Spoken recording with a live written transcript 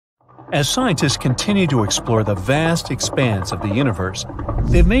As scientists continue to explore the vast expanse of the universe,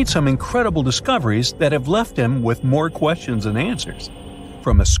 they've made some incredible discoveries that have left them with more questions than answers.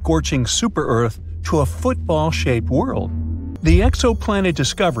 From a scorching super-Earth to a football-shaped world, the exoplanet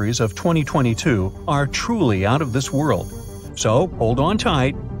discoveries of 2022 are truly out of this world. So, hold on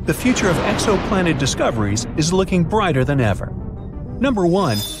tight, the future of exoplanet discoveries is looking brighter than ever. Number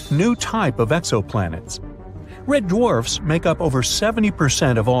 1. New type of exoplanets. Red dwarfs make up over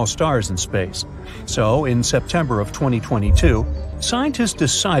 70% of all stars in space. So, in September of 2022, scientists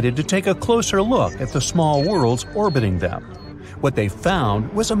decided to take a closer look at the small worlds orbiting them. What they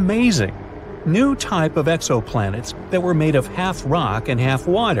found was amazing. New type of exoplanets that were made of half rock and half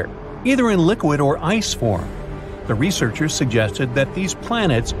water, either in liquid or ice form. The researchers suggested that these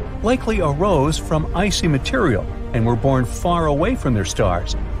planets likely arose from icy material and were born far away from their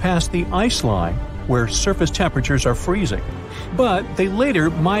stars, past the ice line, where surface temperatures are freezing. But they later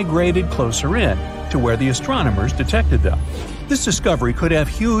migrated closer in, to where the astronomers detected them. This discovery could have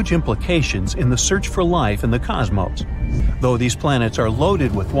huge implications in the search for life in the cosmos. Though these planets are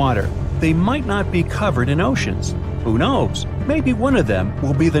loaded with water, they might not be covered in oceans. Who knows? Maybe one of them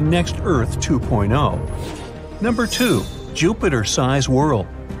will be the next Earth 2.0. Number 2. Jupiter-sized world.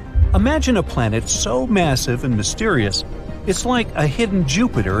 Imagine a planet so massive and mysterious, it's like a hidden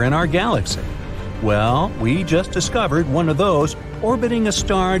Jupiter in our galaxy. Well, we just discovered one of those orbiting a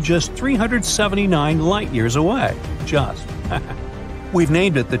star just 379 light-years away. Just. We've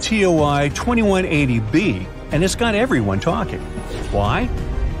named it the TOI 2180b, and it's got everyone talking. Why?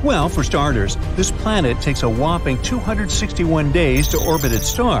 Well, for starters, this planet takes a whopping 261 days to orbit its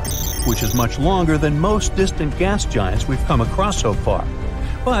star, which is much longer than most distant gas giants we've come across so far.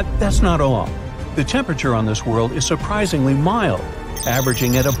 But that's not all. The temperature on this world is surprisingly mild,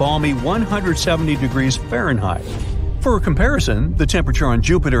 averaging at a balmy 170 degrees Fahrenheit. For comparison, the temperature on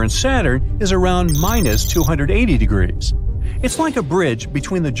Jupiter and Saturn is around minus 280 degrees. It's like a bridge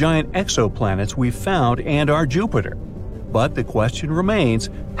between the giant exoplanets we've found and our Jupiter. But the question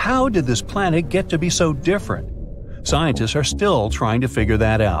remains, how did this planet get to be so different? Scientists are still trying to figure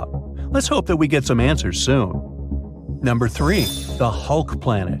that out. Let's hope that we get some answers soon. Number 3. The Hulk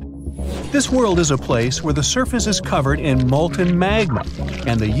Planet. This world is a place where the surface is covered in molten magma,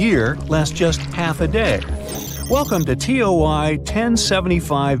 and the year lasts just half a day. Welcome to TOI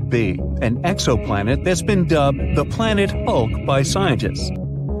 1075b, an exoplanet that's been dubbed the planet Hulk by scientists.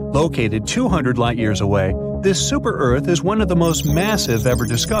 Located 200 light-years away, this super-Earth is one of the most massive ever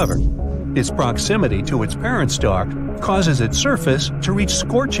discovered. Its proximity to its parent star causes its surface to reach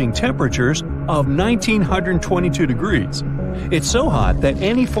scorching temperatures of 1922 degrees. It's so hot that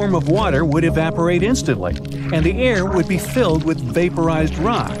any form of water would evaporate instantly, and the air would be filled with vaporized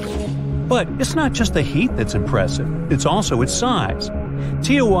rock. But it's not just the heat that's impressive, it's also its size.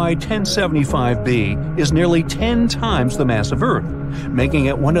 TOI 1075b is nearly 10 times the mass of Earth, making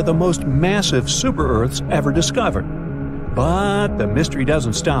it one of the most massive super-Earths ever discovered. But the mystery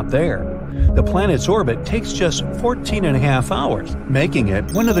doesn't stop there. The planet's orbit takes just 14.5 hours, making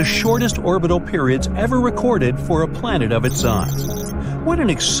it one of the shortest orbital periods ever recorded for a planet of its size. What an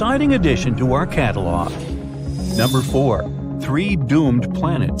exciting addition to our catalog! Number 4. 3 doomed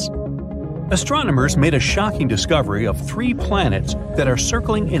planets. Astronomers made a shocking discovery of 3 planets that are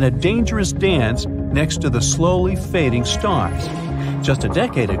circling in a dangerous dance next to the slowly fading stars. Just a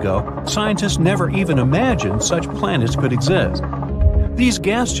decade ago, scientists never even imagined such planets could exist. These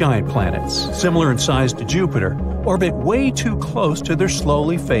gas giant planets, similar in size to Jupiter, orbit way too close to their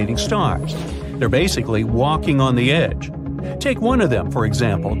slowly fading stars. They're basically walking on the edge. Take one of them, for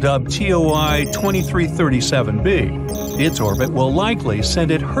example, dubbed TOI 2337b. Its orbit will likely send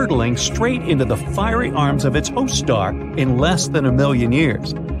it hurtling straight into the fiery arms of its host star in less than 1 million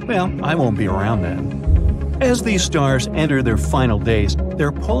years. Well, I won't be around then. As these stars enter their final days,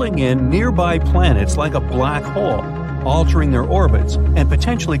 they're pulling in nearby planets like a black hole, altering their orbits and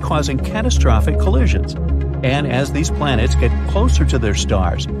potentially causing catastrophic collisions. And as these planets get closer to their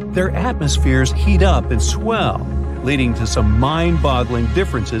stars, their atmospheres heat up and swell, leading to some mind-boggling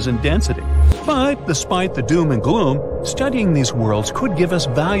differences in density. But despite the doom and gloom, studying these worlds could give us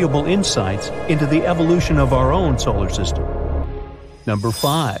valuable insights into the evolution of our own solar system. Number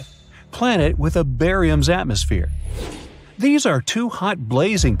 5. Planet with a barium's atmosphere. These are 2 hot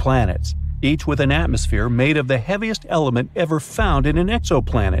blazing planets, each with an atmosphere made of the heaviest element ever found in an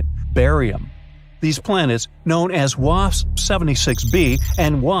exoplanet, barium. These planets, known as WASP-76b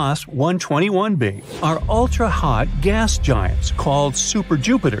and WASP-121b, are ultra-hot gas giants called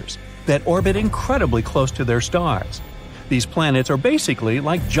super-Jupiters that orbit incredibly close to their stars. These planets are basically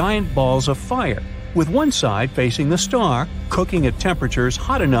like giant balls of fire, with one side facing the star, cooking at temperatures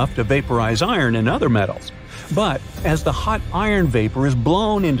hot enough to vaporize iron and other metals. But as the hot iron vapor is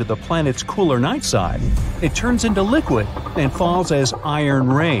blown into the planet's cooler night side, it turns into liquid and falls as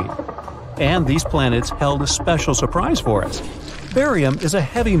iron rain. And these planets held a special surprise for us. Barium is a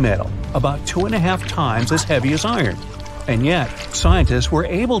heavy metal, about 2.5 times as heavy as iron. And yet, scientists were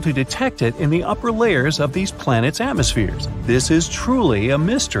able to detect it in the upper layers of these planets' atmospheres. This is truly a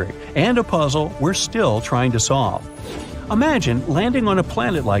mystery and a puzzle we're still trying to solve. Imagine landing on a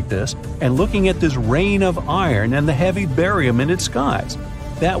planet like this and looking at this rain of iron and the heavy barium in its skies.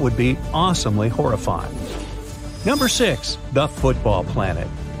 That would be awesomely horrifying. Number 6. The Football Planet.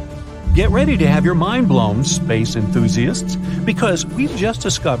 Get ready to have your mind blown, space enthusiasts, because we've just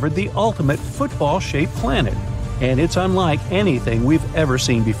discovered the ultimate football-shaped planet, and it's unlike anything we've ever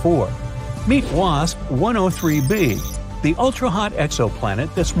seen before. Meet WASP 103b, the ultra-hot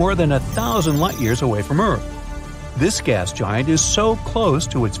exoplanet that's more than 1,000 light-years away from Earth. This gas giant is so close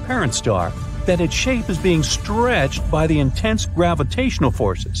to its parent star that its shape is being stretched by the intense gravitational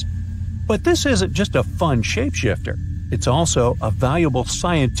forces. But this isn't just a fun shapeshifter. It's also a valuable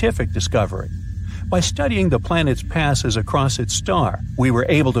scientific discovery. By studying the planet's passes across its star, we were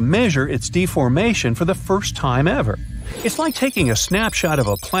able to measure its deformation for the first time ever. It's like taking a snapshot of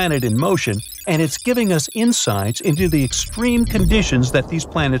a planet in motion, and it's giving us insights into the extreme conditions that these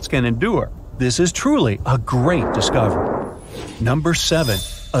planets can endure. This is truly a great discovery. Number 7.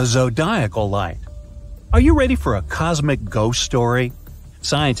 A zodiacal light. Are you ready for a cosmic ghost story?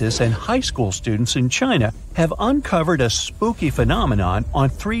 Scientists and high school students in China have uncovered a spooky phenomenon on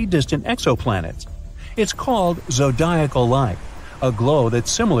 3 distant exoplanets. It's called zodiacal light, a glow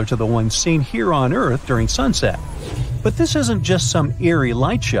that's similar to the one seen here on Earth during sunset. But this isn't just some eerie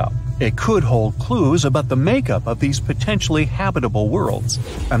light show. It could hold clues about the makeup of these potentially habitable worlds.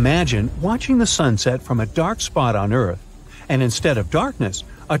 Imagine watching the sunset from a dark spot on Earth, and instead of darkness,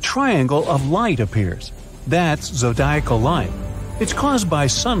 a triangle of light appears. That's zodiacal light. It's caused by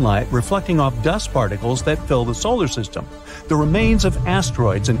sunlight reflecting off dust particles that fill the solar system, the remains of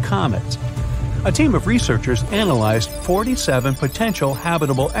asteroids and comets. A team of researchers analyzed 47 potential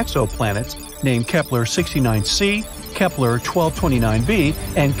habitable exoplanets named Kepler-69c, Kepler-1229b,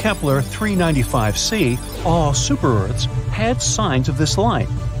 and Kepler-395c, all super-Earths, had signs of this light.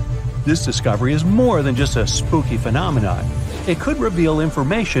 This discovery is more than just a spooky phenomenon. It could reveal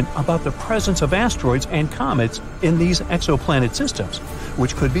information about the presence of asteroids and comets in these exoplanet systems,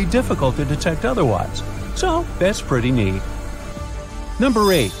 which could be difficult to detect otherwise. So, that's pretty neat.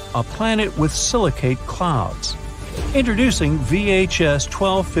 Number 8. A planet with silicate clouds. Introducing VHS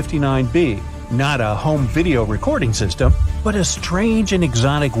 1259b. Not a home video recording system, but a strange and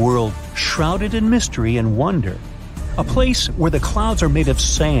exotic world shrouded in mystery and wonder. A place where the clouds are made of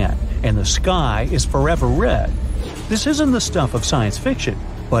sand and the sky is forever red. This isn't the stuff of science fiction,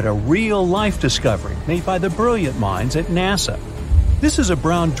 but a real-life discovery made by the brilliant minds at NASA. This is a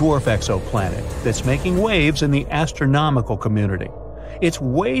brown dwarf exoplanet that's making waves in the astronomical community. It's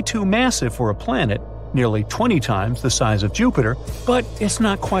way too massive for a planet, nearly 20 times the size of Jupiter, but it's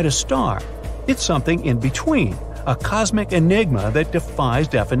not quite a star. It's something in between, a cosmic enigma that defies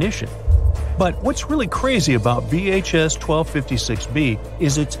definition. But what's really crazy about VHS 1256b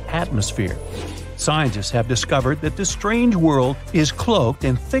is its atmosphere. Scientists have discovered that this strange world is cloaked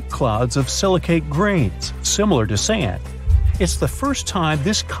in thick clouds of silicate grains, similar to sand. It's the first time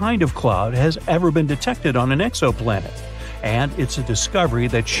this kind of cloud has ever been detected on an exoplanet, and it's a discovery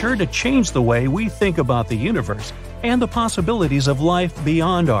that's sure to change the way we think about the universe and the possibilities of life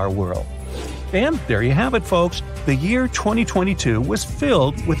beyond our world. And there you have it, folks. The year 2022 was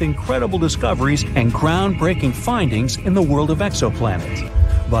filled with incredible discoveries and groundbreaking findings in the world of exoplanets.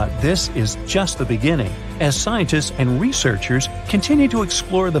 But this is just the beginning, as scientists and researchers continue to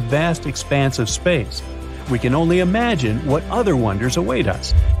explore the vast expanse of space. We can only imagine what other wonders await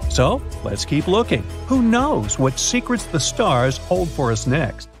us. So, let's keep looking. Who knows what secrets the stars hold for us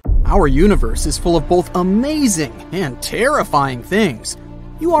next? Our universe is full of both amazing and terrifying things.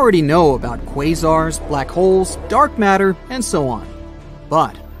 You already know about quasars, black holes, dark matter, and so on.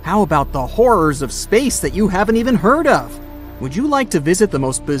 But how about the horrors of space that you haven't even heard of? Would you like to visit the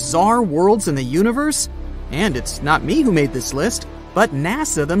most bizarre worlds in the universe? And it's not me who made this list, but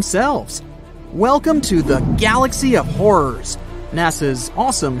NASA themselves. Welcome to the Galaxy of Horrors, NASA's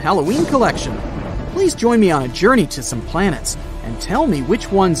awesome Halloween collection. Please join me on a journey to some planets and tell me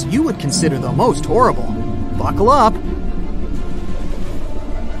which ones you would consider the most horrible. Buckle up!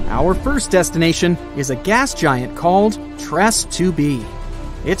 Our first destination is a gas giant called TRES 2b.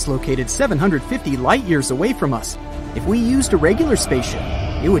 It's located 750 light-years away from us. If we used a regular spaceship,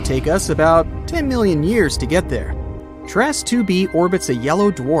 it would take us about 10 million years to get there. TRES 2b orbits a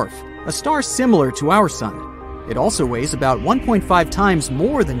yellow dwarf, a star similar to our Sun. It also weighs about 1.5 times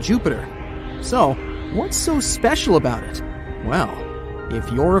more than Jupiter. So, what's so special about it? Well,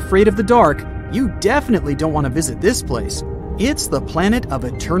 if you're afraid of the dark, you definitely don't want to visit this place. It's the planet of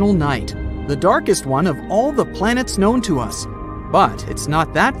eternal night, the darkest one of all the planets known to us. But it's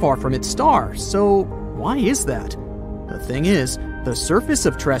not that far from its star, so why is that? The thing is, the surface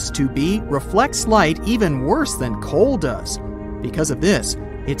of TRES 2b reflects light even worse than coal does. Because of this,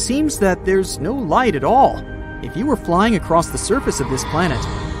 it seems that there's no light at all. If you were flying across the surface of this planet,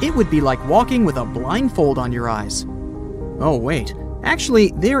 it would be like walking with a blindfold on your eyes. Oh wait,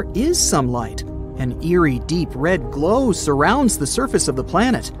 actually there is some light. An eerie deep red glow surrounds the surface of the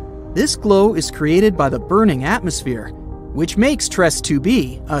planet. This glow is created by the burning atmosphere, which makes TRES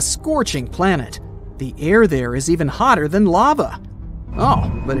 2b a scorching planet. The air there is even hotter than lava.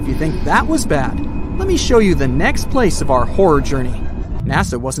 Oh, but if you think that was bad, let me show you the next place of our horror journey.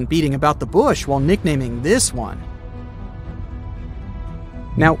 NASA wasn't beating about the bush while nicknaming this one.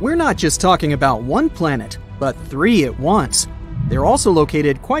 Now, we're not just talking about one planet, but 3 at once. They're also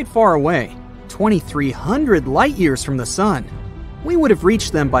located quite far away, 2,300 light years from the Sun. We would have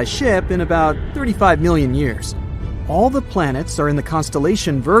reached them by ship in about 35 million years. All the planets are in the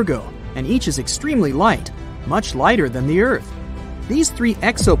constellation Virgo, and each is extremely light, much lighter than the Earth. These 3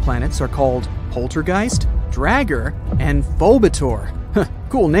 exoplanets are called Poltergeist, Dragger, and Phobator.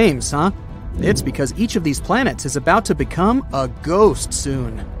 Cool names, huh? It's because each of these planets is about to become a ghost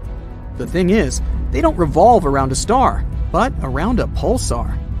soon. The thing is, they don't revolve around a star, but around a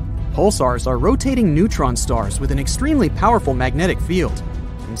pulsar. Pulsars are rotating neutron stars with an extremely powerful magnetic field.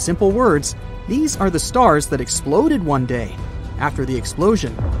 In simple words, these are the stars that exploded one day. After the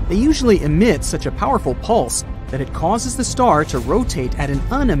explosion, they usually emit such a powerful pulse that it causes the star to rotate at an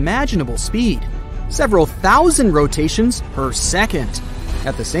unimaginable speed, several thousand rotations per second.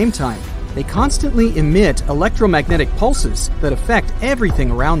 At the same time, they constantly emit electromagnetic pulses that affect everything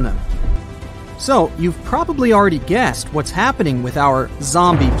around them. So, you've probably already guessed what's happening with our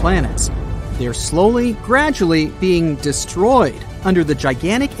zombie planets. They're slowly, gradually being destroyed under the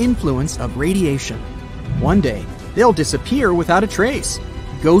gigantic influence of radiation. One day, they'll disappear without a trace.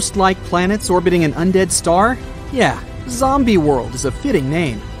 Ghost-like planets orbiting an undead star? Yeah, Zombie World is a fitting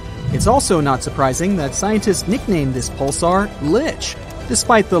name. It's also not surprising that scientists nicknamed this pulsar Lich,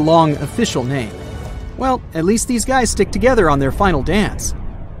 despite the long official name. Well, at least these guys stick together on their final dance.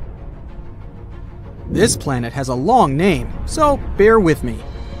 This planet has a long name, so bear with me.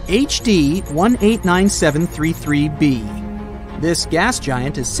 HD 189733b. This gas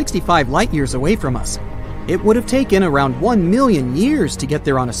giant is 65 light years away from us. It would have taken around 1 million years to get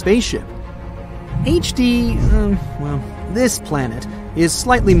there on a spaceship. This planet is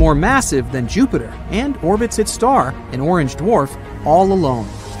slightly more massive than Jupiter and orbits its star, an orange dwarf, all alone.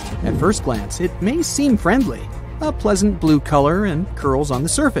 At first glance, it may seem friendly. A pleasant blue color and curls on the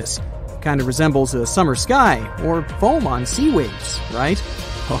surface. Kind of resembles a summer sky or foam on sea waves, right?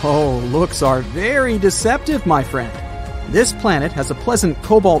 Oh, looks are very deceptive, my friend. This planet has a pleasant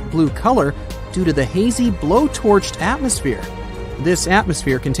cobalt blue color due to the hazy blowtorched atmosphere. This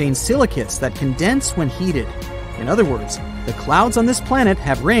atmosphere contains silicates that condense when heated. In other words, the clouds on this planet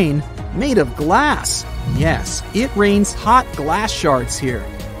have rain made of glass. Yes, it rains hot glass shards here.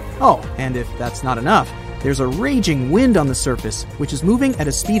 Oh, and if that's not enough, there's a raging wind on the surface, which is moving at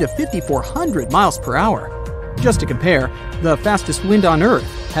a speed of 5,400 miles per hour. Just to compare, the fastest wind on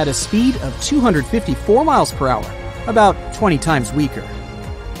Earth had a speed of 254 miles per hour, about 20 times weaker.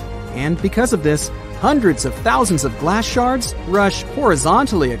 And because of this, hundreds of thousands of glass shards rush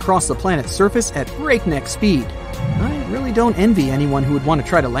horizontally across the planet's surface at breakneck speed. I really don't envy anyone who would want to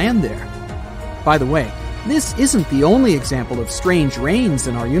try to land there. By the way, this isn't the only example of strange rains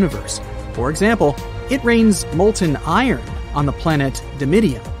in our universe. For example, it rains molten iron on the planet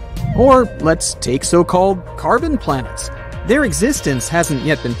Dimidium. Or let's take so-called carbon planets. Their existence hasn't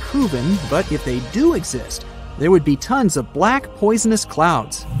yet been proven, but if they do exist, there would be tons of black poisonous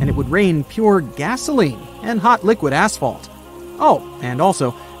clouds, and it would rain pure gasoline and hot liquid asphalt. Oh, and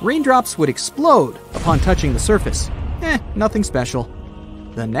also, raindrops would explode upon touching the surface. Nothing special.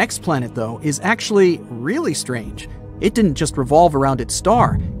 The next planet, though, is actually really strange. It didn't just revolve around its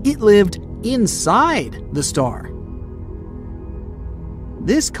star, it lived inside the star.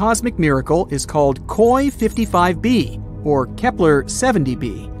 This cosmic miracle is called KOI 55b, or Kepler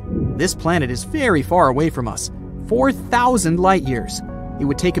 70b. This planet is very far away from us, 4,000 light years. It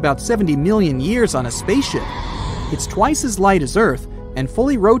would take about 70 million years on a spaceship. It's twice as light as Earth and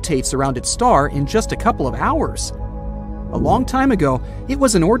fully rotates around its star in just a couple of hours. A long time ago, it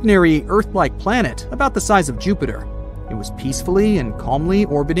was an ordinary Earth-like planet about the size of Jupiter. It was peacefully and calmly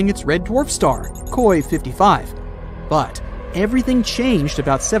orbiting its red dwarf star, KOI 55. But everything changed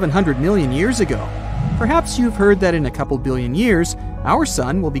about 700 million years ago. Perhaps you've heard that in a couple billion years, our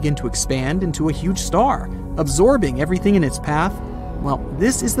sun will begin to expand into a huge star, absorbing everything in its path. Well,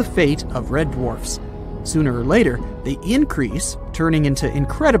 this is the fate of red dwarfs. Sooner or later, they increase, turning into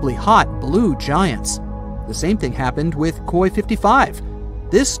incredibly hot blue giants. The same thing happened with KOI 55.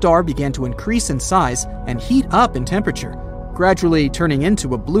 This star began to increase in size and heat up in temperature, gradually turning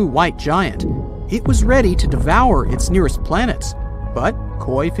into a blue-white giant. It was ready to devour its nearest planets. But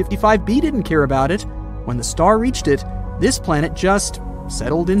KOI 55b didn't care about it. When the star reached it, this planet just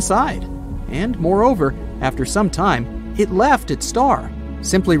settled inside. And moreover, after some time, it left its star,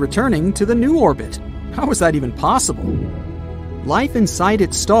 simply returning to the new orbit. How was that even possible? Life inside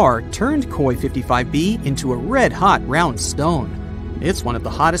its star turned KOI 55b into a red-hot round stone. It's one of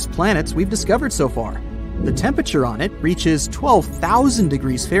the hottest planets we've discovered so far. The temperature on it reaches 12,000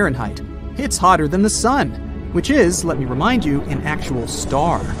 degrees Fahrenheit. It's hotter than the sun, which is, let me remind you, an actual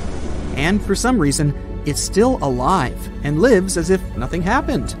star. And for some reason, it's still alive and lives as if nothing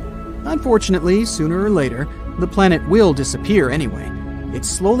happened. Unfortunately, sooner or later, the planet will disappear anyway. It's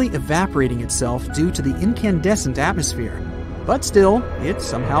slowly evaporating itself due to the incandescent atmosphere. But still, it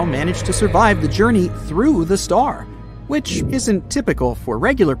somehow managed to survive the journey through the star, which isn't typical for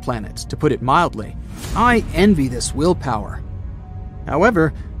regular planets, to put it mildly. I envy this willpower.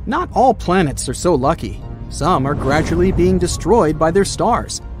 However, not all planets are so lucky. Some are gradually being destroyed by their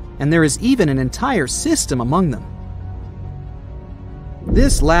stars, and there is even an entire system among them.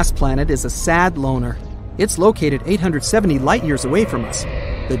 This last planet is a sad loner. It's located 870 light-years away from us.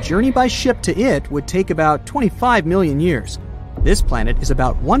 The journey by ship to it would take about 25 million years. This planet is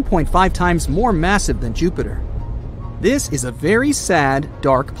about 1.5 times more massive than Jupiter. This is a very sad,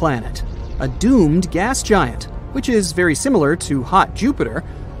 dark planet. A doomed gas giant, which is very similar to hot Jupiter,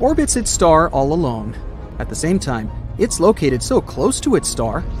 orbits its star all alone. At the same time, it's located so close to its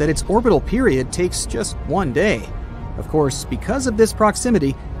star that its orbital period takes just 1 day. Of course, because of this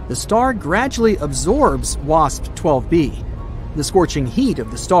proximity, the star gradually absorbs WASP-12b. The scorching heat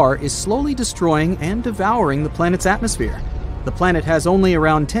of the star is slowly destroying and devouring the planet's atmosphere. The planet has only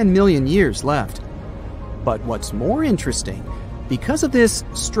around 10 million years left. But what's more interesting, because of this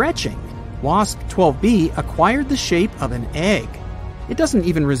stretching, WASP-12b acquired the shape of an egg. It doesn't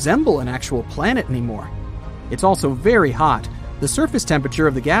even resemble an actual planet anymore. It's also very hot. The surface temperature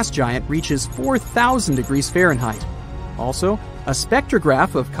of the gas giant reaches 4,000 degrees Fahrenheit. Also, a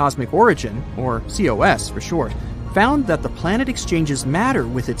spectrograph of cosmic origin, or COS for short, found that the planet exchanges matter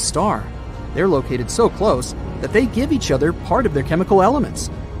with its star. They're located so close that they give each other part of their chemical elements.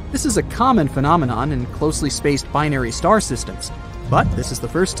 This is a common phenomenon in closely spaced binary star systems, but this is the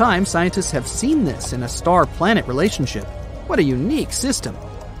first time scientists have seen this in a star-planet relationship. What a unique system.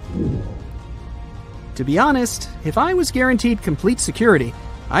 To be honest, if I was guaranteed complete security,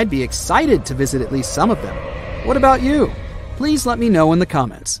 I'd be excited to visit at least some of them. What about you? Please let me know in the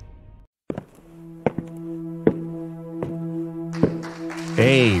comments.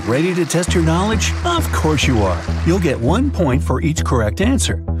 Hey, ready to test your knowledge? Of course you are. You'll get 1 point for each correct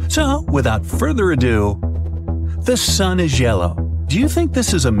answer. So, without further ado, the sun is yellow. Do you think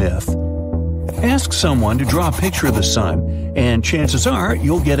this is a myth? Ask someone to draw a picture of the sun, and chances are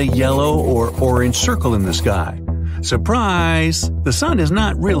you'll get a yellow or orange circle in the sky. Surprise! The sun is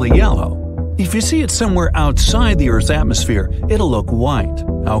not really yellow. If you see it somewhere outside the Earth's atmosphere, it'll look white.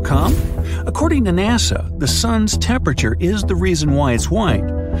 How come? According to NASA, the sun's temperature is the reason why it's white.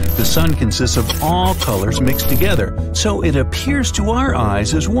 The sun consists of all colors mixed together, so it appears to our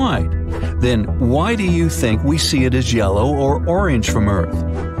eyes as white. Then why do you think we see it as yellow or orange from Earth?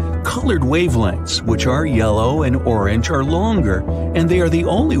 Colored wavelengths, which are yellow and orange, are longer, and they are the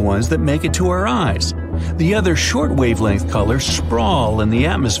only ones that make it to our eyes. The other short wavelength colors sprawl in the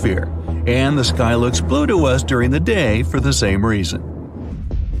atmosphere, and the sky looks blue to us during the day for the same reason.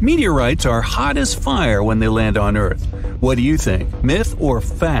 Meteorites are hot as fire when they land on Earth. What do you think, myth or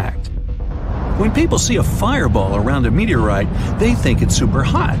fact? When people see a fireball around a meteorite, they think it's super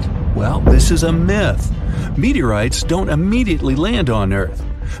hot. Well, this is a myth. Meteorites don't immediately land on Earth.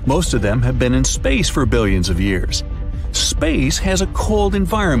 Most of them have been in space for billions of years. Space has a cold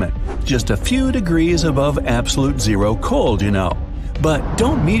environment, just a few degrees above absolute zero cold, you know. But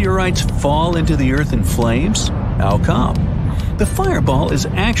don't meteorites fall into the Earth in flames? How come? The fireball is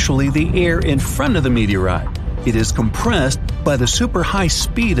actually the air in front of the meteorite. It is compressed by the super high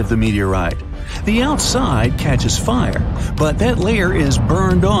speed of the meteorite. The outside catches fire, but that layer is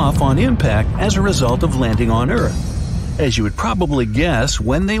burned off on impact as a result of landing on Earth. As you would probably guess,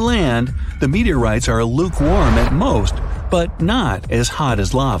 when they land, the meteorites are lukewarm at most, but not as hot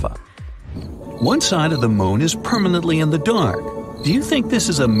as lava. One side of the moon is permanently in the dark. Do you think this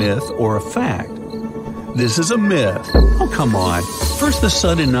is a myth or a fact? This is a myth. Oh, come on. First the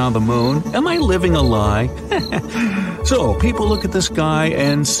sun and now the moon. Am I living a lie? So, people look at the sky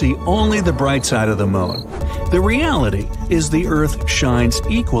and see only the bright side of the moon. The reality is the Earth shines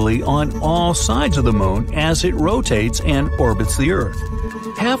equally on all sides of the moon as it rotates and orbits the Earth.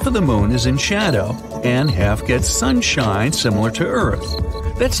 Half of the moon is in shadow, and half gets sunshine similar to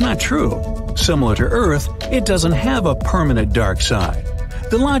Earth. That's not true. Similar to Earth, it doesn't have a permanent dark side.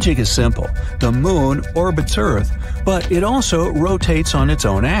 The logic is simple. The moon orbits Earth, but it also rotates on its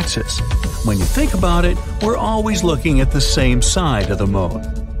own axis. When you think about it, we're always looking at the same side of the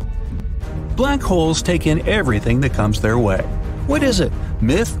moon. Black holes take in everything that comes their way. What is it,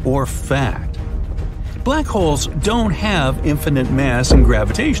 myth or fact? Black holes don't have infinite mass and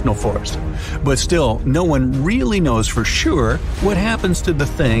gravitational force, but still, no one really knows for sure what happens to the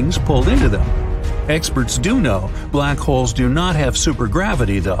things pulled into them. Experts do know black holes do not have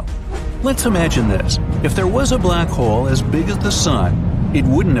supergravity, though. Let's imagine this. If there was a black hole as big as the Sun, it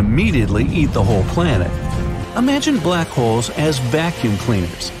wouldn't immediately eat the whole planet. Imagine black holes as vacuum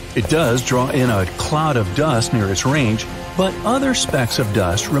cleaners. It does draw in a cloud of dust near its range, but other specks of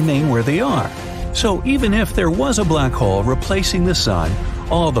dust remain where they are. So even if there was a black hole replacing the Sun,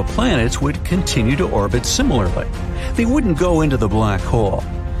 all the planets would continue to orbit similarly. They wouldn't go into the black hole.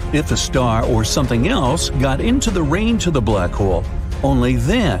 If a star or something else got into the range of the black hole, only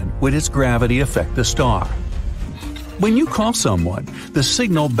then would its gravity affect the star. When you call someone, the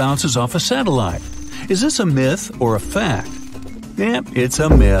signal bounces off a satellite. Is this a myth or a fact? Yep, it's a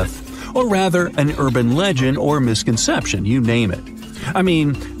myth. Or rather, an urban legend or misconception, you name it. I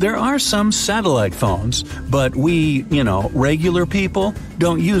mean, there are some satellite phones, but we, regular people,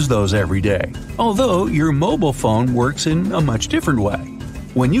 don't use those every day. Although your mobile phone works in a much different way.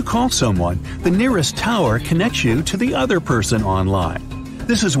 When you call someone, the nearest tower connects you to the other person online.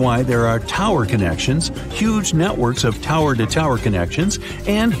 This is why there are tower connections, huge networks of tower-to-tower connections,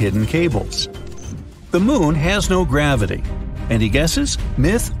 and hidden cables. The moon has no gravity. Any guesses?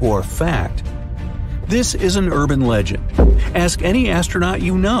 Myth or fact? This is an urban legend. Ask any astronaut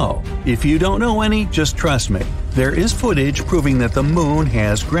you know. If you don't know any, just trust me. There is footage proving that the moon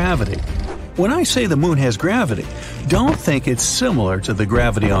has gravity. When I say the moon has gravity, don't think it's similar to the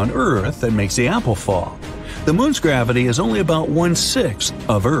gravity on Earth that makes the apple fall. The moon's gravity is only about 1/6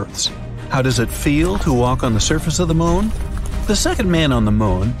 of Earth's. How does it feel to walk on the surface of the moon? The second man on the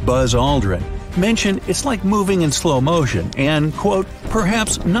moon, Buzz Aldrin, mentioned it's like moving in slow motion and, quote,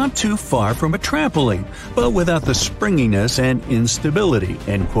 perhaps not too far from a trampoline, but without the springiness and instability,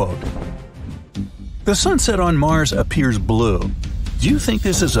 end quote. The sunset on Mars appears blue. Do you think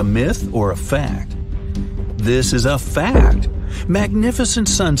this is a myth or a fact? This is a fact. Magnificent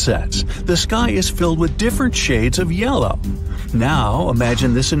sunsets. The sky is filled with different shades of yellow. Now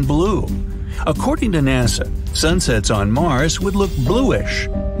imagine this in blue. According to NASA, sunsets on Mars would look bluish,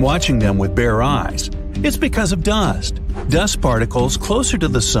 watching them with bare eyes. It's because of dust. Dust particles closer to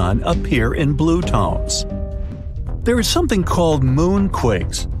the sun appear in blue tones. There is something called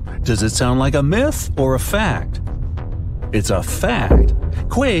moonquakes. Does it sound like a myth or a fact? It's a fact.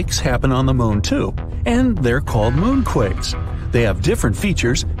 Quakes happen on the moon too, and they're called moonquakes. They have different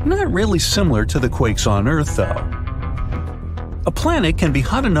features, not really similar to the quakes on Earth though. A planet can be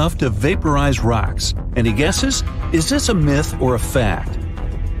hot enough to vaporize rocks. Any guesses? Is this a myth or a fact?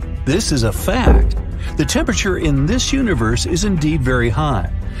 This is a fact. The temperature in this universe is indeed very high.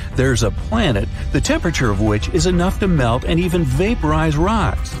 There's a planet, the temperature of which is enough to melt and even vaporize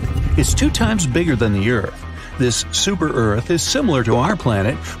rocks. It's 2 times bigger than the Earth. This super-Earth is similar to our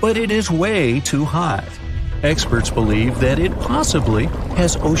planet, but it is way too hot. Experts believe that it possibly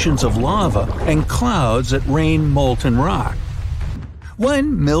has oceans of lava and clouds that rain molten rock.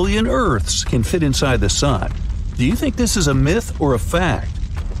 1 million Earths can fit inside the Sun. Do you think this is a myth or a fact?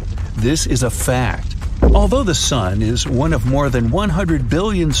 This is a fact. Although the Sun is one of more than 100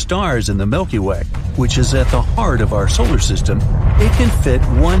 billion stars in the Milky Way, which is at the heart of our solar system, it can fit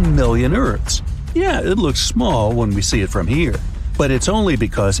 1 million Earths. Yeah, it looks small when we see it from here, but it's only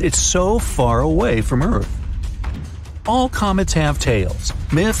because it's so far away from Earth. All comets have tails,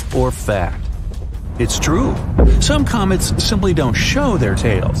 myth or fact? It's true. Some comets simply don't show their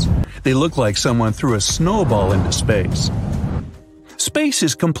tails. They look like someone threw a snowball into space. Space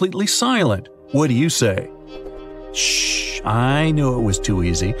is completely silent. What do you say? Shh, I knew it was too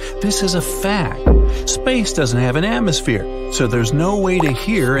easy. This is a fact. Space doesn't have an atmosphere, so there's no way to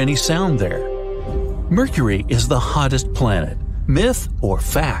hear any sound there. Mercury is the hottest planet. Myth or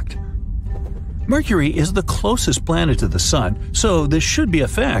fact? Mercury is the closest planet to the Sun, so this should be a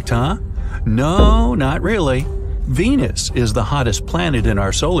fact, huh? No, not really. Venus is the hottest planet in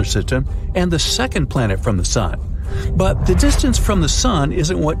our solar system and the second planet from the Sun. But the distance from the Sun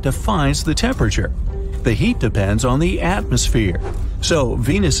isn't what defines the temperature. The heat depends on the atmosphere. So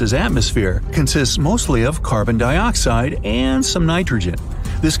Venus's atmosphere consists mostly of carbon dioxide and some nitrogen.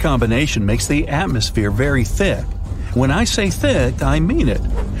 This combination makes the atmosphere very thick. When I say thick, I mean it.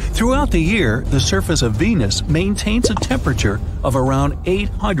 Throughout the year, the surface of Venus maintains a temperature of around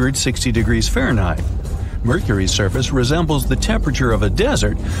 860 degrees Fahrenheit. Mercury's surface resembles the temperature of a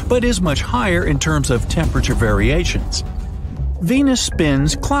desert, but is much higher in terms of temperature variations. Venus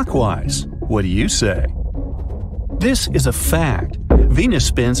spins clockwise. What do you say? This is a fact. Venus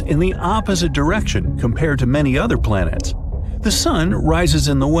spins in the opposite direction compared to many other planets. The Sun rises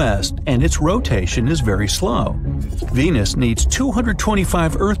in the west, and its rotation is very slow. Venus needs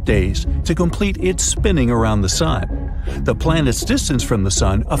 225 Earth days to complete its spinning around the Sun. The planet's distance from the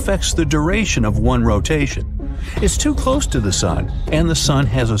Sun affects the duration of one rotation. It's too close to the Sun, and the Sun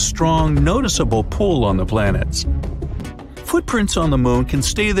has a strong, noticeable pull on the planets. Footprints on the Moon can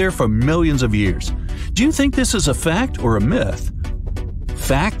stay there for millions of years. Do you think this is a fact or a myth?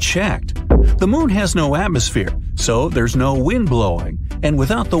 Fact checked. The Moon has no atmosphere, so there's no wind blowing, and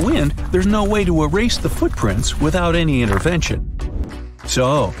without the wind, there's no way to erase the footprints without any intervention.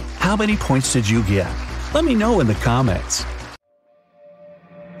 So, how many points did you get? Let me know in the comments.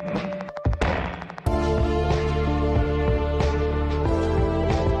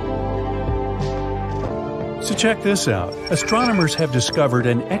 So check this out. Astronomers have discovered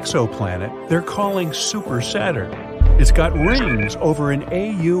an exoplanet they're calling Super Saturn. It's got rings over an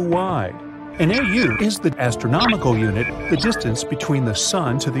AU wide. An AU is the astronomical unit, the distance between the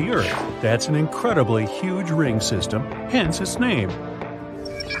Sun to the Earth. That's an incredibly huge ring system, hence its name.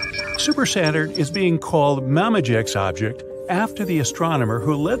 Super Saturn is being called Mamije's object after the astronomer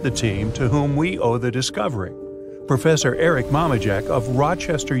who led the team to whom we owe the discovery. Professor Eric Mamije of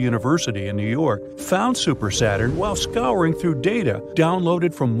Rochester University in New York found Super Saturn while scouring through data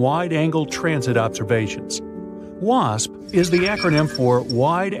downloaded from wide-angle transit observations. WASP is the acronym for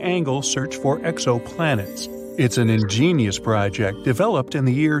Wide Angle Search for Exoplanets. It's an ingenious project developed in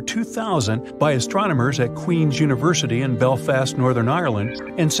the year 2000 by astronomers at Queen's University in Belfast, Northern Ireland,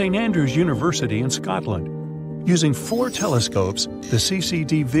 and St Andrews University in Scotland. Using 4 telescopes, the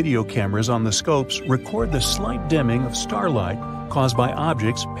CCD video cameras on the scopes record the slight dimming of starlight caused by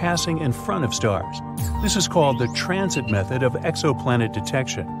objects passing in front of stars. This is called the transit method of exoplanet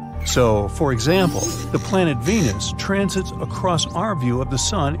detection. So, for example, the planet Venus transits across our view of the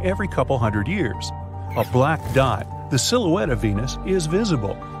Sun every couple hundred years. A black dot, the silhouette of Venus, is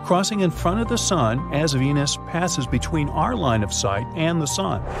visible, crossing in front of the Sun as Venus passes between our line of sight and the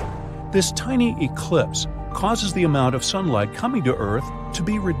Sun. This tiny eclipse causes the amount of sunlight coming to Earth to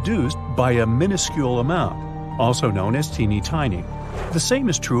be reduced by a minuscule amount, also known as teeny tiny. The same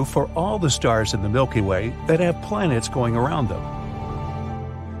is true for all the stars in the Milky Way that have planets going around them.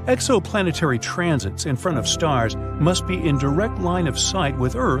 Exoplanetary transits in front of stars must be in direct line of sight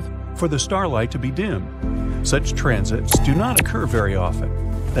with Earth for the starlight to be dim. Such transits do not occur very often.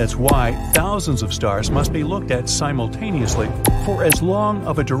 That's why thousands of stars must be looked at simultaneously for as long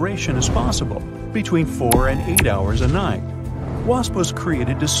of a duration as possible, between 4 and 8 hours a night. WASP was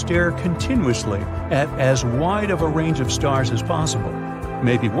created to stare continuously at as wide of a range of stars as possible.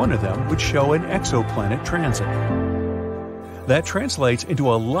 Maybe one of them would show an exoplanet transit. That translates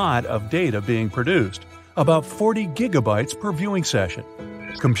into a lot of data being produced, about 40 gigabytes per viewing session.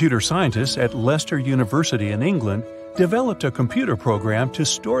 Computer scientists at Leicester University in England developed a computer program to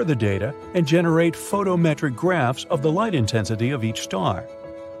store the data and generate photometric graphs of the light intensity of each star.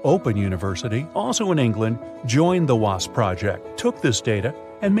 Open University, also in England, joined the WASP project, took this data,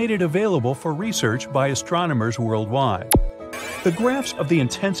 and made it available for research by astronomers worldwide. The graphs of the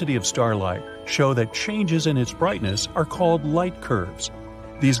intensity of starlight show that changes in its brightness are called light curves.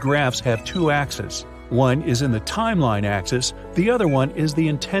 These graphs have 2 axes. One is in the timeline axis, the other one is the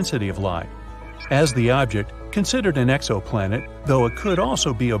intensity of light. As the object, considered an exoplanet, though it could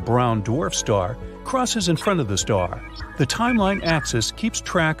also be a brown dwarf star, crosses in front of the star, the timeline axis keeps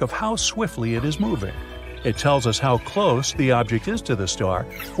track of how swiftly it is moving. It tells us how close the object is to the star,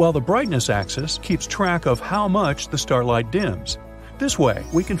 while the brightness axis keeps track of how much the starlight dims. This way,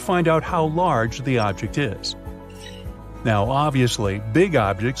 we can find out how large the object is. Now, obviously, big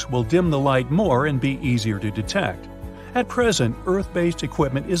objects will dim the light more and be easier to detect. At present, Earth-based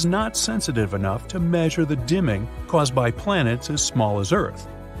equipment is not sensitive enough to measure the dimming caused by planets as small as Earth.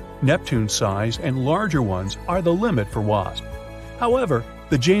 Neptune's size and larger ones are the limit for WASP. However,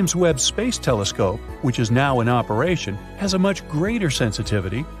 the James Webb Space Telescope, which is now in operation, has a much greater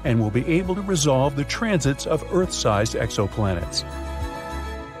sensitivity and will be able to resolve the transits of Earth-sized exoplanets.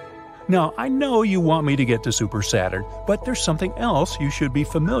 Now, I know you want me to get to Super Saturn, but there's something else you should be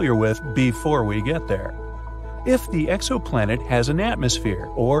familiar with before we get there. If the exoplanet has an atmosphere,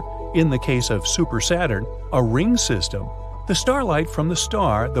 or, in the case of Super Saturn, a ring system, the starlight from the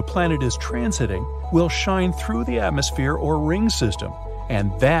star the planet is transiting will shine through the atmosphere or ring system,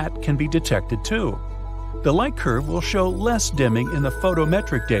 and that can be detected too. The light curve will show less dimming in the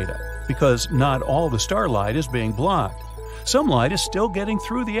photometric data, because not all the starlight is being blocked. Some light is still getting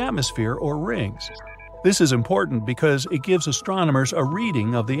through the atmosphere or rings. This is important because it gives astronomers a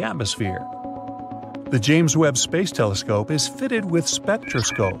reading of the atmosphere. The James Webb Space Telescope is fitted with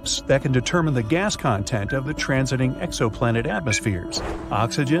spectroscopes that can determine the gas content of the transiting exoplanet atmospheres: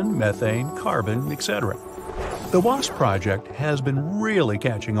 oxygen, methane, carbon, etc. The WASP project has been really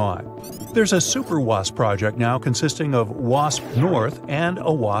catching on. There's a Super WASP project now consisting of WASP North and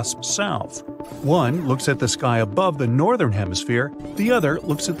a WASP South. One looks at the sky above the northern hemisphere, the other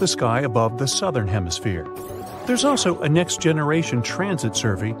looks at the sky above the southern hemisphere. There's also a Next Generation Transit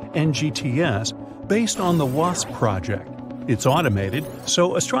Survey, NGTS, based on the WASP project. It's automated,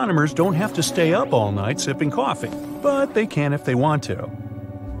 so astronomers don't have to stay up all night sipping coffee, but they can if they want to.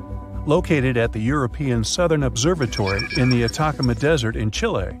 Located at the European Southern Observatory in the Atacama Desert in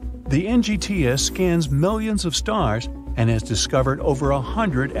Chile, the NGTS scans millions of stars and has discovered over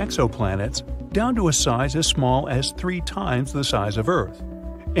 100 exoplanets, down to a size as small as 3 times the size of Earth.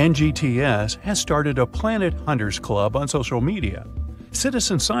 NGTS has started a Planet Hunters Club on social media.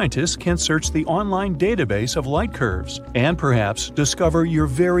 Citizen scientists can search the online database of light curves and perhaps discover your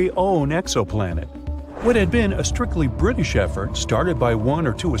very own exoplanet. What had been a strictly British effort started by 1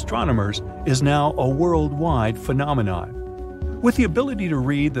 or 2 astronomers is now a worldwide phenomenon. With the ability to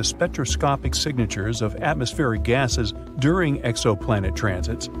read the spectroscopic signatures of atmospheric gases during exoplanet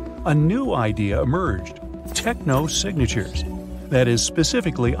transits, a new idea emerged: technosignatures. That is,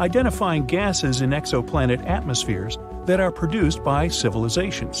 specifically identifying gases in exoplanet atmospheres that are produced by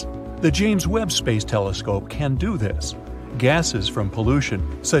civilizations. The James Webb Space Telescope can do this. Gases from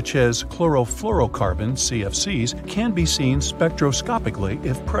pollution, such as chlorofluorocarbons (CFCs), can be seen spectroscopically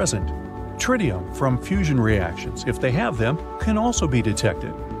if present. Tritium from fusion reactions, if they have them, can also be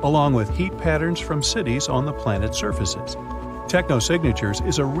detected, along with heat patterns from cities on the planet's surfaces. Technosignatures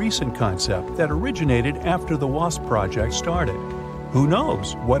is a recent concept that originated after the WASP project started. Who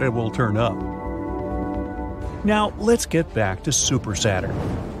knows what it will turn up? Now, let's get back to Super Saturn.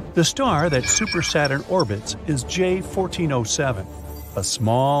 The star that Super Saturn orbits is J1407, a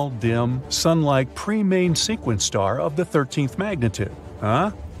small, dim, sun-like pre-main sequence star of the 13th magnitude.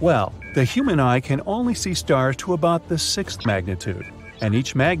 Huh? Well, the human eye can only see stars to about the 6th magnitude, and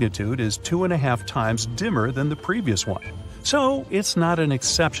each magnitude is 2.5 times dimmer than the previous one. So, it's not an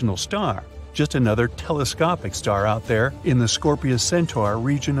exceptional star, just another telescopic star out there in the Scorpius-Centaur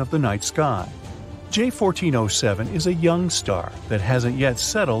region of the night sky. J1407 is a young star that hasn't yet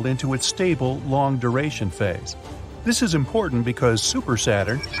settled into its stable, long-duration phase. This is important because Super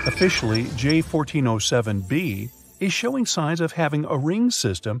Saturn, officially J1407b, is showing signs of having a ring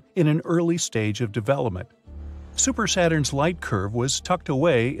system in an early stage of development. Super Saturn's light curve was tucked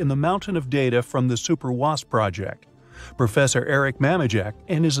away in the mountain of data from the Super WASP project. Professor Eric Mamajek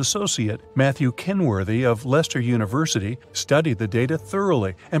and his associate Matthew Kenworthy of Leicester University studied the data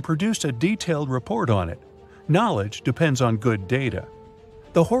thoroughly and produced a detailed report on it. Knowledge depends on good data.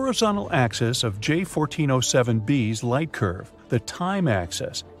 The horizontal axis of J1407b's light curve, the time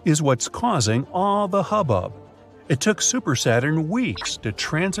axis, is what's causing all the hubbub. It took Super Saturn weeks to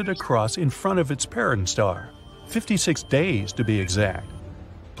transit across in front of its parent star, 56 days to be exact.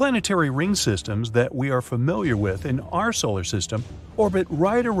 Planetary ring systems that we are familiar with in our solar system orbit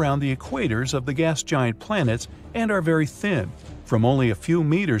right around the equators of the gas giant planets and are very thin, from only a few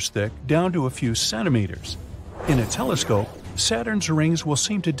meters thick down to a few centimeters. In a telescope, Saturn's rings will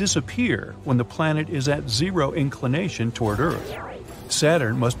seem to disappear when the planet is at 0 inclination toward Earth.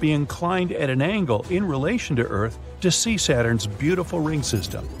 Saturn must be inclined at an angle in relation to Earth to see Saturn's beautiful ring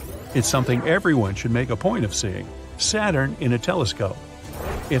system. It's something everyone should make a point of seeing: Saturn in a telescope.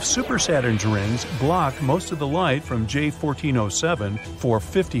 If Super Saturn's rings blocked most of the light from J1407 for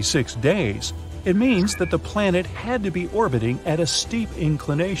 56 days, it means that the planet had to be orbiting at a steep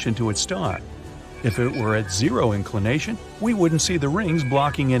inclination to its star. If it were at 0 inclination, we wouldn't see the rings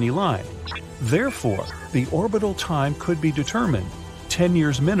blocking any light. Therefore, the orbital time could be determined, 10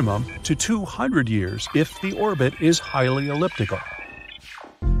 years minimum to 200 years if the orbit is highly elliptical.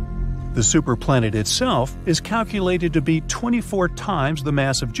 The superplanet itself is calculated to be 24 times the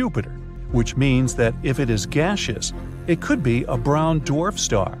mass of Jupiter, which means that if it is gaseous, it could be a brown dwarf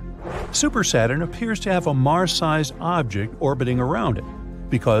star. Super Saturn appears to have a Mars-sized object orbiting around it,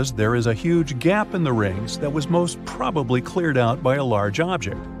 because there is a huge gap in the rings that was most probably cleared out by a large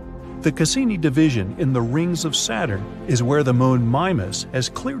object. The Cassini division in the rings of Saturn is where the moon Mimas has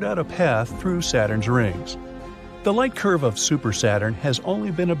cleared out a path through Saturn's rings. The light curve of Super Saturn has only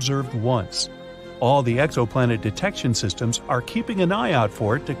been observed once. All the exoplanet detection systems are keeping an eye out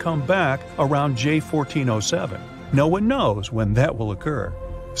for it to come back around J1407. No one knows when that will occur.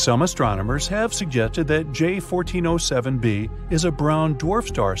 Some astronomers have suggested that J1407b is a brown dwarf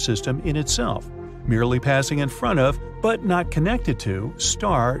star system in itself, merely passing in front of, but not connected to,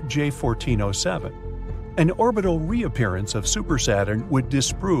 star J1407. An orbital reappearance of Super Saturn would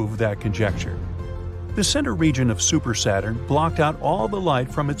disprove that conjecture. The center region of Super Saturn blocked out all the light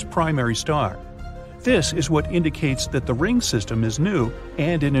from its primary star. This is what indicates that the ring system is new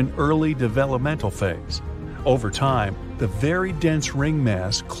and in an early developmental phase. Over time, the very dense ring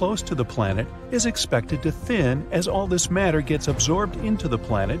mass close to the planet is expected to thin as all this matter gets absorbed into the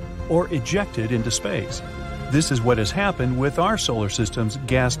planet or ejected into space. This is what has happened with our solar system's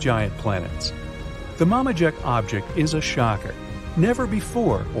gas giant planets. The Mamajek object is a shocker. Never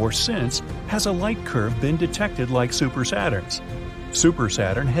before or since has a light curve been detected like Super Saturn's. Super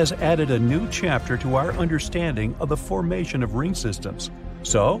Saturn has added a new chapter to our understanding of the formation of ring systems.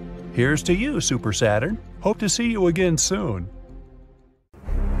 So, here's to you, Super Saturn. Hope to see you again soon.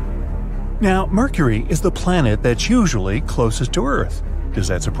 Now, Mercury is the planet that's usually closest to Earth. Does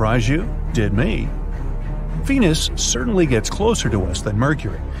that surprise you? Did me. Venus certainly gets closer to us than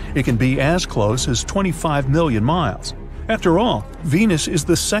Mercury. It can be as close as 25 million miles. After all, Venus is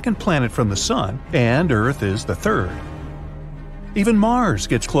the second planet from the Sun, and Earth is the third. Even Mars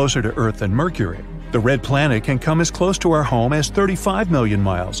gets closer to Earth than Mercury. The red planet can come as close to our home as 35 million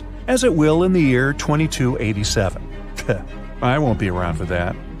miles, as it will in the year 2287. I won't be around for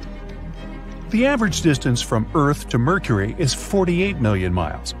that. The average distance from Earth to Mercury is 48 million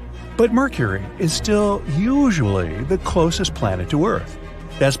miles, but Mercury is still usually the closest planet to Earth.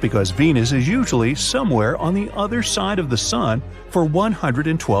 That's because Venus is usually somewhere on the other side of the Sun for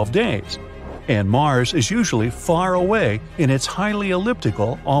 112 days, and Mars is usually far away in its highly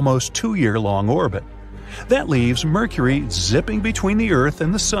elliptical, almost 2-year-long orbit. That leaves Mercury zipping between the Earth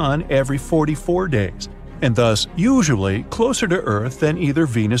and the Sun every 44 days, and thus usually closer to Earth than either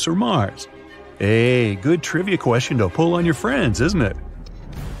Venus or Mars. Hey, good trivia question to pull on your friends, isn't it?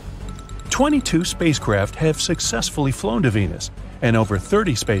 22 spacecraft have successfully flown to Venus, and over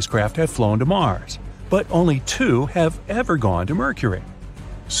 30 spacecraft have flown to Mars, but only 2 have ever gone to Mercury.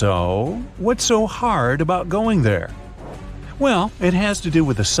 So, what's so hard about going there? Well, it has to do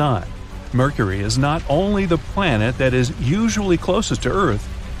with the Sun. Mercury is not only the planet that is usually closest to Earth,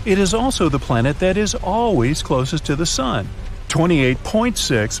 it is also the planet that is always closest to the Sun,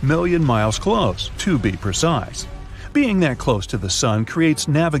 28.6 million miles close, to be precise. Being that close to the Sun creates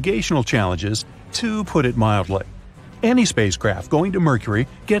navigational challenges, to put it mildly. Any spacecraft going to Mercury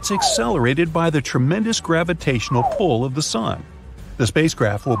gets accelerated by the tremendous gravitational pull of the Sun. The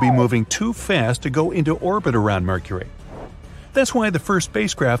spacecraft will be moving too fast to go into orbit around Mercury. That's why the first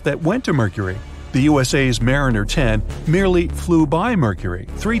spacecraft that went to Mercury, the USA's Mariner 10, merely flew by Mercury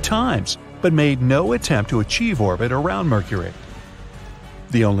 3 times, but made no attempt to achieve orbit around Mercury.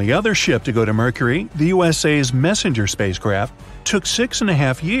 The only other ship to go to Mercury, the USA's Messenger spacecraft, took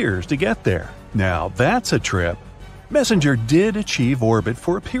 6.5 years to get there. Now that's a trip. Messenger did achieve orbit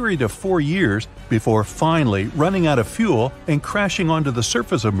for a period of 4 years before finally running out of fuel and crashing onto the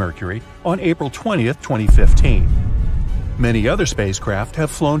surface of Mercury on April 20, 2015. Many other spacecraft have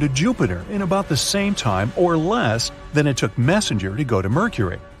flown to Jupiter in about the same time or less than it took Messenger to go to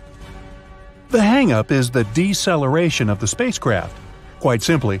Mercury. The hang-up is the deceleration of the spacecraft. Quite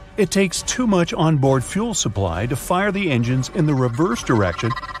simply, it takes too much onboard fuel supply to fire the engines in the reverse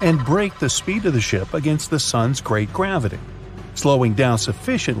direction and brake the speed of the ship against the Sun's great gravity. Slowing down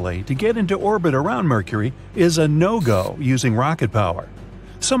sufficiently to get into orbit around Mercury is a no-go using rocket power.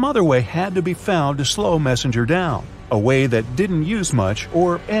 Some other way had to be found to slow Messenger down, a way that didn't use much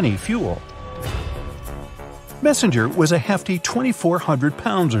or any fuel. Messenger was a hefty 2,400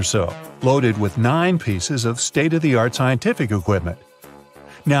 pounds or so, loaded with 9 pieces of state-of-the-art scientific equipment.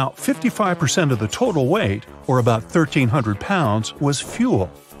 Now, 55% of the total weight, or about 1,300 pounds, was fuel.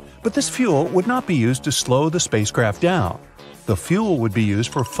 But this fuel would not be used to slow the spacecraft down. The fuel would be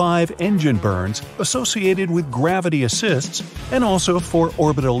used for 5 engine burns associated with gravity assists and also for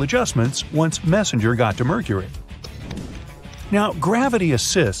orbital adjustments once Messenger got to Mercury. Now, gravity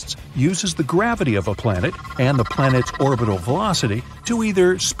assists uses the gravity of a planet and the planet's orbital velocity to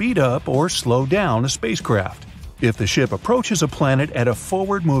either speed up or slow down a spacecraft. If the ship approaches a planet at a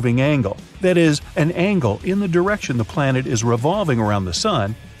forward-moving angle, that is, an angle in the direction the planet is revolving around the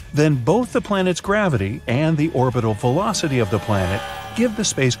Sun, then both the planet's gravity and the orbital velocity of the planet give the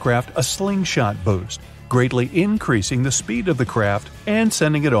spacecraft a slingshot boost, greatly increasing the speed of the craft and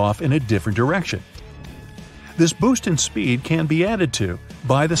sending it off in a different direction. This boost in speed can be added to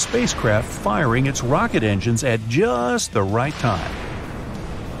by the spacecraft firing its rocket engines at just the right time.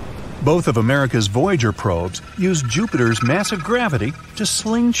 Both of America's Voyager probes use Jupiter's massive gravity to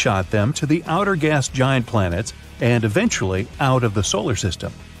slingshot them to the outer gas giant planets and eventually out of the solar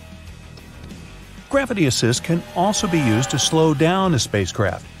system. Gravity assist can also be used to slow down a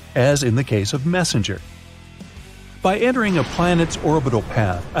spacecraft, as in the case of Messenger. By entering a planet's orbital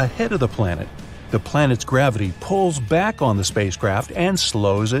path ahead of the planet's gravity pulls back on the spacecraft and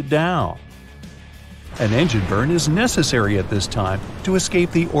slows it down. An engine burn is necessary at this time to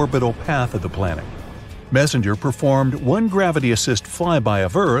escape the orbital path of the planet. Messenger performed 1 gravity assist flyby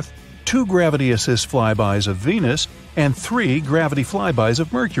of Earth, 2 gravity assist flybys of Venus, and 3 gravity flybys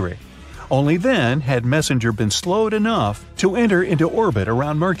of Mercury. Only then had Messenger been slowed enough to enter into orbit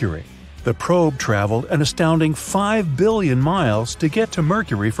around Mercury. The probe traveled an astounding 5 billion miles to get to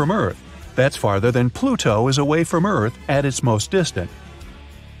Mercury from Earth. That's farther than Pluto is away from Earth at its most distant.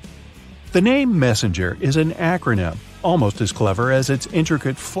 The name Messenger is an acronym, almost as clever as its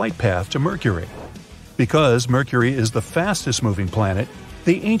intricate flight path to Mercury. Because Mercury is the fastest-moving planet,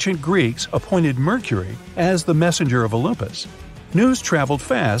 the ancient Greeks appointed Mercury as the messenger of Olympus. News traveled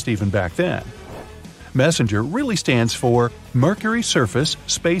fast even back then. Messenger really stands for Mercury Surface,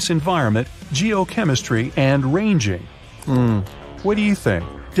 Space Environment, Geochemistry, and Ranging. What do you think?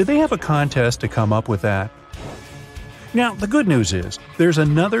 Did they have a contest to come up with that? Now, the good news is, there's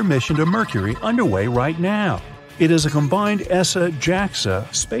another mission to Mercury underway right now. It is a combined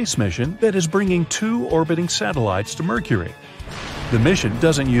ESA-JAXA space mission that is bringing 2 orbiting satellites to Mercury. The mission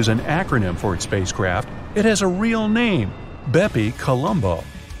doesn't use an acronym for its spacecraft, it has a real name, Bepi Colombo.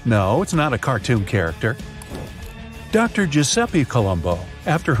 No, it's not a cartoon character. Dr. Giuseppe Colombo,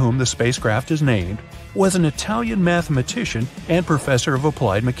 after whom the spacecraft is named, was an Italian mathematician and professor of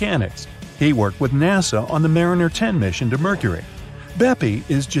applied mechanics. He worked with NASA on the Mariner 10 mission to Mercury. Bepi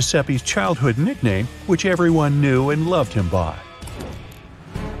is Giuseppe's childhood nickname, which everyone knew and loved him by.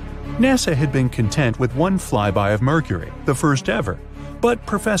 NASA had been content with 1 flyby of Mercury, the first ever, but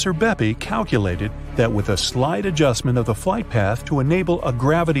Professor Bepi calculated that with a slight adjustment of the flight path to enable a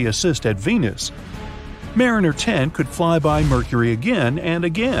gravity assist at Venus, Mariner 10 could fly by Mercury again and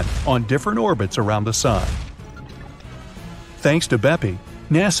again on different orbits around the Sun. Thanks to Bepi,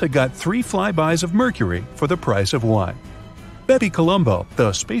 NASA got 3 flybys of Mercury for the price of 1. Bepi Colombo,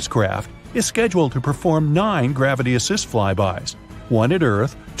 the spacecraft, is scheduled to perform 9 gravity assist flybys, 1 at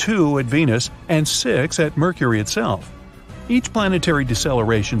Earth, 2 at Venus, and 6 at Mercury itself. Each planetary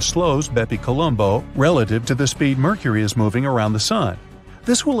deceleration slows Bepi Colombo relative to the speed Mercury is moving around the Sun.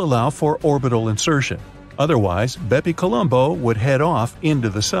 This will allow for orbital insertion. Otherwise, Bepi Colombo would head off into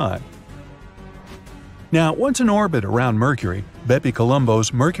the Sun. Now, once in orbit around Mercury, Bepi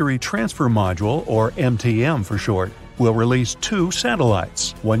Colombo's Mercury Transfer Module, or MTM for short, will release 2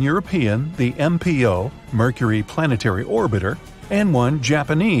 satellites, one European, the MPO, Mercury Planetary Orbiter, and one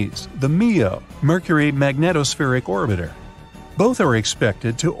Japanese, the MEO, Mercury Magnetospheric Orbiter. Both are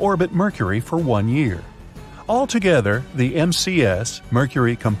expected to orbit Mercury for 1 year. Altogether, the MCS,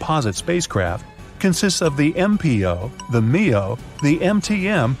 Mercury Composite Spacecraft, consists of the MPO, the MEO, the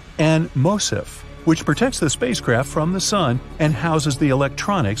MTM, and MOSIF, which protects the spacecraft from the Sun and houses the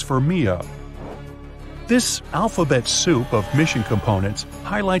electronics for MEO. This alphabet soup of mission components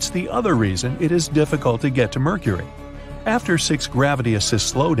highlights the other reason it is difficult to get to Mercury. After 6 gravity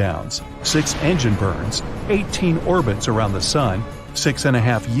assist slowdowns, 6 engine burns, 18 orbits around the Sun,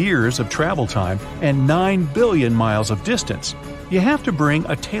 6.5 years of travel time, and 9 billion miles of distance, you have to bring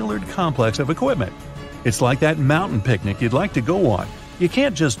a tailored complex of equipment. It's like that mountain picnic you'd like to go on. You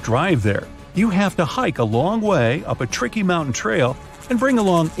can't just drive there. You have to hike a long way up a tricky mountain trail and bring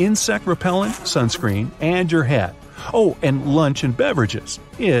along insect repellent, sunscreen, and your hat. Oh, and lunch and beverages.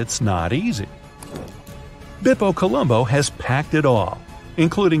 It's not easy. Bepi Colombo has packed it all,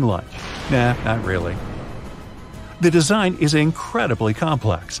 including lunch. Nah, not really. The design is incredibly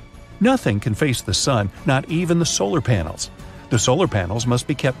complex. Nothing can face the Sun, not even the solar panels. The solar panels must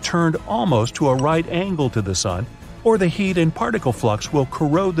be kept turned almost to a right angle to the Sun, or the heat and particle flux will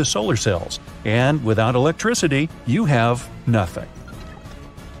corrode the solar cells, and without electricity, you have nothing.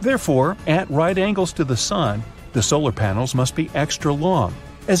 Therefore, at right angles to the Sun, The solar panels must be extra long,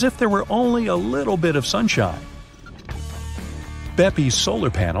 as if there were only a little bit of sunshine. Bepi's solar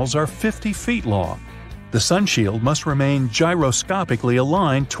panels are 50 feet long. The sun shield must remain gyroscopically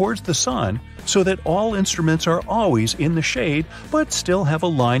aligned towards the sun so that all instruments are always in the shade but still have a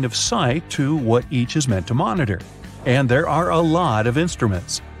line of sight to what each is meant to monitor. And there are a lot of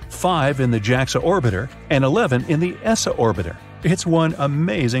instruments, 5 in the JAXA orbiter and 11 in the ESA orbiter. It's one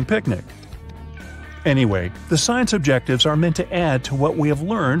amazing picnic. Anyway, the science objectives are meant to add to what we have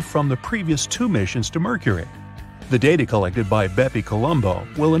learned from the previous 2 missions to Mercury. The data collected by Bepi Colombo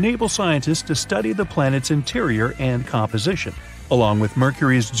will enable scientists to study the planet's interior and composition, along with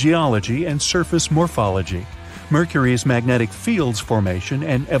Mercury's geology and surface morphology, Mercury's magnetic fields formation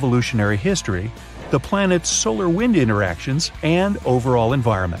and evolutionary history, the planet's solar wind interactions, and overall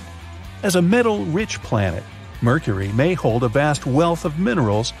environment. As a metal-rich planet, Mercury may hold a vast wealth of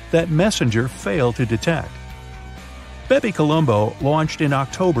minerals that MESSENGER failed to detect. Bepi Colombo launched in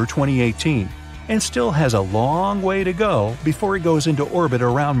October 2018 and still has a long way to go before it goes into orbit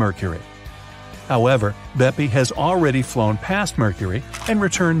around Mercury. However, Bepi has already flown past Mercury and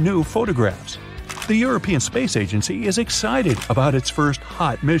returned new photographs. The European Space Agency is excited about its first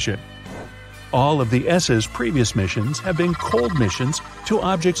hot mission. All of the ESA's previous missions have been cold missions to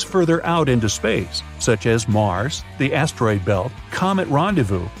objects further out into space, such as Mars, the asteroid belt, Comet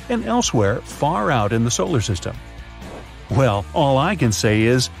Rendezvous, and elsewhere far out in the solar system. Well, all I can say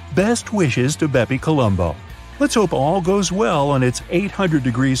is, best wishes to Bepi Colombo. Let's hope all goes well on its 800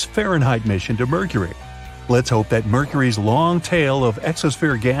 degrees Fahrenheit mission to Mercury. Let's hope that Mercury's long tail of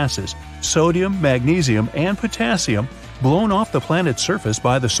exosphere gases, sodium, magnesium, and potassium, blown off the planet's surface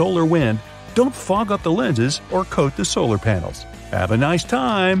by the solar wind, don't fog up the lenses or coat the solar panels. Have a nice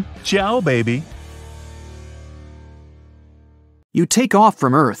time! Ciao, baby! You take off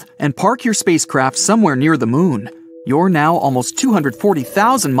from Earth and park your spacecraft somewhere near the Moon. You're now almost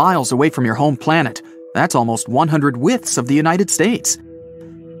 240,000 miles away from your home planet. That's almost 100 widths of the United States.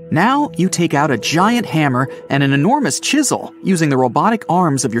 Now you take out a giant hammer and an enormous chisel using the robotic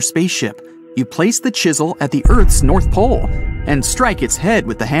arms of your spaceship. You place the chisel at the Earth's North Pole and strike its head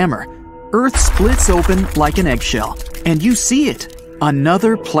with the hammer. Earth splits open like an eggshell, and you see it,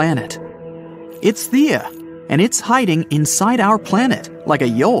 another planet. It's Theia, and it's hiding inside our planet like a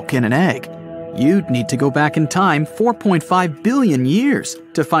yolk in an egg. You'd need to go back in time 4.5 billion years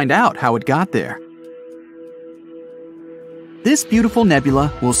to find out how it got there. This beautiful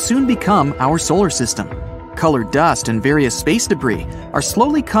nebula will soon become our solar system. Colored dust and various space debris are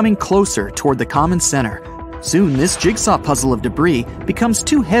slowly coming closer toward the common center. Soon, this jigsaw puzzle of debris becomes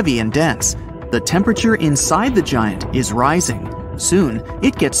too heavy and dense. The temperature inside the giant is rising. Soon,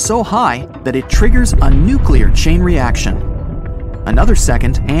 it gets so high that it triggers a nuclear chain reaction. Another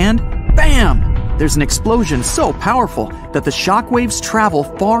second, and bam! There's an explosion so powerful that the shockwaves travel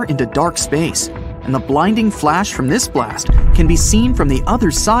far into dark space, and the blinding flash from this blast can be seen from the other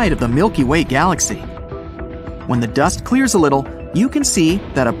side of the Milky Way galaxy. When the dust clears a little, you can see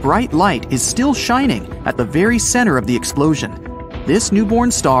that a bright light is still shining at the very center of the explosion. This newborn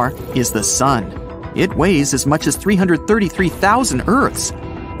star is the Sun. It weighs as much as 333,000 Earths.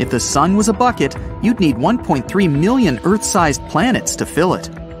 If the Sun was a bucket, you'd need 1.3 million Earth-sized planets to fill it.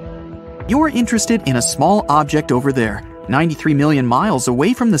 You're interested in a small object over there, 93 million miles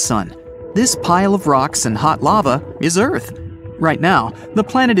away from the Sun. This pile of rocks and hot lava is Earth. Right now, the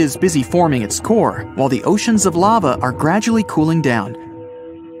planet is busy forming its core, while the oceans of lava are gradually cooling down.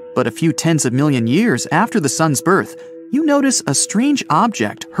 But a few tens of million years after the Sun's birth, you notice a strange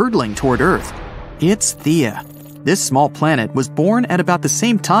object hurtling toward Earth. It's Theia. This small planet was born at about the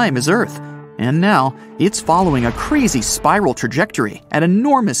same time as Earth, and now it's following a crazy spiral trajectory at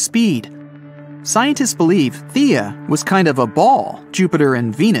enormous speed. Scientists believe Theia was kind of a ball Jupiter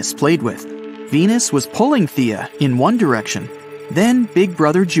and Venus played with. Venus was pulling Theia in one direction. Then Big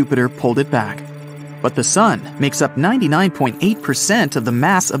Brother Jupiter pulled it back. But the Sun makes up 99.8% of the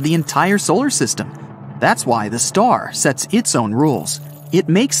mass of the entire solar system. That's why the star sets its own rules. It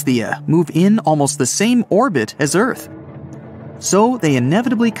makes Theia move in almost the same orbit as Earth. So they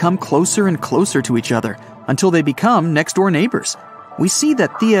inevitably come closer and closer to each other until they become next-door neighbors. We see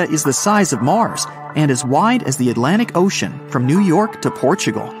that Theia is the size of Mars and as wide as the Atlantic Ocean from New York to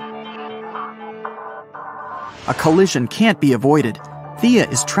Portugal. A collision can't be avoided. Theia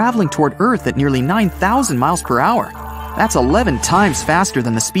is traveling toward Earth at nearly 9,000 miles per hour. That's 11 times faster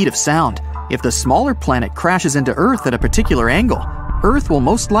than the speed of sound. If the smaller planet crashes into Earth at a particular angle, Earth will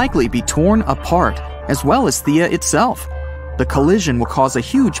most likely be torn apart, as well as Theia itself. The collision will cause a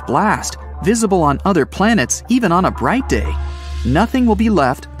huge blast, visible on other planets even on a bright day. Nothing will be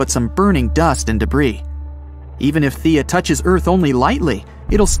left but some burning dust and debris. Even if Theia touches Earth only lightly,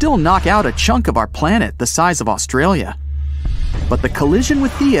 it'll still knock out a chunk of our planet the size of Australia. But the collision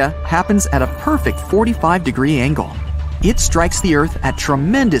with Theia happens at a perfect 45-degree angle. It strikes the Earth at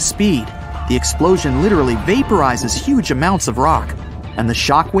tremendous speed. The explosion literally vaporizes huge amounts of rock, and the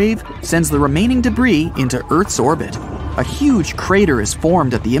shock wave sends the remaining debris into Earth's orbit. A huge crater is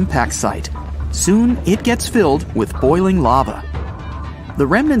formed at the impact site. Soon, it gets filled with boiling lava. The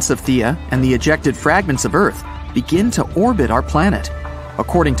remnants of Theia and the ejected fragments of Earth begin to orbit our planet.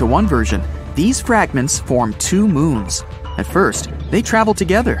 According to one version, these fragments form two moons. At first, they travel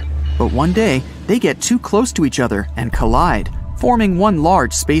together, but one day they get too close to each other and collide, forming one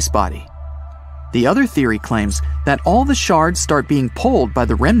large space body. The other theory claims that all the shards start being pulled by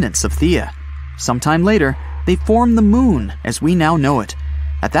the remnants of Theia. Sometime later, they form the moon as we now know it.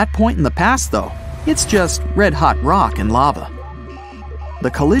 At that point in the past, though, it's just red-hot rock and lava. The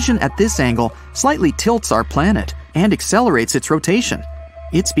collision at this angle slightly tilts our planet and accelerates its rotation.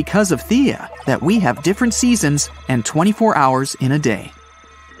 It's because of Theia that we have different seasons and 24 hours in a day.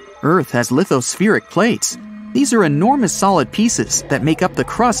 Earth has lithospheric plates. These are enormous solid pieces that make up the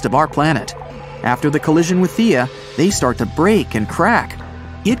crust of our planet. After the collision with Theia, they start to break and crack.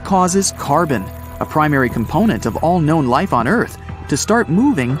 It causes carbon, a primary component of all known life on Earth, to start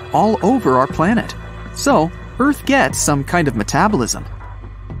moving all over our planet. So, Earth gets some kind of metabolism.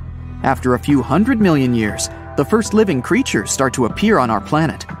 After a few 100 million years, the first living creatures start to appear on our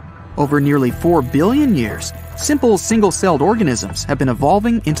planet. Over nearly 4 billion years, simple single-celled organisms have been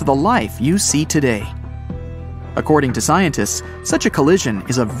evolving into the life you see today. According to scientists, such a collision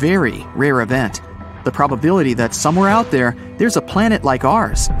is a very rare event. The probability that somewhere out there's a planet like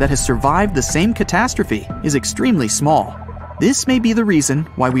ours that has survived the same catastrophe is extremely small. This may be the reason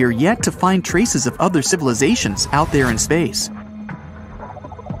why we are yet to find traces of other civilizations out there in space.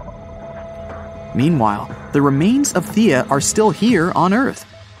 Meanwhile, the remains of Theia are still here on Earth.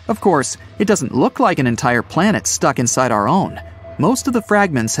 Of course, it doesn't look like an entire planet stuck inside our own. Most of the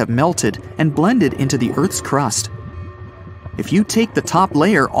fragments have melted and blended into the Earth's crust. If you take the top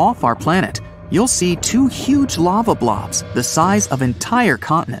layer off our planet, you'll see two huge lava blobs the size of entire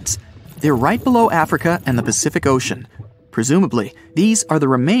continents. They're right below Africa and the Pacific Ocean. Presumably, these are the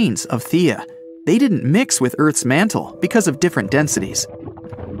remains of Theia. They didn't mix with Earth's mantle because of different densities.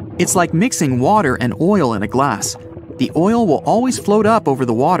 It's like mixing water and oil in a glass. The oil will always float up over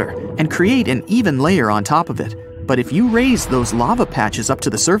the water and create an even layer on top of it. But if you raise those lava patches up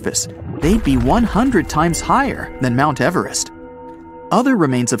to the surface, they'd be 100 times higher than Mount Everest. Other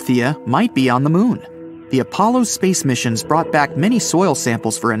remains of Theia might be on the moon. The Apollo space missions brought back many soil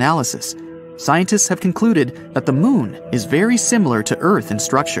samples for analysis. Scientists have concluded that the moon is very similar to Earth in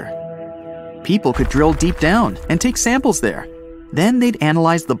structure. People could drill deep down and take samples there. Then they'd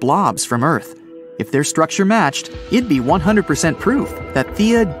analyze the blobs from Earth. If their structure matched, it'd be 100% proof that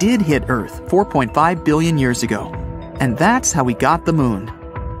Theia did hit Earth 4.5 billion years ago. And that's how we got the moon.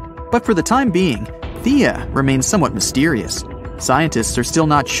 But for the time being, Theia remains somewhat mysterious. Scientists are still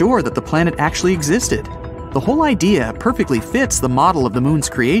not sure that the planet actually existed. The whole idea perfectly fits the model of the moon's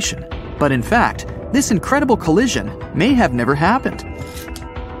creation. But in fact, this incredible collision may have never happened.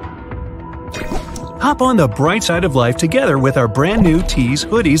 Hop on the bright side of life together with our brand new tees,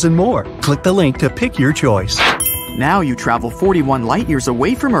 hoodies, and more. Click the link to pick your choice. Now you travel 41 light-years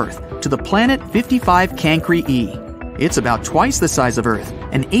away from Earth to the planet 55 Cancri E. It's about twice the size of Earth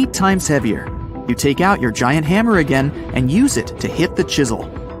and 8 times heavier. You take out your giant hammer again and use it to hit the chisel.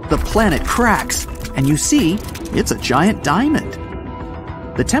 The planet cracks, and you see it's a giant diamond.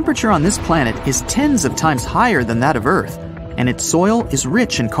 The temperature on this planet is tens of times higher than that of Earth, and its soil is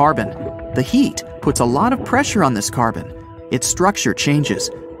rich in carbon. The heat puts a lot of pressure on this carbon. Its structure changes.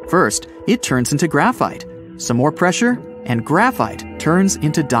 First, it turns into graphite. Some more pressure, and graphite turns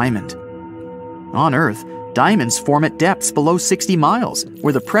into diamond. On Earth, diamonds form at depths below 60 miles,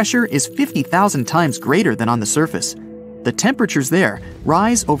 where the pressure is 50,000 times greater than on the surface. The temperatures there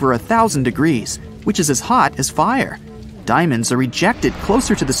rise over 1,000 degrees, which is as hot as fire. Diamonds are ejected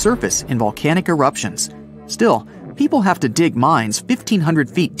closer to the surface in volcanic eruptions. Still, people have to dig mines 1,500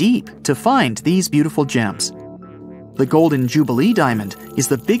 feet deep to find these beautiful gems. The Golden Jubilee diamond is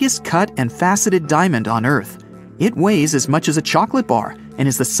the biggest cut and faceted diamond on Earth. It weighs as much as a chocolate bar and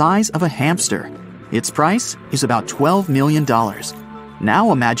is the size of a hamster. Its price is about $12 million.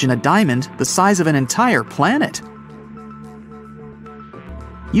 Now imagine a diamond the size of an entire planet.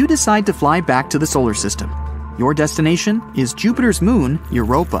 You decide to fly back to the solar system. Your destination is Jupiter's moon,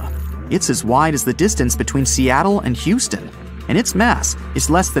 Europa. It's as wide as the distance between Seattle and Houston, and its mass is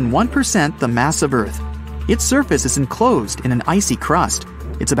less than 1% the mass of Earth. Its surface is enclosed in an icy crust.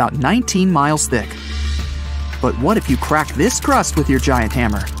 It's about 19 miles thick. But what if you crack this crust with your giant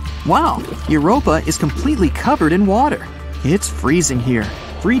hammer? Wow, Europa is completely covered in water. It's freezing here,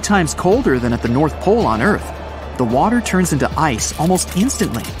 3 times colder than at the North Pole on Earth. The water turns into ice almost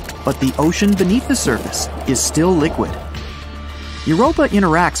instantly, but the ocean beneath the surface is still liquid. Europa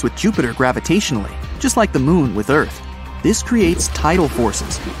interacts with Jupiter gravitationally, just like the Moon with Earth. This creates tidal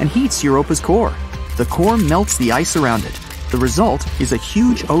forces and heats Europa's core. The core melts the ice around it. The result is a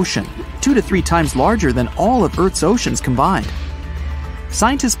huge ocean, 2 to 3 times larger than all of Earth's oceans combined.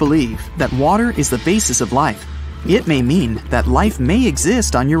 Scientists believe that water is the basis of life. It may mean that life may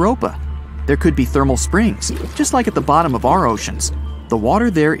exist on Europa. There could be thermal springs, just like at the bottom of our oceans. The water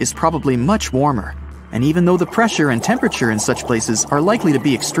there is probably much warmer. And even though the pressure and temperature in such places are likely to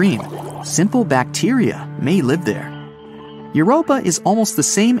be extreme, simple bacteria may live there. Europa is almost the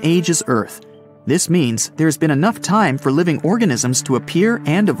same age as Earth. This means there has been enough time for living organisms to appear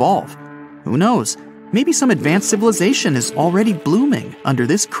and evolve. Who knows? Maybe some advanced civilization is already blooming under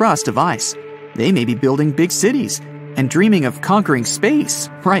this crust of ice. They may be building big cities and dreaming of conquering space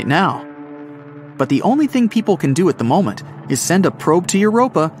right now. But the only thing people can do at the moment is send a probe to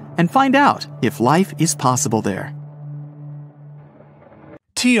Europa and find out if life is possible there.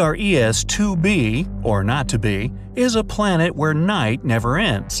 TRES-2b, or not to be, is a planet where night never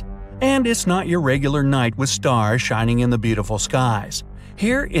ends. And it's not your regular night with stars shining in the beautiful skies.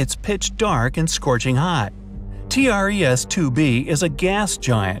 Here it's pitch dark and scorching hot. TRES-2b is a gas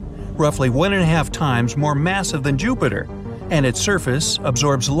giant, roughly 1.5 times more massive than Jupiter, and its surface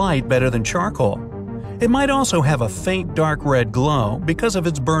absorbs light better than charcoal. It might also have a faint dark red glow because of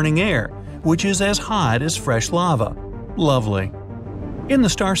its burning air, which is as hot as fresh lava. Lovely. In the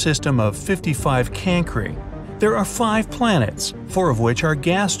star system of 55 Cancri, there are 5 planets, 4 of which are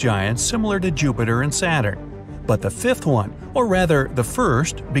gas giants similar to Jupiter and Saturn. But the 5th one, or rather the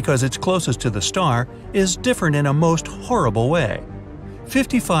first because it's closest to the star, is different in a most horrible way.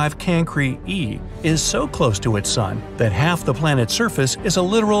 55 Cancri e is so close to its sun that half the planet's surface is a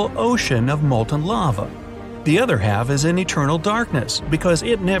literal ocean of molten lava. The other half is in eternal darkness because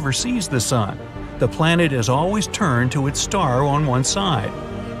it never sees the sun. The planet is always turned to its star on one side.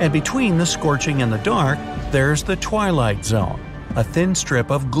 And between the scorching and the dark, there's the twilight zone, a thin strip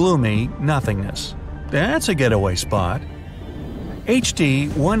of gloomy nothingness. That's a getaway spot. HD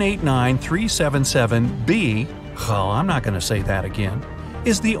 189377b, I'm not going to say that again,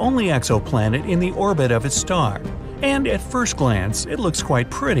 is the only exoplanet in the orbit of its star, and at first glance it looks quite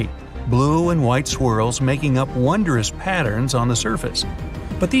pretty, blue and white swirls making up wondrous patterns on the surface.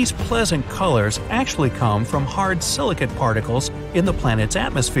 But these pleasant colors actually come from hard silicate particles in the planet's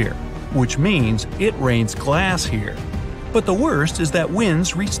atmosphere, which means it rains glass here. But the worst is that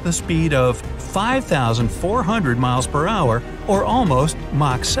winds reach the speed of 5,400 miles per hour, or almost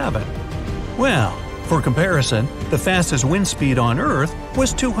Mach 7. Well, for comparison, the fastest wind speed on Earth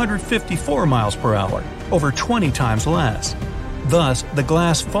was 254 miles per hour, over 20 times less. Thus, the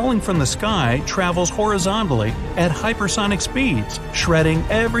glass falling from the sky travels horizontally at hypersonic speeds, shredding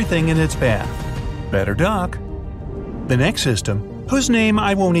everything in its path. Better duck. The next system, whose name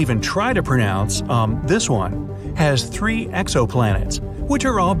I won't even try to pronounce, this one, has 3 exoplanets, which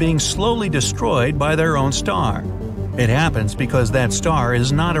are all being slowly destroyed by their own star. It happens because that star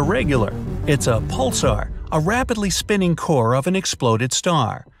is not a regular. It's a pulsar, a rapidly spinning core of an exploded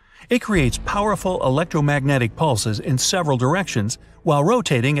star. It creates powerful electromagnetic pulses in several directions while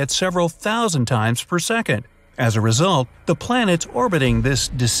rotating at several thousand times per second. As a result, the planets orbiting this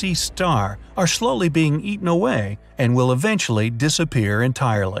deceased star are slowly being eaten away and will eventually disappear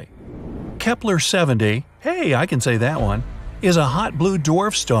entirely. Kepler-70, hey, I can say that one, is a hot blue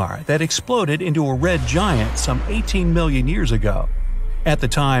dwarf star that exploded into a red giant some 18 million years ago. At the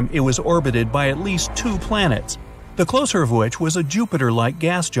time, it was orbited by at least 2 planets, the closer of which was a Jupiter-like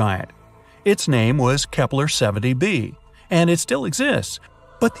gas giant. Its name was Kepler-70b, and it still exists,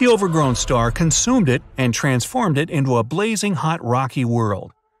 but the overgrown star consumed it and transformed it into a blazing hot rocky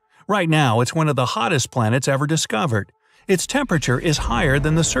world. Right now, it's one of the hottest planets ever discovered. Its temperature is higher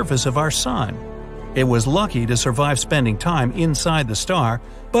than the surface of our Sun. It was lucky to survive spending time inside the star,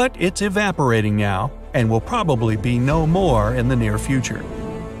 but it's evaporating now and will probably be no more in the near future.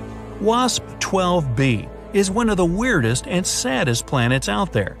 WASP-12b is one of the weirdest and saddest planets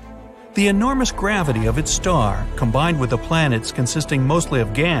out there. The enormous gravity of its star, combined with the planets consisting mostly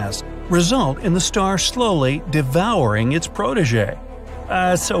of gas, result in the star slowly devouring its protege.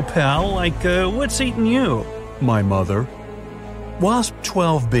 So pal, what's eating you? My mother.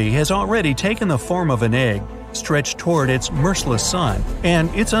 WASP-12b has already taken the form of an egg, stretched toward its merciless sun, and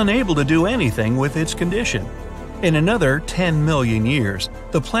it's unable to do anything with its condition. In another 10 million years,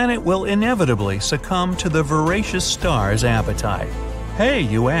 the planet will inevitably succumb to the voracious star's appetite. Hey,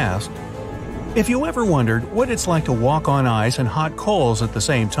 you ask. If you ever wondered what it's like to walk on ice and hot coals at the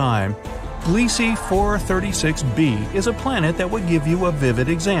same time, Gliese 436b is a planet that would give you a vivid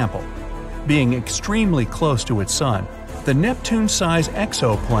example. Being extremely close to its sun, the Neptune-sized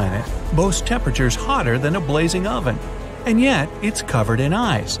exoplanet boasts temperatures hotter than a blazing oven, and yet it's covered in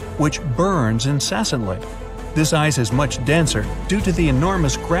ice, which burns incessantly. This ice is much denser due to the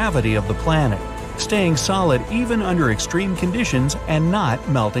enormous gravity of the planet, staying solid even under extreme conditions and not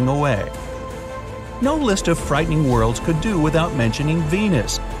melting away. No list of frightening worlds could do without mentioning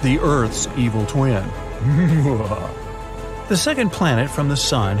Venus, the Earth's evil twin. The second planet from the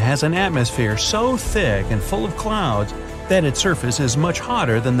Sun has an atmosphere so thick and full of clouds that its surface is much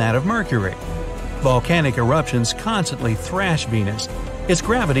hotter than that of Mercury. Volcanic eruptions constantly thrash Venus. Its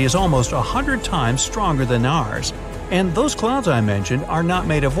gravity is almost 100 times stronger than ours, and those clouds I mentioned are not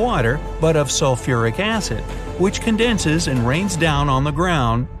made of water but of sulfuric acid, which condenses and rains down on the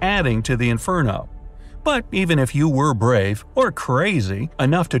ground, adding to the inferno. But even if you were brave, or crazy,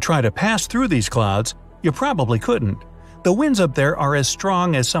 enough to try to pass through these clouds, you probably couldn't. The winds up there are as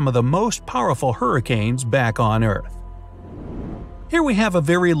strong as some of the most powerful hurricanes back on Earth. Here we have a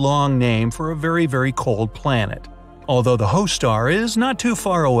very long name for a very, very cold planet. Although the host star is not too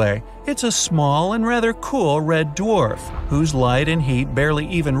far away, it's a small and rather cool red dwarf, whose light and heat barely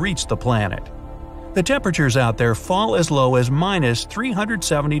even reach the planet. The temperatures out there fall as low as minus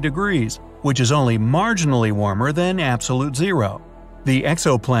 370 degrees, which is only marginally warmer than absolute zero. The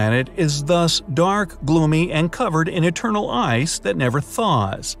exoplanet is thus dark, gloomy, and covered in eternal ice that never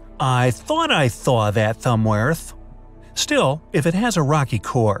thaws. I thought I thaw that Thumbworth. Still, if it has a rocky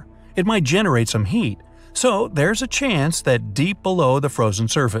core, it might generate some heat, so there's a chance that deep below the frozen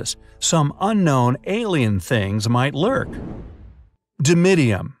surface, some unknown alien things might lurk.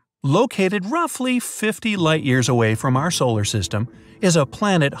 Dimidium, located roughly 50 light-years away from our solar system, is a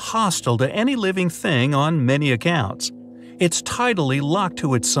planet hostile to any living thing on many accounts. It's tidally locked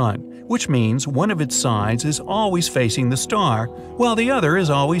to its sun, which means one of its sides is always facing the star, while the other is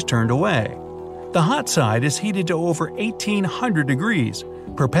always turned away. The hot side is heated to over 1800 degrees,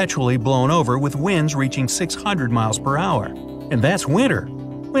 perpetually blown over with winds reaching 600 miles per hour. And that's winter.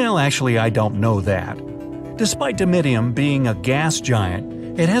 Well, actually, I don't know that. Despite Dimidium being a gas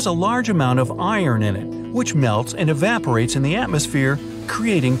giant, it has a large amount of iron in it, which melts and evaporates in the atmosphere,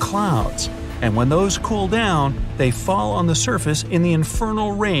 creating clouds. And when those cool down, they fall on the surface in the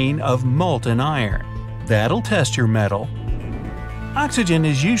infernal rain of molten iron. That'll test your mettle. Oxygen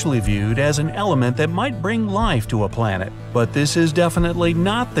is usually viewed as an element that might bring life to a planet, but this is definitely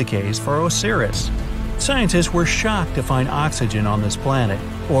not the case for Osiris. Scientists were shocked to find oxygen on this planet,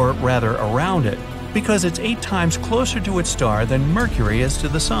 or rather around it, because it's 8 times closer to its star than Mercury is to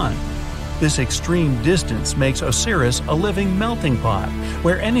the Sun. This extreme distance makes Osiris a living melting pot,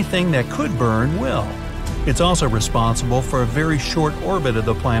 where anything that could burn will. It's also responsible for a very short orbit of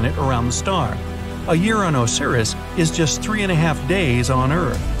the planet around the star. A year on Osiris is just 3.5 days on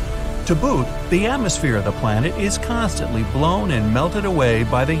Earth. To boot, the atmosphere of the planet is constantly blown and melted away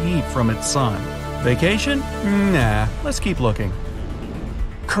by the heat from its sun. Vacation? Nah, let's keep looking.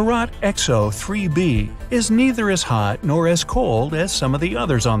 Karat Exo 3b is neither as hot nor as cold as some of the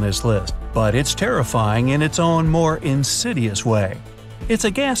others on this list, but it's terrifying in its own more insidious way. It's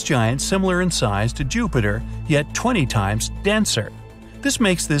a gas giant similar in size to Jupiter, yet 20 times denser. This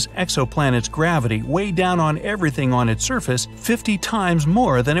makes this exoplanet's gravity weigh down on everything on its surface 50 times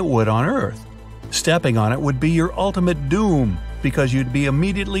more than it would on Earth. Stepping on it would be your ultimate doom, because you'd be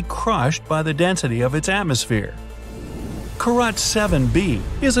immediately crushed by the density of its atmosphere. Karat 7b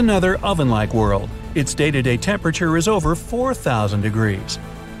is another oven-like world. Its day-to-day temperature is over 4,000 degrees.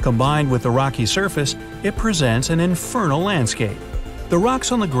 Combined with the rocky surface, it presents an infernal landscape. The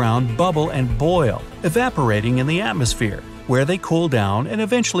rocks on the ground bubble and boil, evaporating in the atmosphere, where they cool down and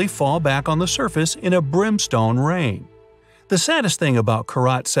eventually fall back on the surface in a brimstone rain. The saddest thing about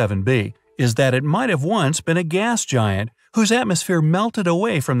Karat 7b is that it might have once been a gas giant whose atmosphere melted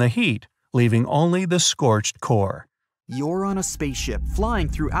away from the heat, leaving only the scorched core. You're on a spaceship flying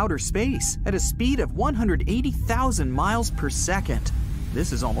through outer space at a speed of 180,000 miles per second.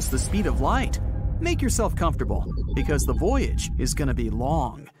 This is almost the speed of light. Make yourself comfortable, because the voyage is going to be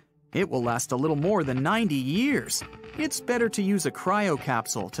long. It will last a little more than 90 years. It's better to use a cryo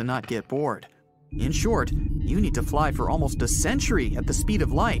capsule to not get bored. In short, you need to fly for almost a century at the speed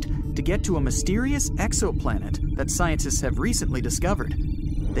of light to get to a mysterious exoplanet that scientists have recently discovered.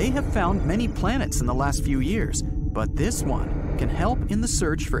 They have found many planets in the last few years, but this one can help in the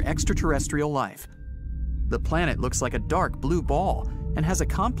search for extraterrestrial life. The planet looks like a dark blue ball and has a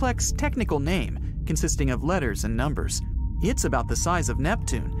complex technical name consisting of letters and numbers. It's about the size of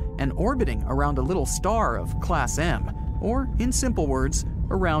Neptune and orbiting around a little star of class M, or in simple words,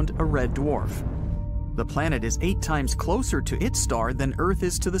 around a red dwarf. The planet is 8 times closer to its star than Earth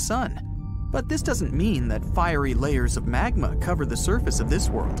is to the Sun. But this doesn't mean that fiery layers of magma cover the surface of this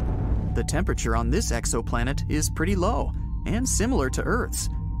world. The temperature on this exoplanet is pretty low and similar to Earth's.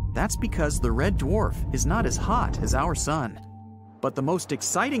 That's because the red dwarf is not as hot as our Sun. But the most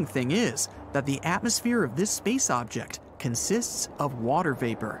exciting thing is that the atmosphere of this space object consists of water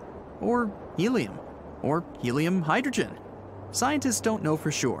vapor, or helium hydrogen. Scientists don't know for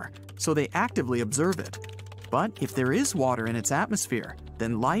sure, so they actively observe it. But if there is water in its atmosphere,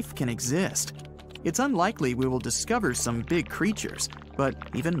 then life can exist. It's unlikely we will discover some big creatures, but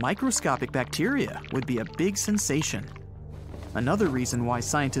even microscopic bacteria would be a big sensation. Another reason why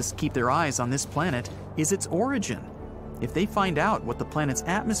scientists keep their eyes on this planet is its origin. If they find out what the planet's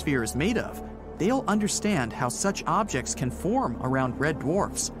atmosphere is made of, they'll understand how such objects can form around red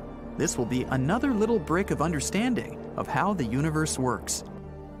dwarfs. This will be another little brick of understanding of how the universe works.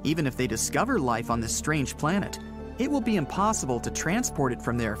 Even if they discover life on this strange planet, it will be impossible to transport it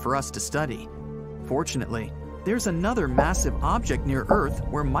from there for us to study. Fortunately, there's another massive object near Earth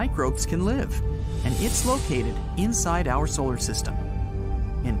where microbes can live, and it's located inside our solar system.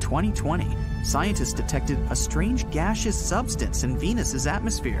 In 2020, scientists detected a strange gaseous substance in Venus's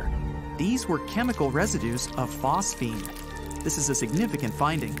atmosphere. These were chemical residues of phosphine. This is a significant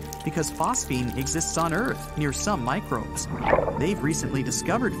finding because phosphine exists on Earth near some microbes. They've recently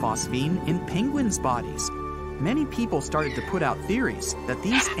discovered phosphine in penguins' bodies. Many people started to put out theories that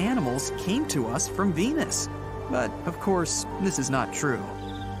these animals came to us from Venus. But, of course, this is not true.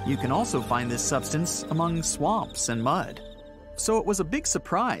 You can also find this substance among swamps and mud. So it was a big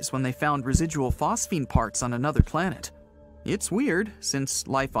surprise when they found residual phosphine parts on another planet. It's weird, since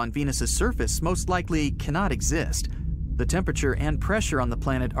life on Venus's surface most likely cannot exist. The temperature and pressure on the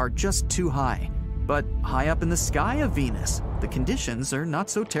planet are just too high. But high up in the sky of Venus, the conditions are not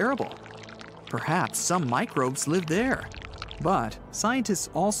so terrible. Perhaps some microbes live there. But scientists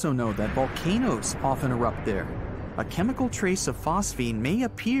also know that volcanoes often erupt there. A chemical trace of phosphine may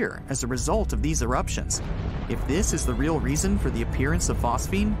appear as a result of these eruptions. If this is the real reason for the appearance of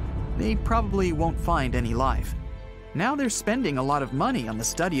phosphine, they probably won't find any life. Now they're spending a lot of money on the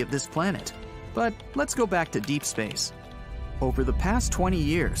study of this planet. But let's go back to deep space. Over the past 20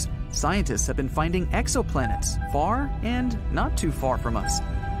 years, scientists have been finding exoplanets far and not too far from us.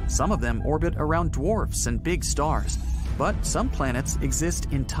 Some of them orbit around dwarfs and big stars, but some planets exist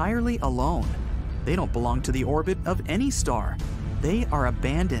entirely alone. They don't belong to the orbit of any star. They are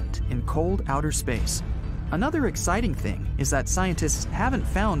abandoned in cold outer space. Another exciting thing is that scientists haven't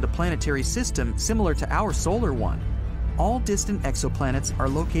found a planetary system similar to our solar one. All distant exoplanets are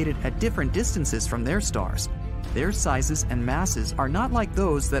located at different distances from their stars. Their sizes and masses are not like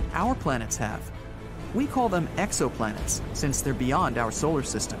those that our planets have. We call them exoplanets since they're beyond our solar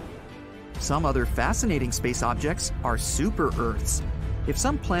system. Some other fascinating space objects are super-Earths. If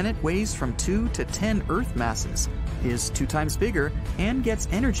some planet weighs from 2 to 10 Earth masses, is 2 times bigger, and gets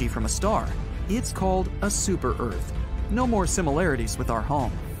energy from a star, it's called a super-Earth. No more similarities with our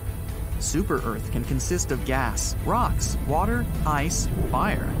home. Super-Earth can consist of gas, rocks, water, ice,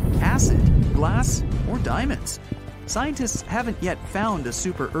 fire, acid, glass, or diamonds. Scientists haven't yet found a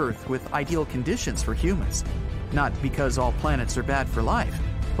super-Earth with ideal conditions for humans. Not because all planets are bad for life,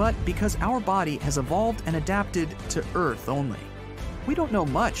 but because our body has evolved and adapted to Earth only. We don't know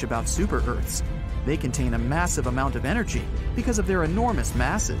much about super-Earths. They contain a massive amount of energy because of their enormous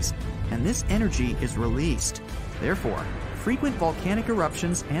masses, and this energy is released. Therefore, frequent volcanic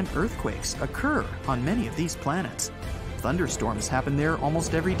eruptions and earthquakes occur on many of these planets. Thunderstorms happen there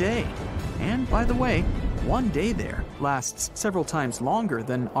almost every day. And by the way, one day there lasts several times longer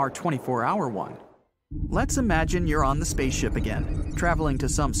than our 24-hour one. Let's imagine you're on the spaceship again, traveling to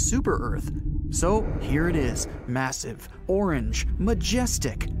some super-Earth. So here it is, massive, orange,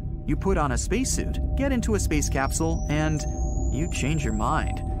 majestic. You put on a spacesuit, get into a space capsule, and you change your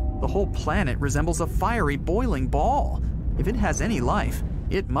mind. The whole planet resembles a fiery, boiling ball. If it has any life,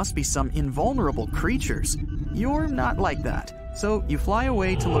 it must be some invulnerable creatures. You're not like that, so you fly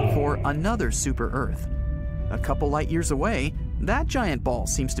away to look for another super-Earth. A couple light years away, that giant ball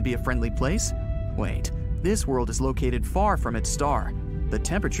seems to be a friendly place. Wait, this world is located far from its star. The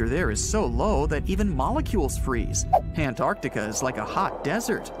temperature there is so low that even molecules freeze. Antarctica is like a hot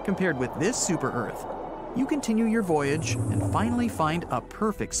desert compared with this super-Earth. You continue your voyage and finally find a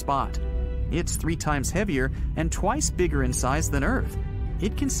perfect spot. It's 3 times heavier and twice bigger in size than Earth.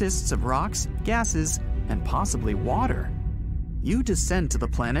 It consists of rocks, gases, and possibly water. You descend to the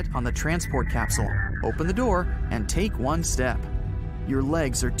planet on the transport capsule, open the door, and take one step. Your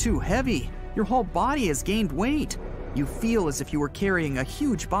legs are too heavy. Your whole body has gained weight. You feel as if you were carrying a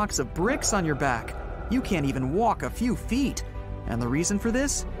huge box of bricks on your back. You can't even walk a few feet. And the reason for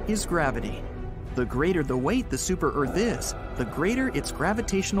this is gravity. The greater the weight the super-Earth is, the greater its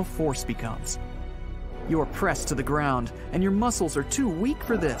gravitational force becomes. You're pressed to the ground, and your muscles are too weak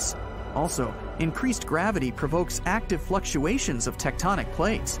for this. Also, increased gravity provokes active fluctuations of tectonic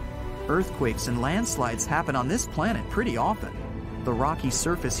plates. Earthquakes and landslides happen on this planet pretty often. The rocky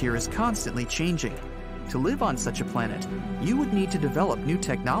surface here is constantly changing. To live on such a planet, you would need to develop new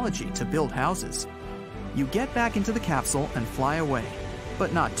technology to build houses. You get back into the capsule and fly away,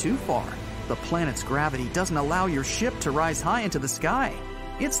 but not too far. The planet's gravity doesn't allow your ship to rise high into the sky.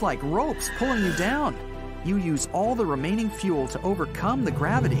 It's like ropes pulling you down. You use all the remaining fuel to overcome the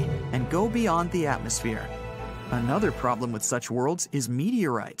gravity and go beyond the atmosphere. Another problem with such worlds is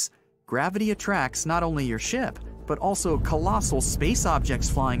meteorites. Gravity attracts not only your ship, but also colossal space objects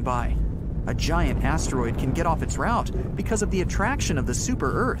flying by. A giant asteroid can get off its route because of the attraction of the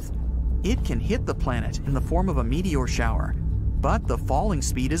super-Earth. It can hit the planet in the form of a meteor shower, but the falling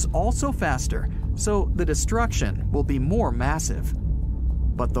speed is also faster, so the destruction will be more massive.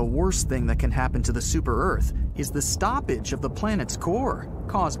 But the worst thing that can happen to the super-Earth is the stoppage of the planet's core,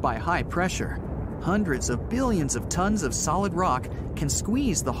 caused by high pressure. Hundreds of billions of tons of solid rock can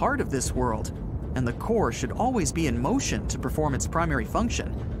squeeze the heart of this world, and the core should always be in motion to perform its primary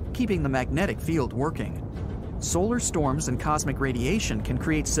function, keeping the magnetic field working. Solar storms and cosmic radiation can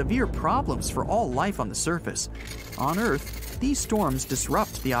create severe problems for all life on the surface. On Earth, these storms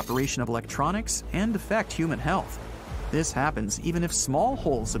disrupt the operation of electronics and affect human health. This happens even if small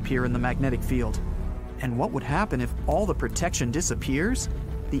holes appear in the magnetic field. And what would happen if all the protection disappears?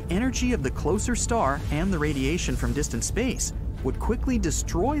 The energy of the closer star and the radiation from distant space would quickly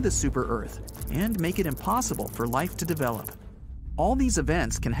destroy the super-Earth and make it impossible for life to develop. All these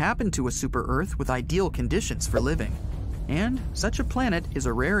events can happen to a super-Earth with ideal conditions for living. And such a planet is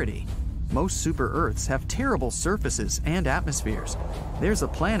a rarity. Most super-Earths have terrible surfaces and atmospheres. There's a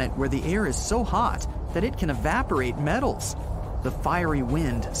planet where the air is so hot that it can evaporate metals. The fiery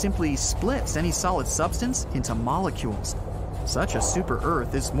wind simply splits any solid substance into molecules. Such a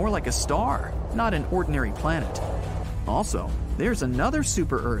super-Earth is more like a star, not an ordinary planet. Also, there's another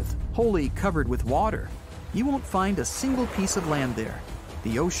super-Earth, wholly covered with water. You won't find a single piece of land there.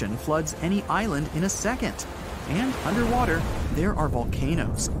 The ocean floods any island in a second. And underwater, there are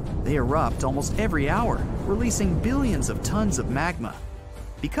volcanoes. They erupt almost every hour, releasing billions of tons of magma.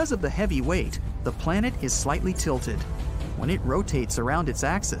 Because of the heavy weight, the planet is slightly tilted. When it rotates around its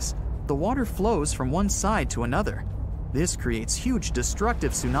axis, the water flows from one side to another. This creates huge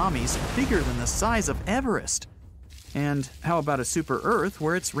destructive tsunamis bigger than the size of Everest. And how about a super-Earth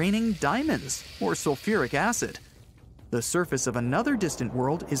where it's raining diamonds or sulfuric acid? The surface of another distant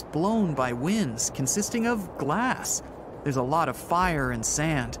world is blown by winds consisting of glass. There's a lot of fire and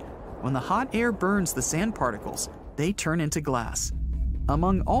sand. When the hot air burns the sand particles, they turn into glass.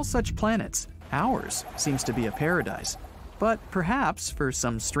 Among all such planets, ours seems to be a paradise. But perhaps for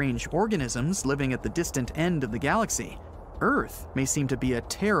some strange organisms living at the distant end of the galaxy, Earth may seem to be a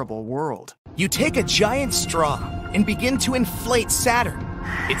terrible world. You take a giant straw and begin to inflate Saturn.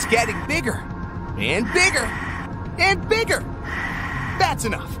 It's getting bigger and bigger and bigger. That's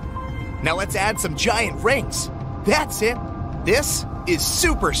enough. Now let's add some giant rings. That's it. This is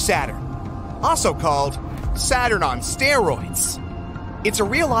Super Saturn, also called Saturn on steroids. It's a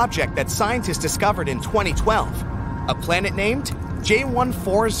real object that scientists discovered in 2012, a planet named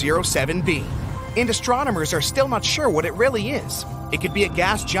J1407b. And astronomers are still not sure what it really is. It could be a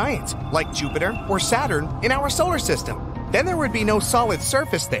gas giant, like Jupiter or Saturn in our solar system. Then there would be no solid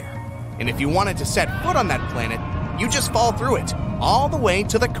surface there. And if you wanted to set foot on that planet, you just fall through it, all the way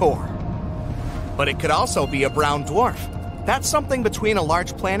to the core. But it could also be a brown dwarf. That's something between a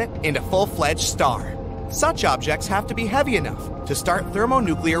large planet and a full-fledged star. Such objects have to be heavy enough to start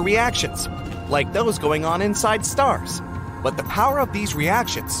thermonuclear reactions, like those going on inside stars. But the power of these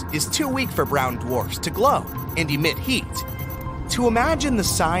reactions is too weak for brown dwarfs to glow and emit heat. To imagine the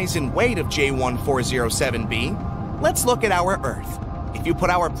size and weight of J1407b, let's look at our Earth. If you put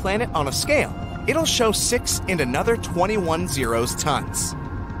our planet on a scale, it'll show 6 and another 21 zeros tons.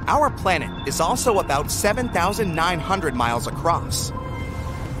 Our planet is also about 7,900 miles across.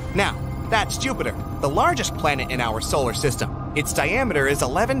 Now, that's Jupiter, the largest planet in our solar system. Its diameter is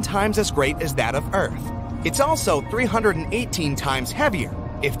 11 times as great as that of Earth. It's also 318 times heavier.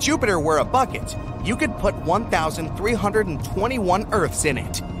 If Jupiter were a bucket, you could put 1,321 Earths in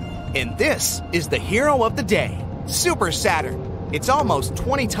it. And this is the hero of the day, Super Saturn. It's almost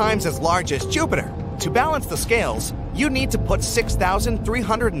 20 times as large as Jupiter. To balance the scales, you need to put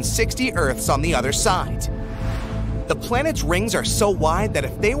 6,360 Earths on the other side. The planet's rings are so wide that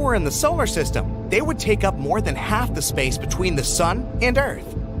if they were in the solar system, they would take up more than half the space between the Sun and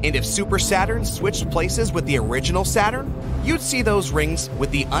Earth. And if Super Saturn switched places with the original Saturn, you'd see those rings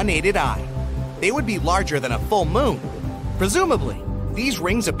with the unaided eye. They would be larger than a full moon. Presumably, these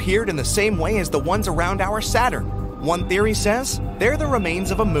rings appeared in the same way as the ones around our Saturn. One theory says they're the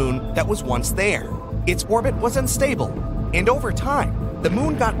remains of a moon that was once there. Its orbit was unstable, and over time, the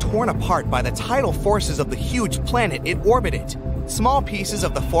moon got torn apart by the tidal forces of the huge planet it orbited. Small pieces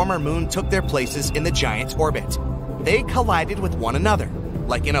of the former moon took their places in the giant orbit. They collided with one another,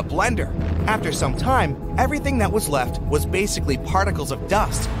 like in a blender. After some time, everything that was left was basically particles of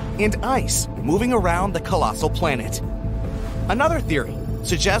dust and ice moving around the colossal planet. Another theory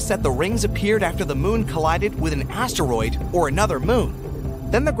suggests that the rings appeared after the moon collided with an asteroid or another moon.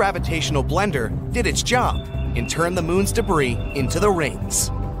 Then the gravitational blender did its job and turned the moon's debris into the rings.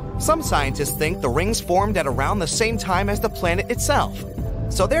 Some scientists think the rings formed at around the same time as the planet itself.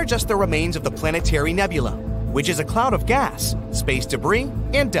 So they're just the remains of the planetary nebula, which is a cloud of gas, space debris,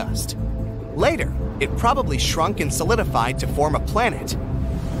 and dust. Later, it probably shrunk and solidified to form a planet.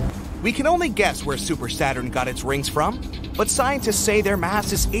 We can only guess where Super Saturn got its rings from, but scientists say their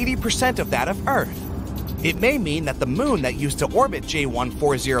mass is 80% of that of Earth. It may mean that the moon that used to orbit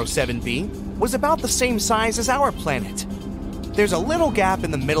J1407b was about the same size as our planet. There's a little gap in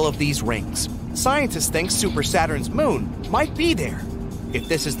the middle of these rings. Scientists think Super Saturn's moon might be there. If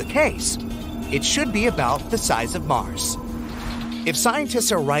this is the case, it should be about the size of Mars. If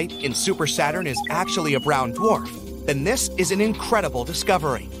scientists are right and Super Saturn is actually a brown dwarf, then this is an incredible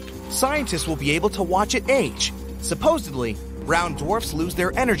discovery. Scientists will be able to watch it age. Supposedly, brown dwarfs lose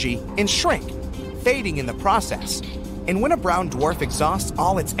their energy and shrink, fading in the process. And when a brown dwarf exhausts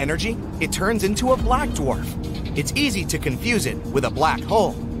all its energy, it turns into a black dwarf. It's easy to confuse it with a black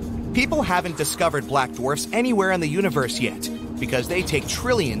hole. People haven't discovered black dwarfs anywhere in the universe yet, because they take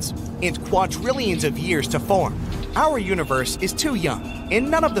trillions and quadrillions of years to form. Our universe is too young,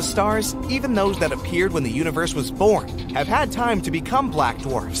 and none of the stars, even those that appeared when the universe was born, have had time to become black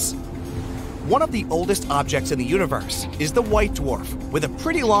dwarfs. One of the oldest objects in the universe is the white dwarf, with a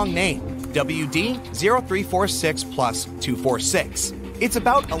pretty long name, WD0346+246. It's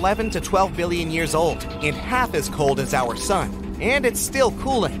about 11 to 12 billion years old and half as cold as our sun, and it's still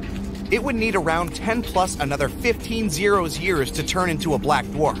cooling. It would need around 10 plus another 15 zeros years to turn into a black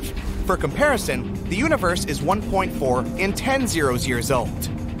dwarf. For comparison, the universe is 1.4 and 10 zeros years old.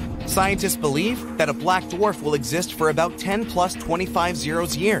 Scientists believe that a black dwarf will exist for about 10 plus 25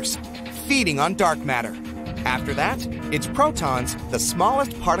 zeros years, feeding on dark matter. After that, its protons, the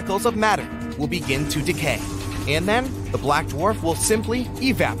smallest particles of matter, will begin to decay. And then, the black dwarf will simply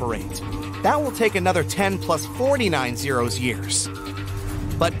evaporate. That will take another 10 plus 49 zeros years.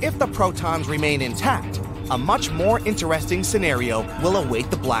 But if the protons remain intact, a much more interesting scenario will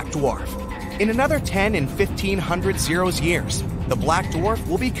await the black dwarf. In another 10 and 1500 zeros years, the black dwarf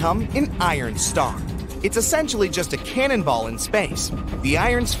will become an iron star. It's essentially just a cannonball in space. The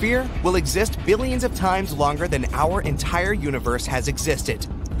iron sphere will exist billions of times longer than our entire universe has existed,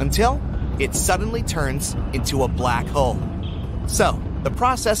 until it suddenly turns into a black hole. So, the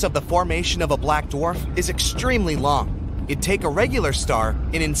process of the formation of a black dwarf is extremely long. It'd take a regular star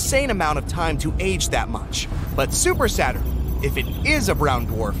an insane amount of time to age that much. But Super Saturn, if it is a brown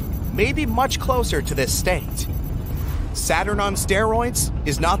dwarf, may be much closer to this state. Saturn on steroids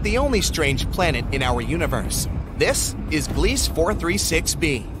is not the only strange planet in our universe. This is Gliese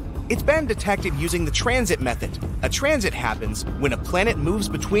 436b. It's been detected using the transit method. A transit happens when a planet moves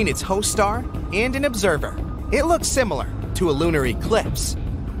between its host star and an observer. It looks similar to a lunar eclipse.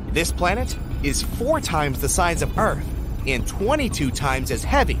 This planet is 4 times the size of Earth and 22 times as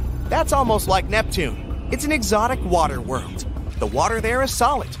heavy. That's almost like Neptune. It's an exotic water world. The water there is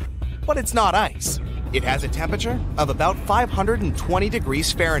solid, but it's not ice. It has a temperature of about 520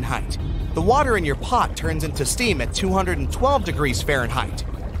 degrees Fahrenheit. The water in your pot turns into steam at 212 degrees Fahrenheit.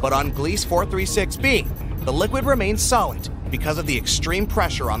 But on Gliese 436b, the liquid remains solid because of the extreme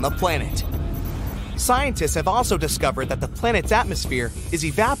pressure on the planet. Scientists have also discovered that the planet's atmosphere is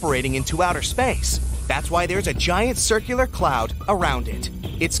evaporating into outer space. That's why there's a giant circular cloud around it.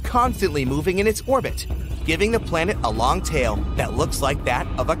 It's constantly moving in its orbit, giving the planet a long tail that looks like that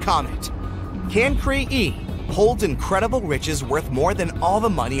of a comet. Cancri E holds incredible riches worth more than all the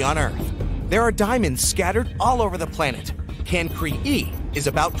money on Earth. There are diamonds scattered all over the planet. Cancri E is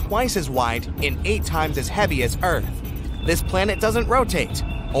about twice as wide and 8 times as heavy as Earth. This planet doesn't rotate.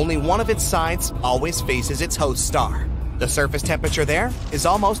 only one of its sides always faces its host star. The surface temperature there is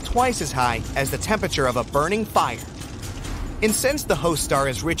almost twice as high as the temperature of a burning fire. And since the host star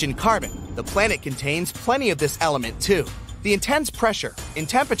is rich in carbon, the planet contains plenty of this element too. The intense pressure and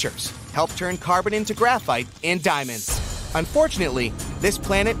temperatures help turn carbon into graphite and diamonds. Unfortunately, this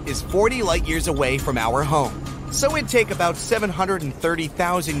planet is 40 light years away from our home, so it'd take about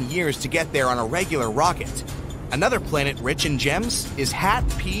 730,000 years to get there on a regular rocket. Another planet rich in gems is HAT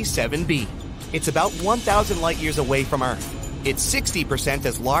P7b. It's about 1,000 light years away from Earth. It's 60%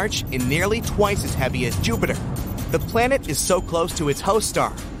 as large and nearly twice as heavy as Jupiter. The planet is so close to its host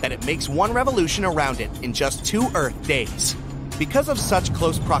star that it makes one revolution around it in just 2 Earth days. Because of such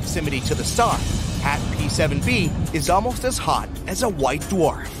close proximity to the star, HAT P7b is almost as hot as a white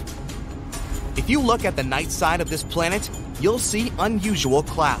dwarf. If you look at the night side of this planet, you'll see unusual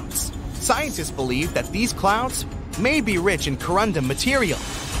clouds. Scientists believe that these clouds may be rich in corundum material.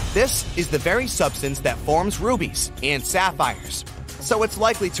 This is the very substance that forms rubies and sapphires, so it's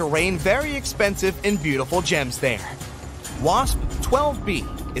likely to rain very expensive and beautiful gems there. WASP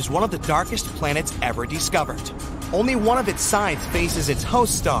 12b is one of the darkest planets ever discovered. Only one of its sides faces its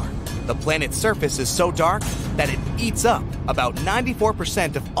host star. The planet's surface is so dark that it eats up about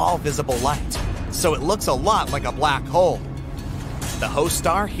 94% of all visible light, so it looks a lot like a black hole. The host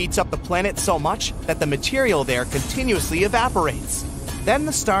star heats up the planet so much that the material there continuously evaporates. Then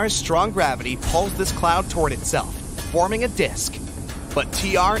the star's strong gravity pulls this cloud toward itself, forming a disk. But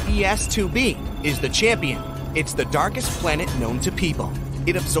TRES-2b is the champion. It's the darkest planet known to people.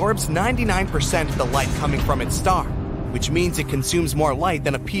 It absorbs 99% of the light coming from its star, which means it consumes more light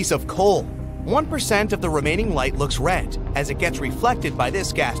than a piece of coal. 1% of the remaining light looks red as it gets reflected by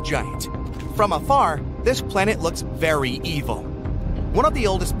this gas giant. From afar, this planet looks very evil. One of the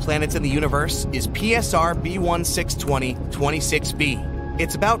oldest planets in the universe is PSR B1620 26b.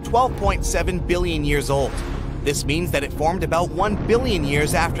 It's about 12.7 billion years old. This means that it formed about 1 billion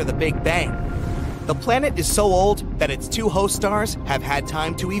years after the Big Bang. The planet is so old that its 2 host stars have had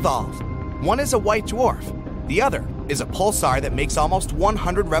time to evolve. One is a white dwarf. The other is a pulsar that makes almost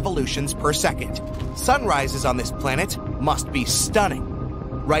 100 revolutions per second. Sunrises on this planet must be stunning.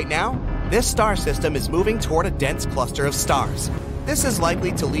 Right now, this star system is moving toward a dense cluster of stars. This is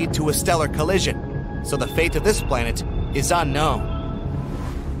likely to lead to a stellar collision, so the fate of this planet is unknown.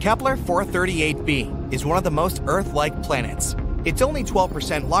 Kepler 438b is one of the most Earth-like planets. It's only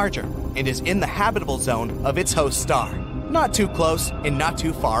 12% larger and is in the habitable zone of its host star, not too close and not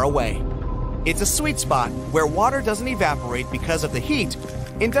too far away. It's a sweet spot where water doesn't evaporate because of the heat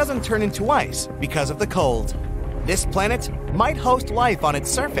and doesn't turn into ice because of the cold. This planet might host life on its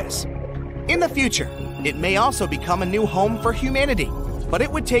surface. In the future, it may also become a new home for humanity, but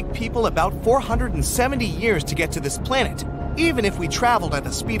it would take people about 470 years to get to this planet, even if we traveled at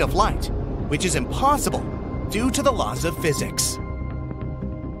the speed of light, which is impossible due to the laws of physics.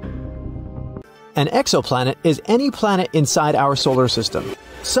 An exoplanet is any planet inside our solar system.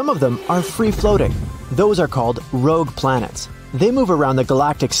 Some of them are free-floating. Those are called rogue planets. They move around the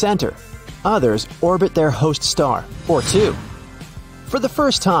galactic center. Others orbit their host star, or 2. For the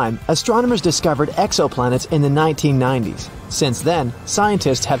first time, astronomers discovered exoplanets in the 1990s. Since then,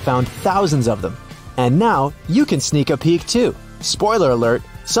 scientists have found thousands of them. And now, you can sneak a peek too. Spoiler alert,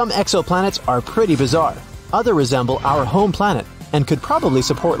 some exoplanets are pretty bizarre. Others resemble our home planet and could probably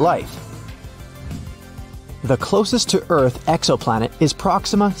support life. The closest to Earth exoplanet is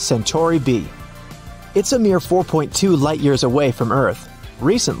Proxima Centauri b. It's a mere 4.2 light-years away from Earth.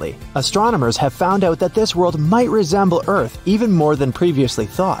 Recently, astronomers have found out that this world might resemble Earth even more than previously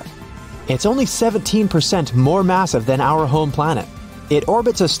thought. It's only 17% more massive than our home planet. It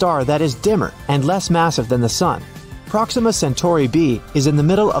orbits a star that is dimmer and less massive than the Sun. Proxima Centauri b is in the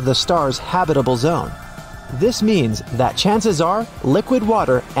middle of the star's habitable zone. This means that chances are liquid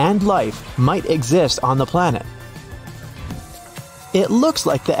water and life might exist on the planet. It looks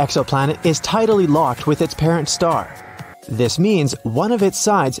like the exoplanet is tidally locked with its parent star. This means one of its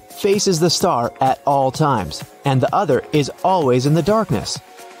sides faces the star at all times, and the other is always in the darkness.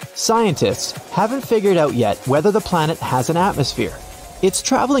 Scientists haven't figured out yet whether the planet has an atmosphere. It's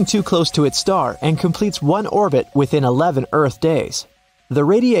traveling too close to its star and completes one orbit within 11 Earth days. The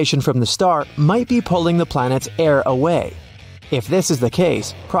radiation from the star might be pulling the planet's air away. If this is the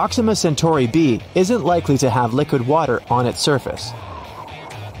case, Proxima Centauri b isn't likely to have liquid water on its surface.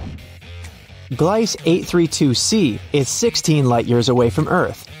 Gliese 832c is 16 light-years away from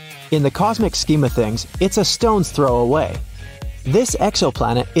Earth. In the cosmic scheme of things, it's a stone's throw away. This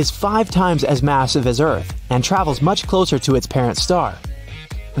exoplanet is 5 times as massive as Earth and travels much closer to its parent star.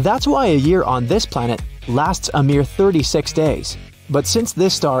 That's why a year on this planet lasts a mere 36 days. But since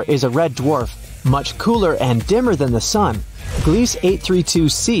this star is a red dwarf, much cooler and dimmer than the Sun, Gliese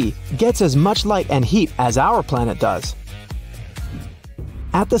 832c gets as much light and heat as our planet does.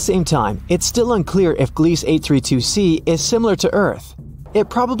 At the same time, it's still unclear if Gliese 832c is similar to Earth. It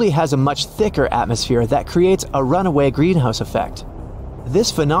probably has a much thicker atmosphere that creates a runaway greenhouse effect.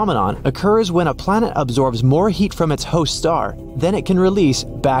 This phenomenon occurs when a planet absorbs more heat from its host star than it can release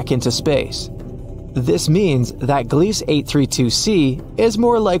back into space. This means that Gliese 832c is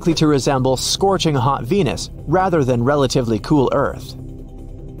more likely to resemble scorching hot Venus rather than relatively cool Earth.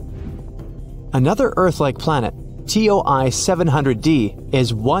 Another Earth-like planet, TOI 700d,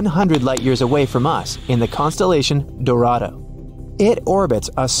 is 100 light-years away from us in the constellation Dorado. It orbits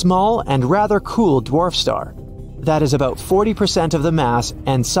a small and rather cool dwarf star that is about 40% of the mass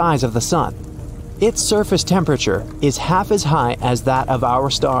and size of the Sun. Its surface temperature is half as high as that of our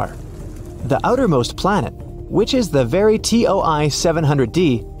star. The outermost planet, which is the very TOI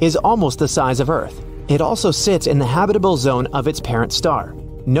 700d, is almost the size of Earth. It also sits in the habitable zone of its parent star.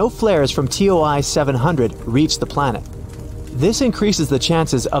 No flares from TOI 700 reach the planet. This increases the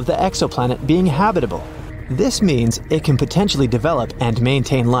chances of the exoplanet being habitable. This means it can potentially develop and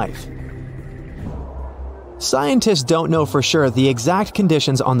maintain life. Scientists don't know for sure the exact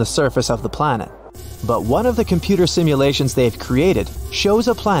conditions on the surface of the planet, but one of the computer simulations they've created shows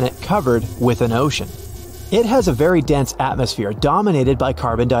a planet covered with an ocean. It has a very dense atmosphere dominated by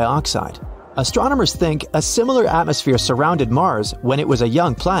carbon dioxide. Astronomers think a similar atmosphere surrounded Mars when it was a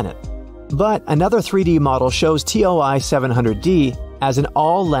young planet. But another 3D model shows TOI 700d as an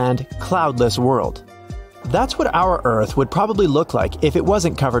all-land, cloudless world. That's what our Earth would probably look like if it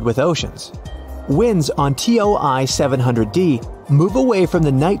wasn't covered with oceans. Winds on TOI 700d move away from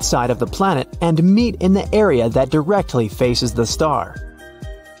the night side of the planet and meet in the area that directly faces the star.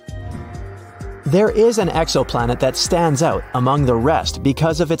 There is an exoplanet that stands out among the rest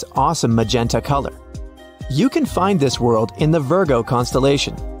because of its awesome magenta color. You can find this world in the Virgo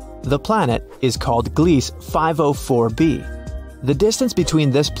constellation. The planet is called Gliese 504b. The distance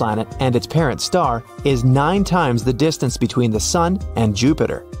between this planet and its parent star is 9 times the distance between the Sun and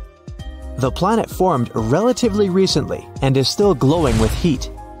Jupiter. The planet formed relatively recently and is still glowing with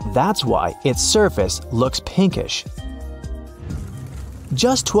heat. That's why its surface looks pinkish.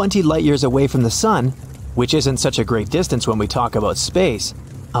 Just 20 light-years away from the Sun, which isn't such a great distance when we talk about space,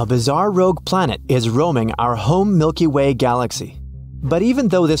 a bizarre rogue planet is roaming our home Milky Way galaxy. But even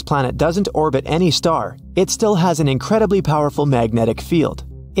though this planet doesn't orbit any star, it still has an incredibly powerful magnetic field.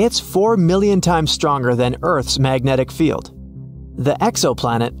 It's 4 million times stronger than Earth's magnetic field. The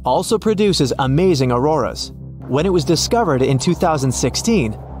exoplanet also produces amazing auroras. When it was discovered in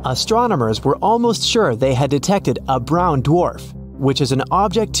 2016, astronomers were almost sure they had detected a brown dwarf, which is an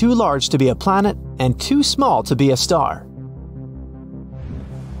object too large to be a planet and too small to be a star.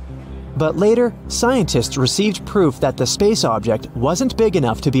 But later, scientists received proof that the space object wasn't big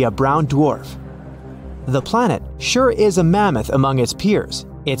enough to be a brown dwarf. The planet sure is a mammoth among its peers.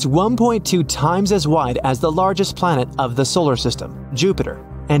 It's 1.2 times as wide as the largest planet of the solar system, Jupiter,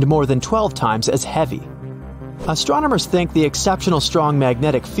 and more than 12 times as heavy. Astronomers think the exceptional strong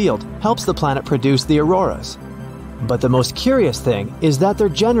magnetic field helps the planet produce the auroras. But the most curious thing is that they're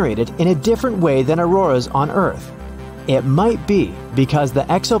generated in a different way than auroras on Earth. It might be because the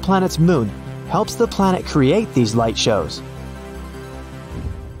exoplanet's moon helps the planet create these light shows.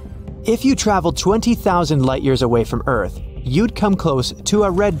 If you traveled 20,000 light-years away from Earth, you'd come close to a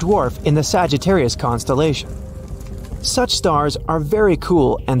red dwarf in the Sagittarius constellation. Such stars are very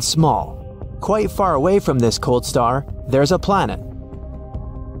cool and small. Quite far away from this cold star, there's a planet.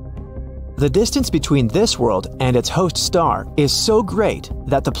 The distance between this world and its host star is so great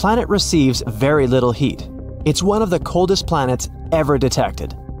that the planet receives very little heat. It's one of the coldest planets ever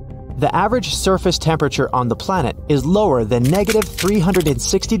detected. The average surface temperature on the planet is lower than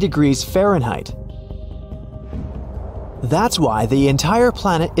 -360 degrees Fahrenheit. That's why the entire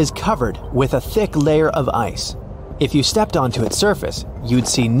planet is covered with a thick layer of ice. If you stepped onto its surface, you'd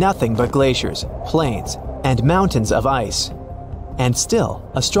see nothing but glaciers, plains, and mountains of ice. And still,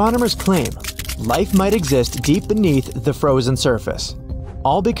 astronomers claim life might exist deep beneath the frozen surface.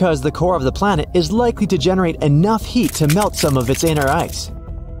 All because the core of the planet is likely to generate enough heat to melt some of its inner ice.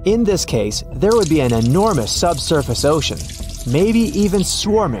 In this case, there would be an enormous subsurface ocean, maybe even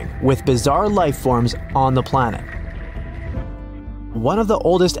swarming with bizarre life forms on the planet. One of the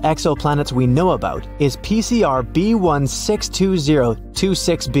oldest exoplanets we know about is PCR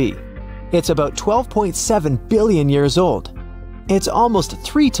B162026b. It's about 12.7 billion years old. It's almost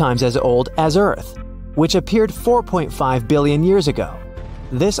 3 times as old as Earth, which appeared 4.5 billion years ago.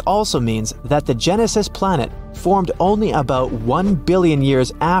 This also means that the Genesis planet formed only about 1 billion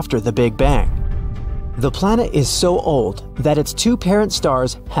years after the Big Bang. The planet is so old that its two parent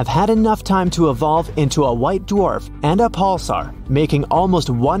stars have had enough time to evolve into a white dwarf and a pulsar, making almost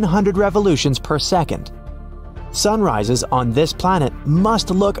 100 revolutions per second. Sunrises on this planet must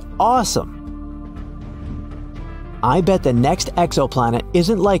look awesome. I bet the next exoplanet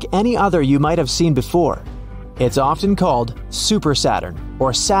isn't like any other you might have seen before. It's often called Super Saturn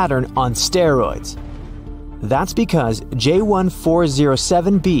or Saturn on steroids. That's because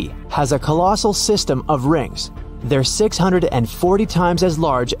J1407b has a colossal system of rings. They're 640 times as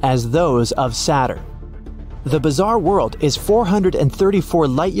large as those of Saturn. The bizarre world is 434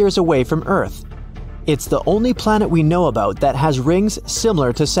 light-years away from Earth. It's the only planet we know about that has rings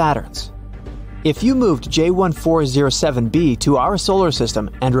similar to Saturn's. If you moved J1407b to our solar system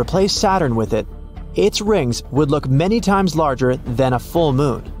and replaced Saturn with it, its rings would look many times larger than a full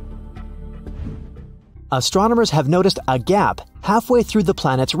moon. Astronomers have noticed a gap halfway through the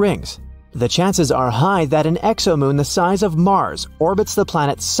planet's rings. The chances are high that an exomoon the size of Mars orbits the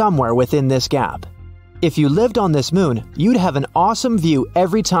planet somewhere within this gap. If you lived on this moon, you'd have an awesome view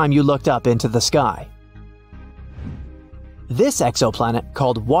every time you looked up into the sky. This exoplanet,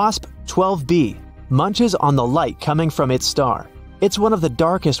 called WASP-12b, munches on the light coming from its star. It's one of the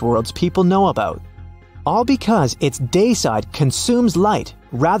darkest worlds people know about. All because its day side consumes light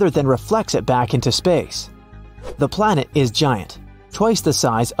rather than reflects it back into space. The planet is giant, twice the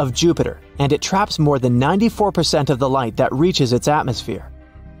size of Jupiter, and it traps more than 94% of the light that reaches its atmosphere.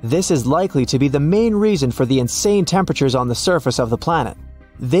 This is likely to be the main reason for the insane temperatures on the surface of the planet.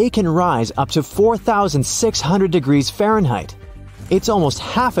 They can rise up to 4,600 degrees Fahrenheit. It's almost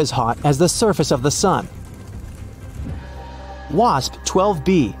half as hot as the surface of the Sun.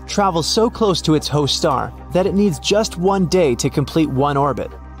 WASP-12b travels so close to its host star that it needs just 1 day to complete one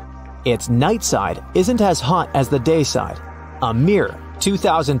orbit. Its night side isn't as hot as the day side, a mere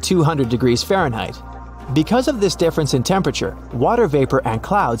 2,200 degrees Fahrenheit. Because of this difference in temperature, water vapor and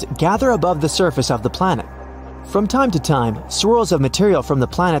clouds gather above the surface of the planet. From time to time, swirls of material from the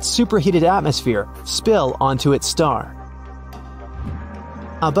planet's superheated atmosphere spill onto its star.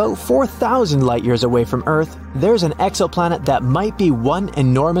 About 4,000 light-years away from Earth, there's an exoplanet that might be one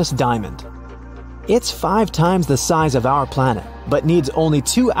enormous diamond. It's 5 times the size of our planet, but needs only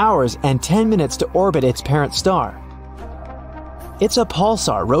 2 hours and 10 minutes to orbit its parent star. It's a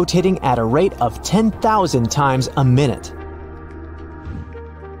pulsar rotating at a rate of 10,000 times a minute.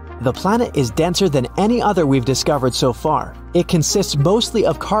 The planet is denser than any other we've discovered so far. It consists mostly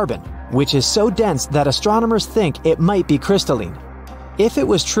of carbon, which is so dense that astronomers think it might be crystalline. If it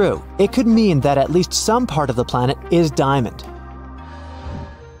was true, it could mean that at least some part of the planet is diamond.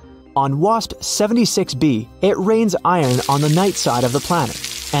 On WASP-76b, it rains iron on the night side of the planet,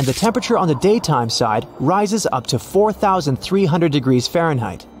 and the temperature on the daytime side rises up to 4,300 degrees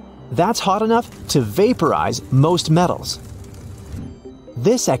Fahrenheit. That's hot enough to vaporize most metals.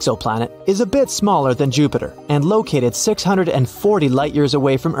 This exoplanet is a bit smaller than Jupiter and located 640 light-years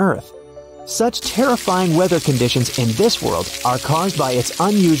away from Earth. Such terrifying weather conditions in this world are caused by its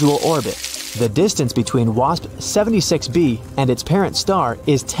unusual orbit. The distance between WASP-76b and its parent star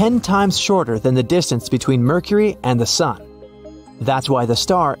is 10 times shorter than the distance between Mercury and the Sun. That's why the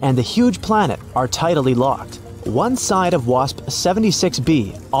star and the huge planet are tidally locked. One side of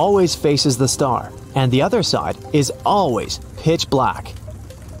WASP-76b always faces the star, and the other side is always pitch black.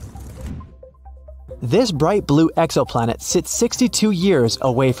 This bright blue exoplanet sits 62 years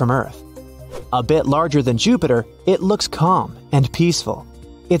away from Earth. A bit larger than Jupiter, it looks calm and peaceful.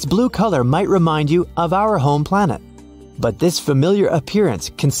 Its blue color might remind you of our home planet. But this familiar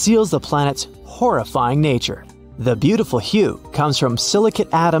appearance conceals the planet's horrifying nature. The beautiful hue comes from silicate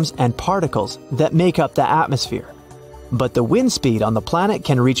atoms and particles that make up the atmosphere. But the wind speed on the planet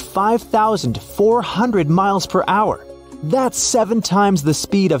can reach 5,400 miles per hour. That's 7 times the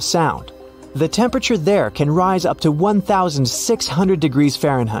speed of sound. The temperature there can rise up to 1,600 degrees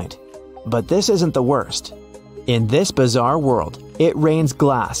Fahrenheit. But this isn't the worst. In this bizarre world, it rains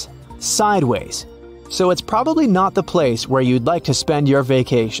glass, sideways. So it's probably not the place where you'd like to spend your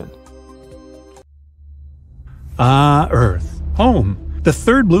vacation. Earth. Home. The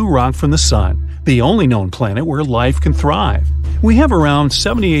third blue rock from the Sun. The only known planet where life can thrive. We have around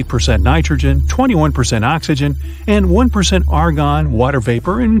 78% nitrogen, 21% oxygen, and 1% argon, water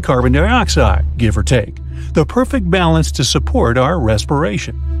vapor, and carbon dioxide, give or take. The perfect balance to support our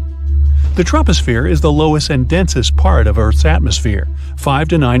respiration. The troposphere is the lowest and densest part of Earth's atmosphere, 5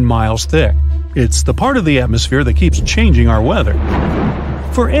 to 9 miles thick. It's the part of the atmosphere that keeps changing our weather.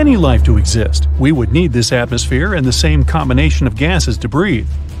 For any life to exist, we would need this atmosphere and the same combination of gases to breathe.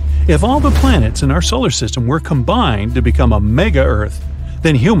 If all the planets in our solar system were combined to become a mega-Earth,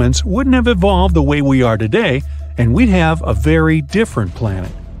 then humans wouldn't have evolved the way we are today, and we'd have a very different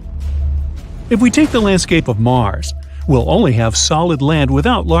planet. If we take the landscape of Mars, we'll only have solid land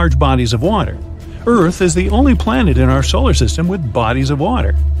without large bodies of water. Earth is the only planet in our solar system with bodies of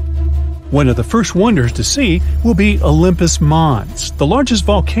water. One of the first wonders to see will be Olympus Mons, the largest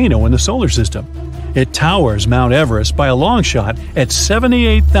volcano in the solar system. It towers Mount Everest by a long shot at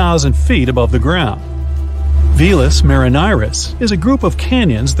 78,000 feet above the ground. Velis Marineris is a group of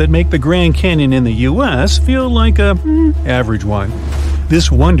canyons that make the Grand Canyon in the U.S. feel like a average one. This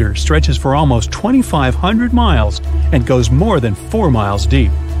wonder stretches for almost 2,500 miles and goes more than 4 miles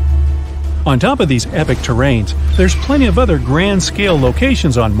deep. On top of these epic terrains, there's plenty of other grand-scale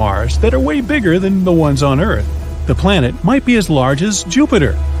locations on Mars that are way bigger than the ones on Earth. The planet might be as large as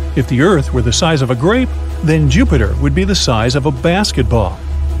Jupiter. If the Earth were the size of a grape, then Jupiter would be the size of a basketball.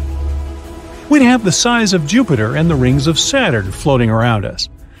 We'd have the size of Jupiter and the rings of Saturn floating around us.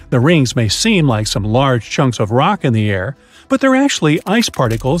 The rings may seem like some large chunks of rock in the air, but they're actually ice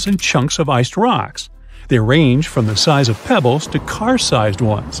particles and chunks of iced rocks. They range from the size of pebbles to car-sized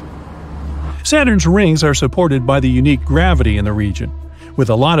ones. Saturn's rings are supported by the unique gravity in the region. With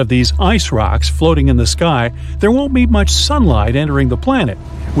a lot of these ice rocks floating in the sky, there won't be much sunlight entering the planet,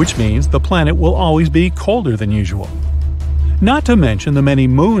 which means the planet will always be colder than usual. Not to mention the many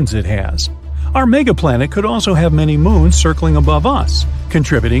moons it has. Our megaplanet could also have many moons circling above us,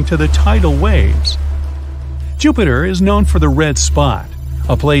 contributing to the tidal waves. Jupiter is known for the red spot,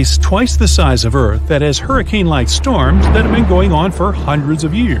 a place twice the size of Earth that has hurricane-like storms that have been going on for hundreds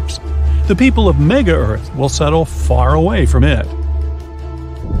of years. The people of Mega-Earth will settle far away from it.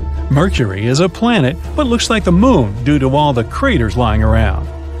 Mercury is a planet but looks like the Moon due to all the craters lying around.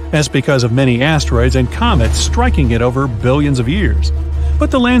 That's because of many asteroids and comets striking it over billions of years. But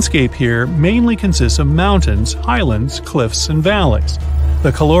the landscape here mainly consists of mountains, highlands, cliffs, and valleys.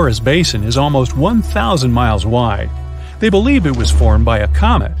 The Caloris Basin is almost 1,000 miles wide. They believe it was formed by a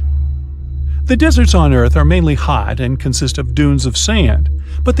comet. The deserts on Earth are mainly hot and consist of dunes of sand,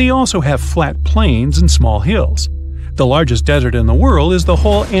 but they also have flat plains and small hills. The largest desert in the world is the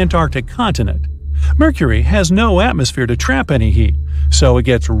whole Antarctic continent. Mercury has no atmosphere to trap any heat, so it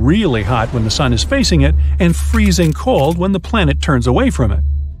gets really hot when the sun is facing it and freezing cold when the planet turns away from it.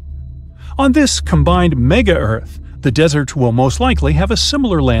 On this combined mega-Earth, the desert will most likely have a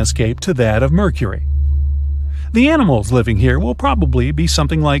similar landscape to that of Mercury. The animals living here will probably be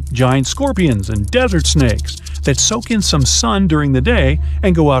something like giant scorpions and desert snakes that soak in some sun during the day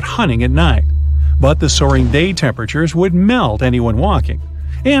and go out hunting at night. But the soaring day temperatures would melt anyone walking.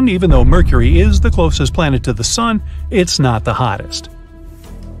 And even though Mercury is the closest planet to the Sun, it's not the hottest.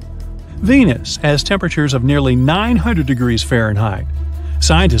 Venus has temperatures of nearly 900 degrees Fahrenheit.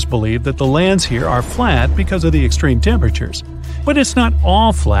 Scientists believe that the lands here are flat because of the extreme temperatures, but it's not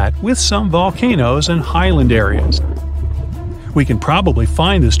all flat, with some volcanoes and highland areas. We can probably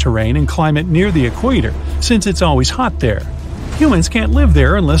find this terrain and climate near the equator, since it's always hot there. Humans can't live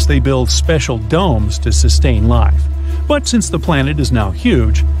there unless they build special domes to sustain life. But since the planet is now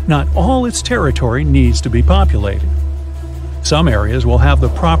huge, not all its territory needs to be populated. Some areas will have the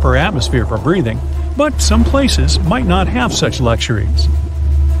proper atmosphere for breathing, but some places might not have such luxuries.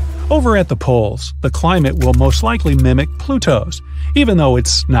 Over at the poles, the climate will most likely mimic Pluto's, even though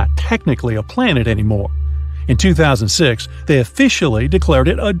it's not technically a planet anymore. In 2006, they officially declared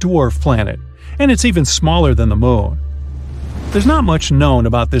it a dwarf planet, and it's even smaller than the Moon. There's not much known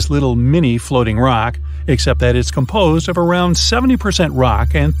about this little mini floating rock, except that it's composed of around 70%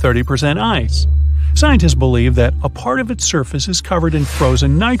 rock and 30% ice. Scientists believe that a part of its surface is covered in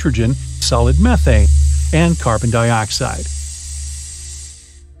frozen nitrogen, solid methane, and carbon dioxide.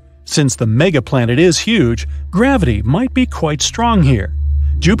 Since the megaplanet is huge, gravity might be quite strong here.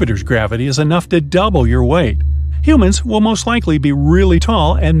 Jupiter's gravity is enough to double your weight. Humans will most likely be really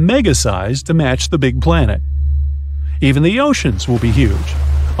tall and mega-sized to match the big planet. Even the oceans will be huge.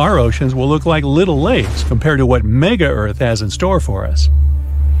 Our oceans will look like little lakes compared to what Mega-Earth has in store for us.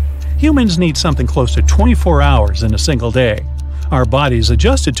 Humans need something close to 24 hours in a single day. Our bodies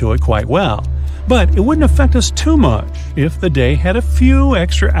adjusted to it quite well, but it wouldn't affect us too much if the day had a few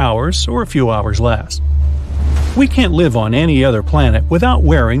extra hours or a few hours less. We can't live on any other planet without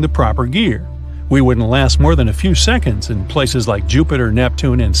wearing the proper gear. We wouldn't last more than a few seconds in places like Jupiter,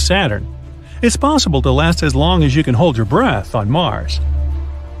 Neptune, and Saturn. It's possible to last as long as you can hold your breath on Mars.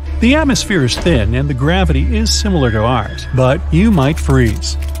 The atmosphere is thin and the gravity is similar to ours, but you might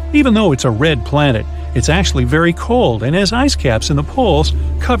freeze. Even though it's a red planet, it's actually very cold and has ice caps in the poles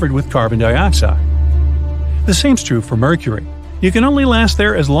covered with carbon dioxide. The same's true for Mercury. You can only last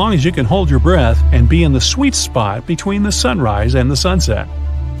there as long as you can hold your breath and be in the sweet spot between the sunrise and the sunset.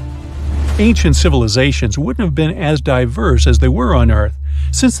 Ancient civilizations wouldn't have been as diverse as they were on Earth,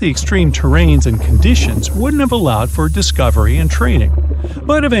 since the extreme terrains and conditions wouldn't have allowed for discovery and training.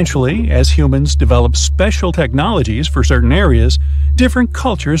 But eventually, as humans developed special technologies for certain areas, different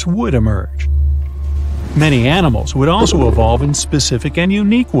cultures would emerge. Many animals would also evolve in specific and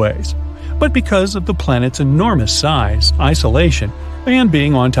unique ways, but because of the planet's enormous size, isolation, and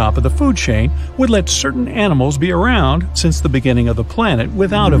being on top of the food chain would let certain animals be around since the beginning of the planet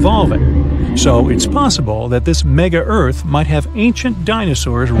without evolving. So it's possible that this mega-Earth might have ancient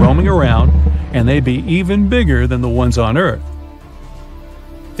dinosaurs roaming around, and they'd be even bigger than the ones on Earth.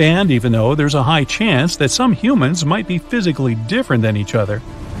 And even though there's a high chance that some humans might be physically different than each other,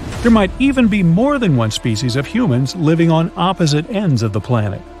 there might even be more than one species of humans living on opposite ends of the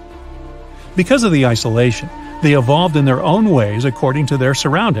planet. Because of the isolation, they evolved in their own ways according to their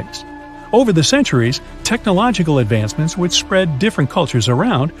surroundings. Over the centuries, technological advancements would spread different cultures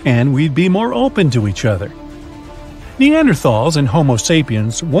around, and we'd be more open to each other. Neanderthals and Homo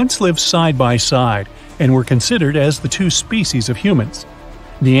sapiens once lived side by side and were considered as the two species of humans.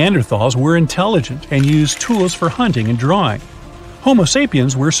 Neanderthals were intelligent and used tools for hunting and drawing. Homo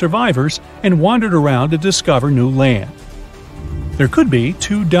sapiens were survivors and wandered around to discover new land. There could be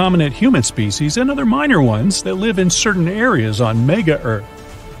two dominant human species and other minor ones that live in certain areas on Mega-Earth.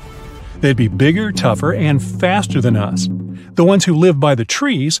 They'd be bigger, tougher, and faster than us. The ones who live by the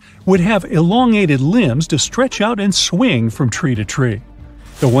trees would have elongated limbs to stretch out and swing from tree to tree.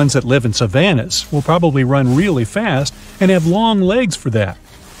 The ones that live in savannas will probably run really fast and have long legs for that.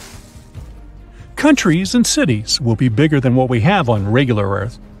 Countries and cities will be bigger than what we have on regular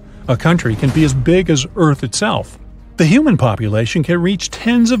Earth. A country can be as big as Earth itself. The human population can reach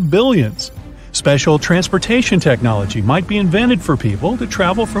tens of billions. Special transportation technology might be invented for people to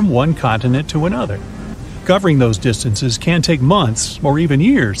travel from one continent to another. Covering those distances can take months or even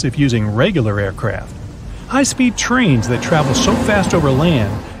years if using regular aircraft. High-speed trains that travel so fast over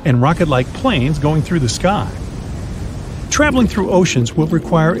land and rocket-like planes going through the sky. Traveling through oceans will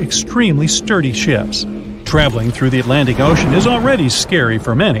require extremely sturdy ships. Traveling through the Atlantic Ocean is already scary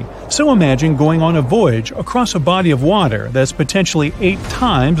for many, so imagine going on a voyage across a body of water that's potentially 8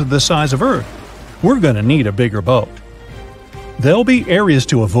 times the size of Earth. We're going to need a bigger boat. There'll be areas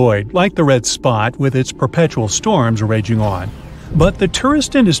to avoid, like the red spot with its perpetual storms raging on, but the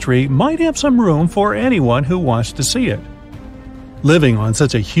tourist industry might have some room for anyone who wants to see it. Living on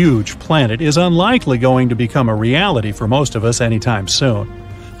such a huge planet is unlikely going to become a reality for most of us anytime soon.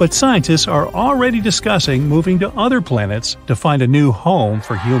 But scientists are already discussing moving to other planets to find a new home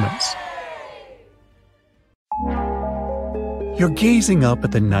for humans. You're gazing up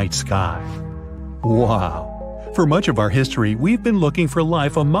at the night sky. Wow! For much of our history, we've been looking for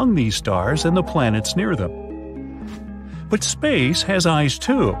life among these stars and the planets near them. But space has eyes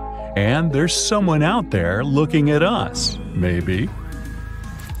too, and there's someone out there looking at us, maybe.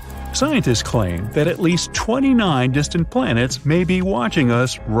 Scientists claim that at least 29 distant planets may be watching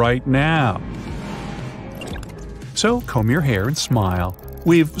us right now. So comb your hair and smile.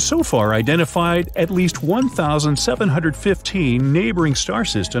 We've so far identified at least 1,715 neighboring star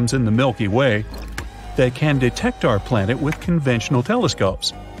systems in the Milky Way that can detect our planet with conventional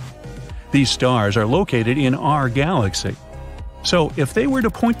telescopes. These stars are located in our galaxy. So if they were to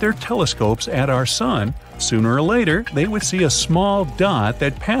point their telescopes at our Sun, sooner or later they would see a small dot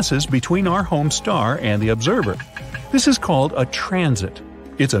that passes between our home star and the observer. This is called a transit.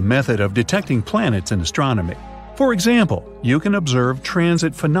 It's a method of detecting planets in astronomy. For example, you can observe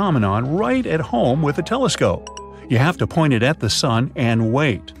transit phenomenon right at home with a telescope. You have to point it at the Sun and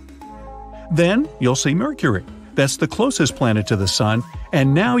wait. Then you'll see Mercury. That's the closest planet to the Sun,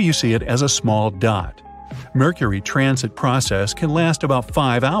 and now you see it as a small dot. Mercury transit process can last about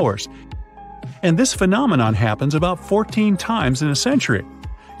 5 hours, and this phenomenon happens about 14 times in a century.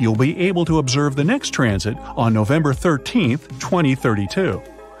 You'll be able to observe the next transit on November 13, 2032.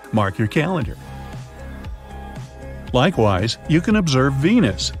 Mark your calendar. Likewise, you can observe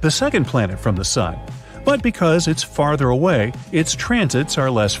Venus, the second planet from the Sun, but because it's farther away, its transits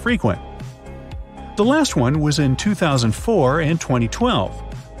are less frequent. The last one was in 2004 and 2012.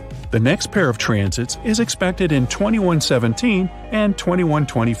 The next pair of transits is expected in 2117 and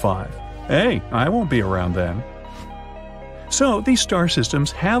 2125. Hey, I won't be around then. So these star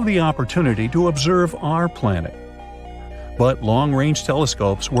systems have the opportunity to observe our planet. But long-range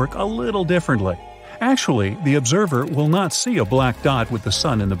telescopes work a little differently. Actually, the observer will not see a black dot with the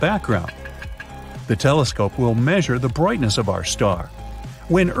sun in the background. The telescope will measure the brightness of our star.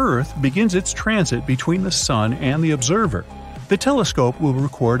 When Earth begins its transit between the sun and the observer, the telescope will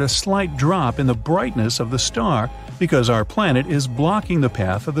record a slight drop in the brightness of the star because our planet is blocking the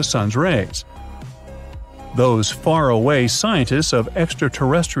path of the sun's rays. Those faraway scientists of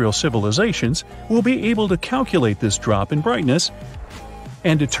extraterrestrial civilizations will be able to calculate this drop in brightness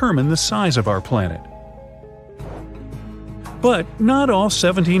and determine the size of our planet. But not all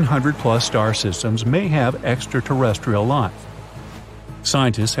 1,700-plus star systems may have extraterrestrial life.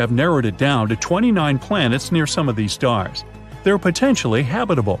 Scientists have narrowed it down to 29 planets near some of these stars. They're potentially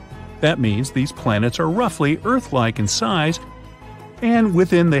habitable. That means these planets are roughly Earth-like in size and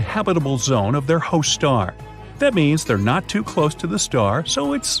within the habitable zone of their host star. That means they're not too close to the star,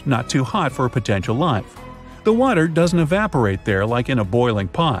 so it's not too hot for potential life. The water doesn't evaporate there like in a boiling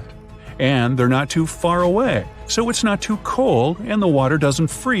pot. And they're not too far away, so it's not too cold and the water doesn't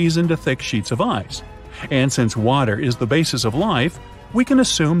freeze into thick sheets of ice. And since water is the basis of life, we can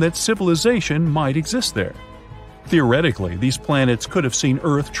assume that civilization might exist there. Theoretically, these planets could have seen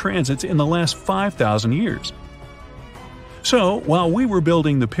Earth transits in the last 5,000 years. So, while we were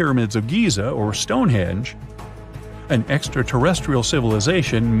building the pyramids of Giza or Stonehenge, an extraterrestrial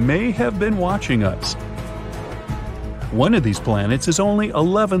civilization may have been watching us. One of these planets is only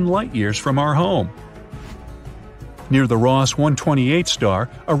 11 light-years from our home. Near the Ross 128 star,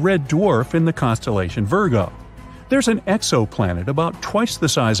 a red dwarf in the constellation Virgo. There's an exoplanet about twice the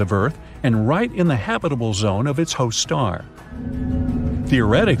size of Earth and right in the habitable zone of its host star.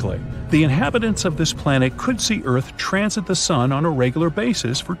 Theoretically, the inhabitants of this planet could see Earth transit the Sun on a regular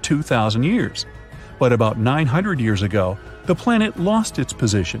basis for 2,000 years. But about 900 years ago, the planet lost its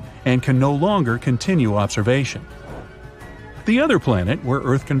position and can no longer continue observation. The other planet where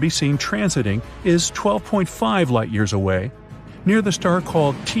Earth can be seen transiting is 12.5 light-years away, near the star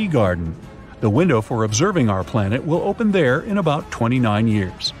called Teegarden. The window for observing our planet will open there in about 29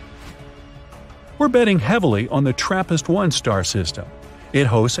 years. We're betting heavily on the TRAPPIST-1 star system. It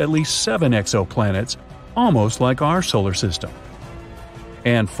hosts at least 7 exoplanets, almost like our solar system.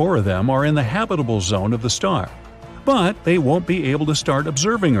 And 4 of them are in the habitable zone of the star. But they won't be able to start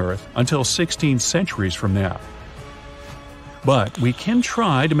observing Earth until 16 centuries from now. But we can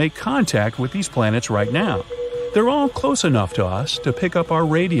try to make contact with these planets right now. They're all close enough to us to pick up our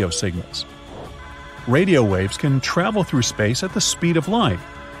radio signals. Radio waves can travel through space at the speed of light,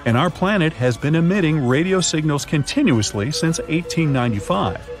 and our planet has been emitting radio signals continuously since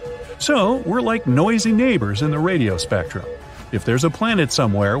 1895. So we're like noisy neighbors in the radio spectrum. If there's a planet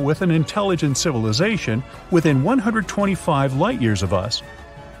somewhere with an intelligent civilization within 125 light-years of us,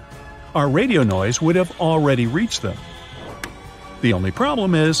 our radio noise would have already reached them. The only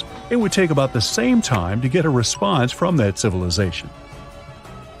problem is, it would take about the same time to get a response from that civilization.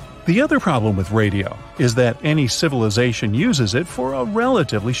 The other problem with radio is that any civilization uses it for a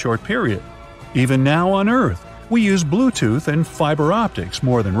relatively short period. Even now on Earth, we use Bluetooth and fiber optics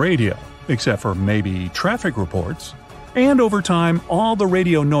more than radio, except for maybe traffic reports. And over time, all the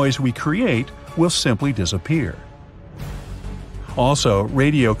radio noise we create will simply disappear. Also,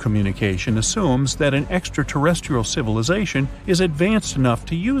 radio communication assumes that an extraterrestrial civilization is advanced enough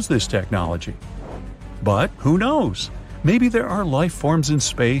to use this technology. But who knows? Maybe there are life forms in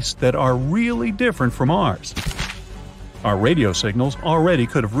space that are really different from ours. Our radio signals already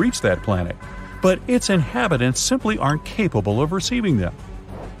could have reached that planet, but its inhabitants simply aren't capable of receiving them.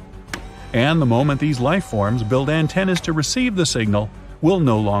 And the moment these life forms build antennas to receive the signal, we'll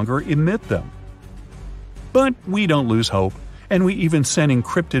no longer emit them. But we don't lose hope, and we even send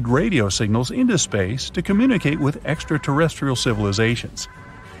encrypted radio signals into space to communicate with extraterrestrial civilizations.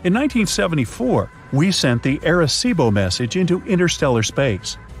 In 1974, we sent the Arecibo message into interstellar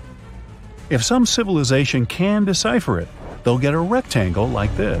space. If some civilization can decipher it, they'll get a rectangle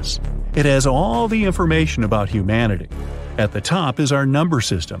like this. It has all the information about humanity. At the top is our number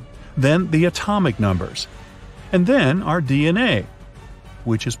system, then the atomic numbers, and then our DNA,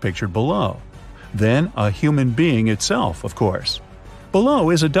 which is pictured below. Then a human being itself, of course.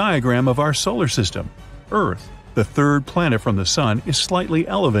 Below is a diagram of our solar system. Earth, the third planet from the Sun, is slightly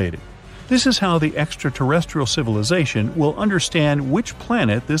elevated. This is how the extraterrestrial civilization will understand which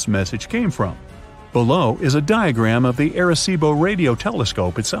planet this message came from. Below is a diagram of the Arecibo radio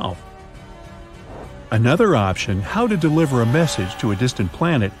telescope itself. Another option how to deliver a message to a distant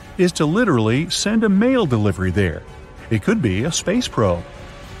planet is to literally send a mail delivery there. It could be a space probe.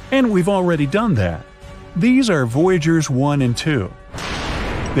 And we've already done that. These are Voyagers 1 and 2.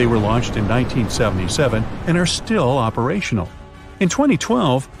 They were launched in 1977 and are still operational. In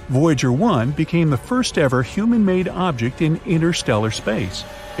 2012, Voyager 1 became the first ever human-made object in interstellar space.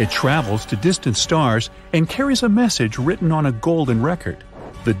 It travels to distant stars and carries a message written on a golden record.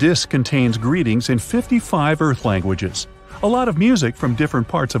 The disk contains greetings in 55 Earth languages, a lot of music from different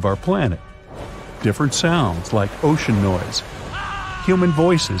parts of our planet, different sounds like ocean noise, human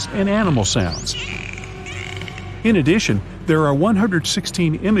voices, and animal sounds. In addition, there are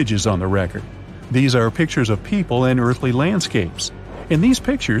 116 images on the record. These are pictures of people and earthly landscapes. In these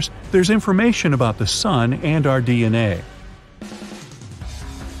pictures, there's information about the Sun and our DNA.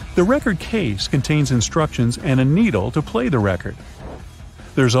 The record case contains instructions and a needle to play the record.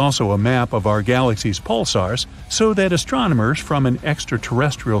 There's also a map of our galaxy's pulsars so that astronomers from an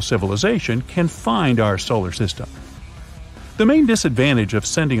extraterrestrial civilization can find our solar system. The main disadvantage of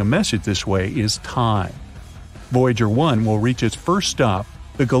sending a message this way is time. Voyager 1 will reach its first stop,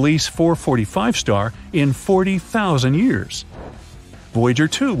 the Gliese 445 star, in 40,000 years. Voyager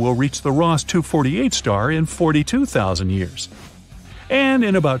 2 will reach the Ross 248 star in 42,000 years. And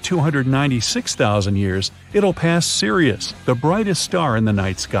in about 296,000 years, it'll pass Sirius, the brightest star in the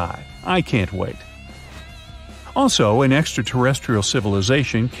night sky. I can't wait. Also, an extraterrestrial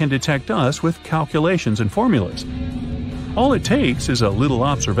civilization can detect us with calculations and formulas. All it takes is a little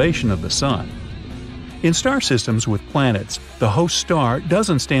observation of the Sun. In star systems with planets, the host star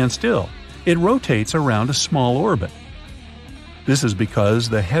doesn't stand still. It rotates around a small orbit. This is because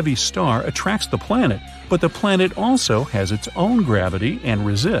the heavy star attracts the planet, but the planet also has its own gravity and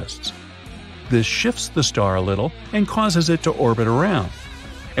resists. This shifts the star a little and causes it to orbit around.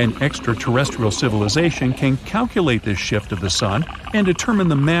 An extraterrestrial civilization can calculate this shift of the Sun and determine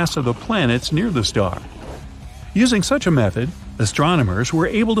the mass of the planets near the star. Using such a method, astronomers were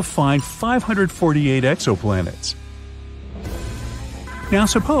able to find 548 exoplanets. Now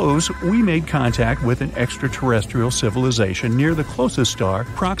suppose we made contact with an extraterrestrial civilization near the closest star,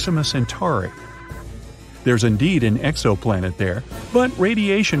 Proxima Centauri. There's indeed an exoplanet there, but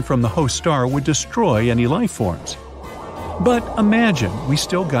radiation from the host star would destroy any life forms. But imagine we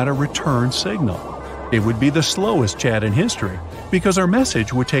still got a return signal. It would be the slowest chat in history, because our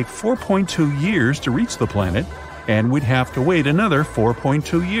message would take 4.2 years to reach the planet, and we'd have to wait another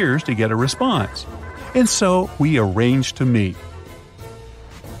 4.2 years to get a response. And so we arranged to meet.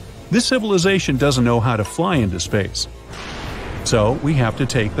 This civilization doesn't know how to fly into space. So we have to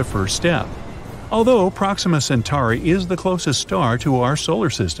take the first step. Although Proxima Centauri is the closest star to our solar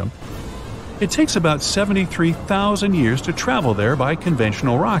system, it takes about 73,000 years to travel there by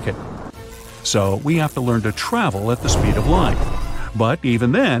conventional rocket. So we have to learn to travel at the speed of light. But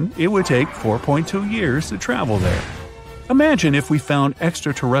even then, it would take 4.2 years to travel there. Imagine if we found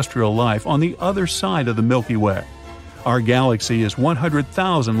extraterrestrial life on the other side of the Milky Way. Our galaxy is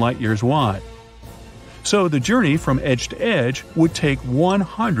 100,000 light-years wide. So the journey from edge to edge would take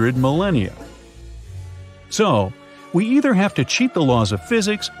 100 millennia. So, we either have to cheat the laws of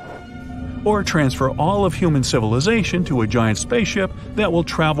physics or transfer all of human civilization to a giant spaceship that will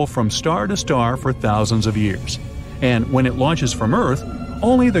travel from star to star for thousands of years. And when it launches from Earth,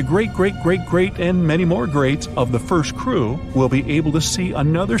 only the great and many more greats of the first crew will be able to see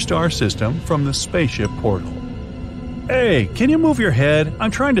another star system from the spaceship portal. Hey, can you move your head?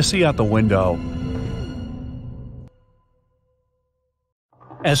 I'm trying to see out the window.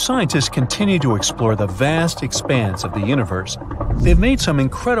 As scientists continue to explore the vast expanse of the universe, they've made some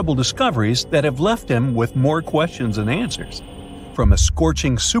incredible discoveries that have left them with more questions than answers. From a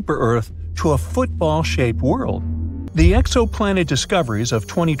scorching super-Earth to a football-shaped world, the exoplanet discoveries of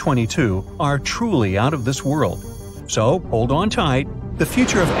 2022 are truly out of this world. So, hold on tight, the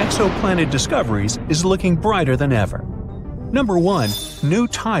future of exoplanet discoveries is looking brighter than ever. Number 1. New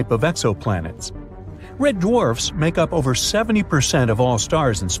type of exoplanets. Red dwarfs make up over 70% of all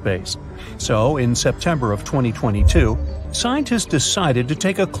stars in space. So, in September of 2022, scientists decided to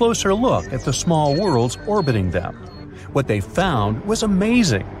take a closer look at the small worlds orbiting them. What they found was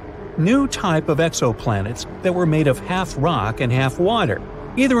amazing. New type of exoplanets that were made of half rock and half water,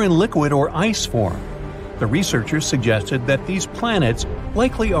 either in liquid or ice form. The researchers suggested that these planets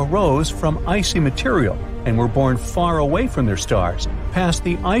likely arose from icy material and were born far away from their stars, past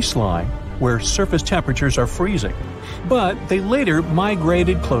the ice line, where surface temperatures are freezing. But they later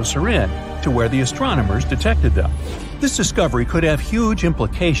migrated closer in, to where the astronomers detected them. This discovery could have huge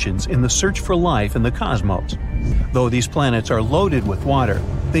implications in the search for life in the cosmos. Though these planets are loaded with water,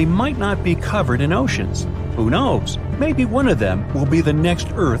 they might not be covered in oceans. Who knows? Maybe one of them will be the next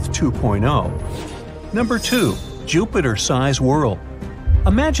Earth 2.0. Number 2. Jupiter-sized world.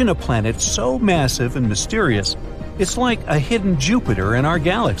 Imagine a planet so massive and mysterious It's like a hidden Jupiter in our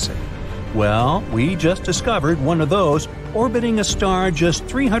galaxy. Well, we just discovered one of those orbiting a star just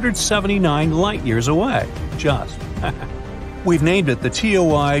 379 light-years away. Just. We've named it the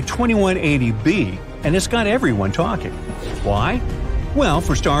TOI 2180b, and it's got everyone talking. Why? Well,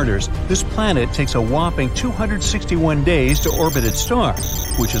 for starters, this planet takes a whopping 261 days to orbit its star,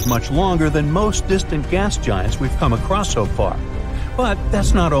 which is much longer than most distant gas giants we've come across so far. But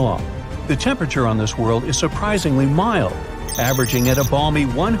that's not all. The temperature on this world is surprisingly mild, averaging at a balmy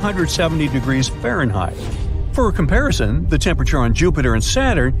 170 degrees Fahrenheit. For comparison, the temperature on Jupiter and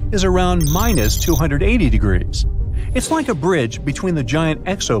Saturn is around minus 280 degrees. It's like a bridge between the giant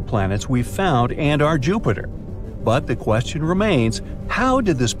exoplanets we've found and our Jupiter. But the question remains, how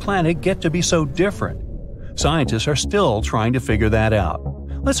did this planet get to be so different? Scientists are still trying to figure that out.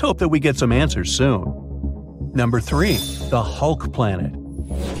 Let's hope that we get some answers soon. Number 3. The Hulk Planet.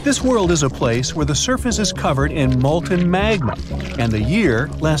 This world is a place where the surface is covered in molten magma, and the year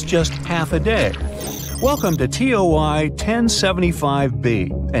lasts just half a day. Welcome to TOI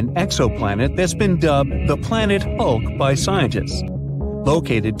 1075b, an exoplanet that's been dubbed the Planet Hulk by scientists.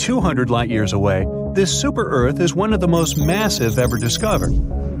 Located 200 light-years away, this super-Earth is one of the most massive ever discovered.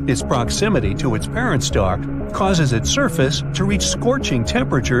 Its proximity to its parent star causes its surface to reach scorching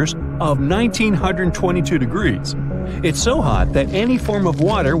temperatures of 1922 degrees. It's so hot that any form of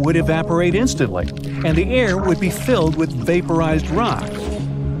water would evaporate instantly, and the air would be filled with vaporized rock.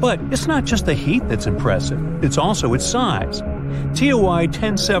 But it's not just the heat that's impressive, it's also its size. TOI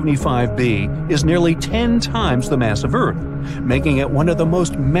 1075b is nearly 10 times the mass of Earth, making it one of the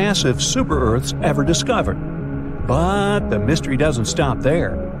most massive super-Earths ever discovered. But the mystery doesn't stop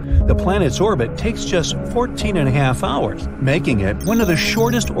there. The planet's orbit takes just 14.5 hours, making it one of the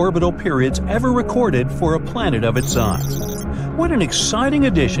shortest orbital periods ever recorded for a planet of its size. What an exciting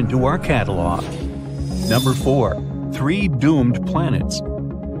addition to our catalog! Number 4. 3 doomed planets.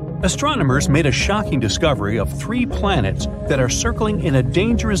 Astronomers made a shocking discovery of 3 planets that are circling in a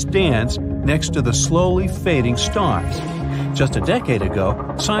dangerous dance next to the slowly fading stars. Just a decade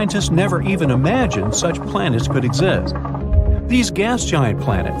ago, scientists never even imagined such planets could exist. These gas giant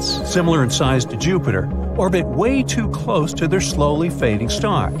planets, similar in size to Jupiter, orbit way too close to their slowly fading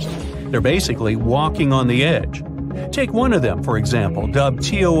stars. They're basically walking on the edge. Take one of them, for example, dubbed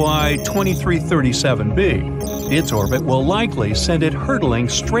TOI 2337b. Its orbit will likely send it hurtling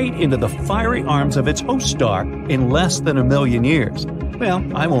straight into the fiery arms of its host star in less than 1 million years. Well,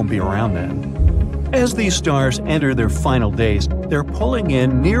 I won't be around then. As these stars enter their final days, they're pulling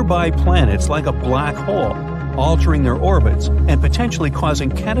in nearby planets like a black hole, altering their orbits and potentially causing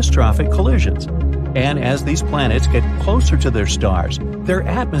catastrophic collisions. And as these planets get closer to their stars, their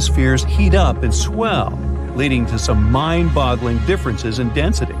atmospheres heat up and swell, leading to some mind-boggling differences in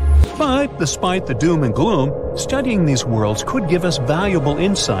density. But despite the doom and gloom, studying these worlds could give us valuable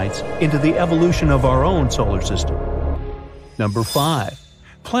insights into the evolution of our own solar system. Number 5.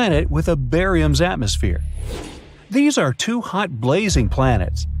 Planet with a barium's atmosphere. These are 2 hot blazing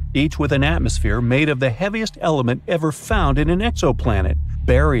planets, each with an atmosphere made of the heaviest element ever found in an exoplanet,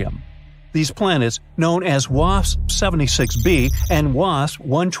 barium. These planets, known as WASP-76b and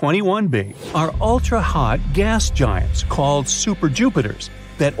WASP-121b, are ultra-hot gas giants called super-Jupiters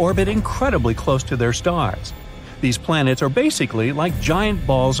that orbit incredibly close to their stars. These planets are basically like giant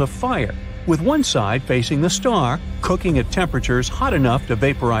balls of fire, with one side facing the star, cooking at temperatures hot enough to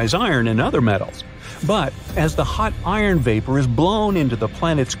vaporize iron and other metals. But as the hot iron vapor is blown into the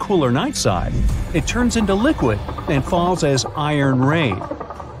planet's cooler night side, it turns into liquid and falls as iron rain.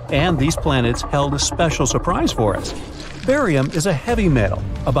 And these planets held a special surprise for us. Barium is a heavy metal,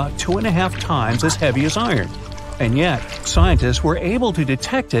 about 2.5 times as heavy as iron. And yet, scientists were able to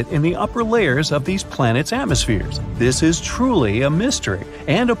detect it in the upper layers of these planets' atmospheres. This is truly a mystery,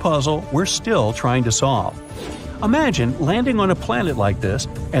 and a puzzle we're still trying to solve. Imagine landing on a planet like this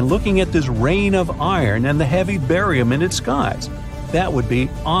and looking at this rain of iron and the heavy barium in its skies. That would be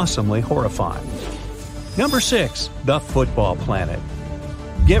awesomely horrifying. Number 6. The Football Planet.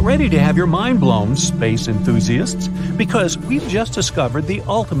 Get ready to have your mind blown, space enthusiasts, because we've just discovered the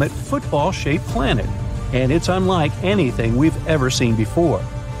ultimate football-shaped planet, and it's unlike anything we've ever seen before.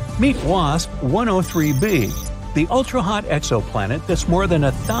 Meet WASP-103b, the ultra-hot exoplanet that's more than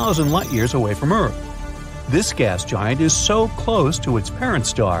 1,000 light-years away from Earth. This gas giant is so close to its parent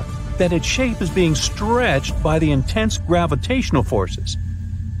star that its shape is being stretched by the intense gravitational forces.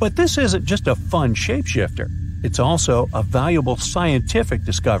 But this isn't just a fun shapeshifter. It's also a valuable scientific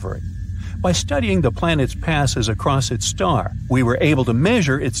discovery. By studying the planet's passes across its star, we were able to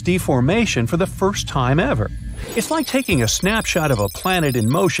measure its deformation for the first time ever. It's like taking a snapshot of a planet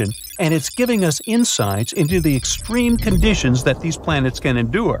in motion and it's giving us insights into the extreme conditions that these planets can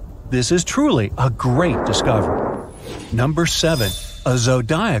endure. This is truly a great discovery. Number 7. A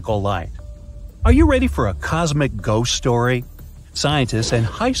zodiacal light. Are you ready for a cosmic ghost story? Scientists and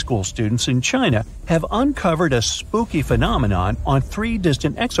high school students in China have uncovered a spooky phenomenon on 3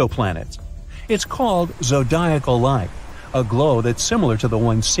 distant exoplanets. It's called zodiacal light, a glow that's similar to the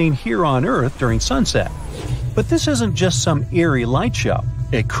one seen here on Earth during sunset. But this isn't just some eerie light show.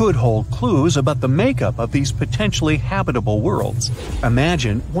 It could hold clues about the makeup of these potentially habitable worlds.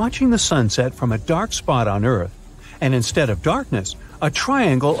 Imagine watching the sunset from a dark spot on Earth, and instead of darkness, a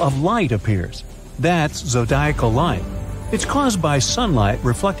triangle of light appears. That's zodiacal light. It's caused by sunlight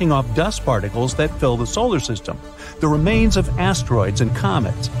reflecting off dust particles that fill the solar system, the remains of asteroids and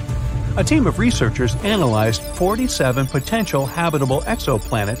comets. A team of researchers analyzed 47 potential habitable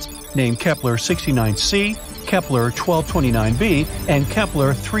exoplanets named Kepler-69c, Kepler-1229b, and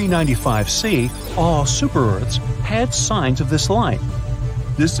Kepler-395c, all super-Earths, had signs of this light.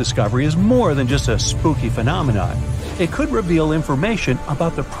 This discovery is more than just a spooky phenomenon. It could reveal information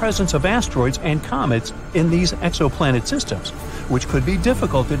about the presence of asteroids and comets in these exoplanet systems, which could be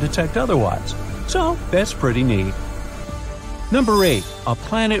difficult to detect otherwise. So that's pretty neat. Number 8. A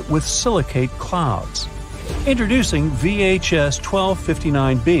planet with silicate clouds. Introducing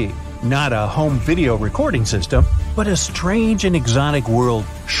VHS-1259b, not a home video recording system, but a strange and exotic world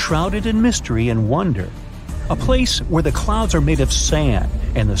shrouded in mystery and wonder. A place where the clouds are made of sand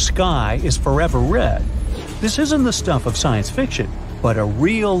and the sky is forever red. This isn't the stuff of science fiction, but a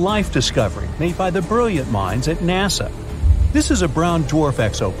real-life discovery made by the brilliant minds at NASA. This is a brown dwarf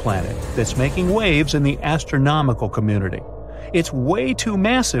exoplanet that's making waves in the astronomical community. It's way too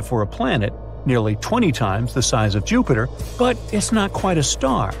massive for a planet, nearly 20 times the size of Jupiter, but it's not quite a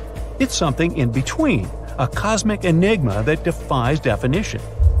star. It's something in between, a cosmic enigma that defies definition.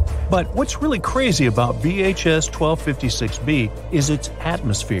 But what's really crazy about VHS-1256b is its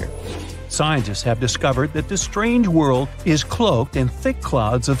atmosphere. Scientists have discovered that this strange world is cloaked in thick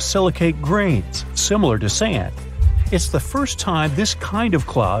clouds of silicate grains, similar to sand. It's the first time this kind of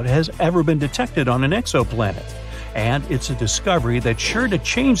cloud has ever been detected on an exoplanet, and it's a discovery that's sure to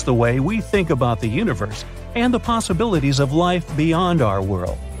change the way we think about the universe and the possibilities of life beyond our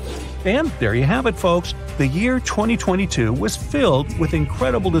world. And there you have it, folks. The year 2022 was filled with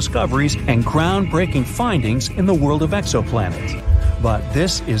incredible discoveries and groundbreaking findings in the world of exoplanets. But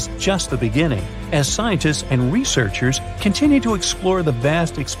this is just the beginning, as scientists and researchers continue to explore the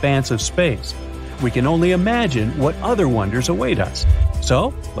vast expanse of space. We can only imagine what other wonders await us.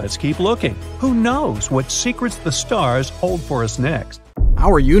 So, let's keep looking. Who knows what secrets the stars hold for us next?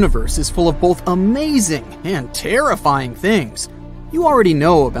 Our universe is full of both amazing and terrifying things. You already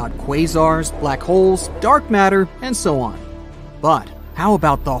know about quasars, black holes, dark matter, and so on. But how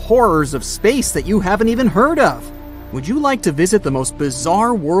about the horrors of space that you haven't even heard of? Would you like to visit the most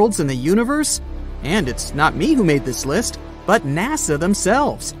bizarre worlds in the universe? And it's not me who made this list, but NASA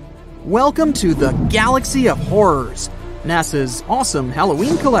themselves. Welcome to the Galaxy of Horrors, NASA's awesome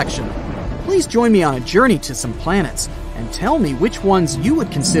Halloween collection. Please join me on a journey to some planets and tell me which ones you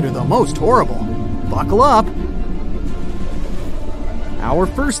would consider the most horrible. Buckle up! Our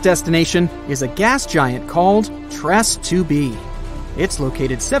first destination is a gas giant called TRES-2b. It's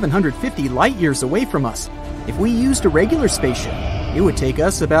located 750 light-years away from us. If we used a regular spaceship, it would take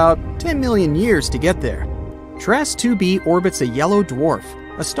us about 10 million years to get there. TRES-2b orbits a yellow dwarf,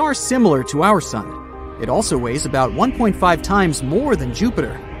 a star similar to our Sun. It also weighs about 1.5 times more than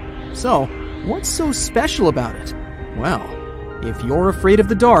Jupiter. So, what's so special about it? Well, if you're afraid of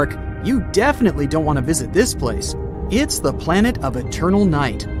the dark, you definitely don't want to visit this place. It's the planet of eternal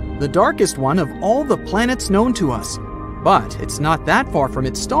night, the darkest one of all the planets known to us. But it's not that far from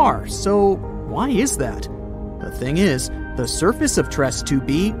its star, so why is that? The thing is, the surface of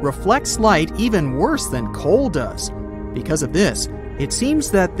TRES-2b reflects light even worse than coal does. Because of this, it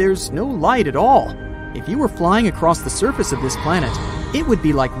seems that there's no light at all. If you were flying across the surface of this planet, it would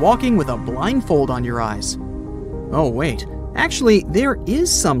be like walking with a blindfold on your eyes. Oh wait, actually there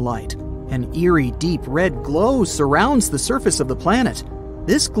is some light. An eerie deep red glow surrounds the surface of the planet.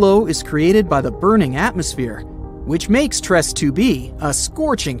 This glow is created by the burning atmosphere, which makes TRES-2b a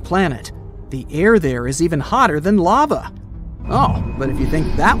scorching planet. The air there is even hotter than lava. Oh, but if you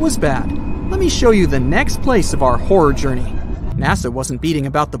think that was bad, let me show you the next place of our horror journey. NASA wasn't beating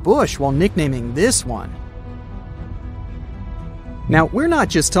about the bush while nicknaming this one. Now, we're not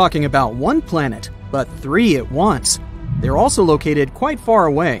just talking about one planet, but 3 at once. They're also located quite far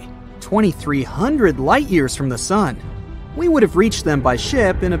away, 2,300 light-years from the Sun. We would have reached them by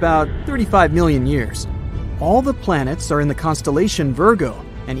ship in about 35 million years. All the planets are in the constellation Virgo,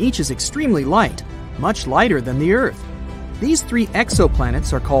 and each is extremely light, much lighter than the Earth. These 3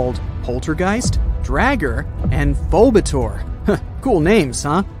 exoplanets are called Poltergeist, Dragger, and Phobator. Cool names,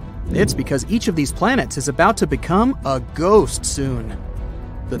 huh? It's because each of these planets is about to become a ghost soon.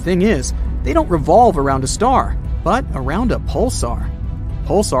 The thing is, they don't revolve around a star, but around a pulsar.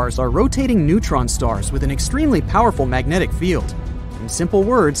 Pulsars are rotating neutron stars with an extremely powerful magnetic field. In simple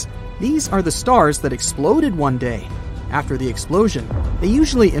words, these are the stars that exploded one day. After the explosion, they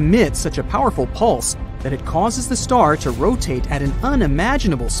usually emit such a powerful pulse that it causes the star to rotate at an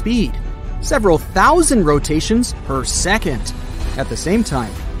unimaginable speed, several thousand rotations per second. At the same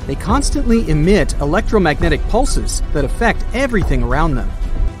time, they constantly emit electromagnetic pulses that affect everything around them.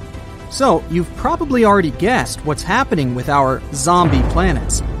 So, you've probably already guessed what's happening with our zombie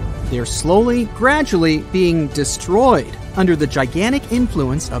planets. They're slowly, gradually being destroyed under the gigantic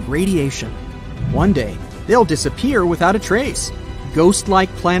influence of radiation. One day, they'll disappear without a trace. Ghost-like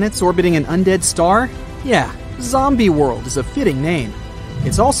planets orbiting an undead star? Yeah, Zombie World is a fitting name.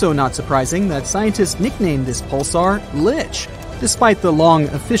 It's also not surprising that scientists nicknamed this pulsar Lich, despite the long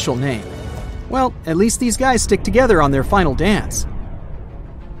official name. Well, at least these guys stick together on their final dance.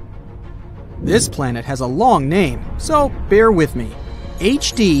 This planet has a long name, so bear with me.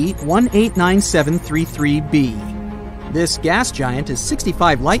 HD 189733b. This gas giant is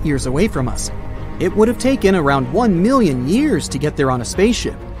 65 light-years away from us. It would have taken around 1 million years to get there on a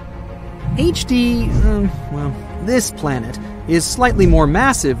spaceship. This planet is slightly more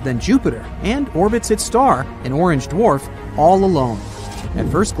massive than Jupiter and orbits its star, an orange dwarf, all alone. At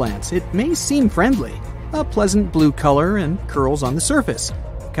first glance, it may seem friendly. A pleasant blue color and curls on the surface.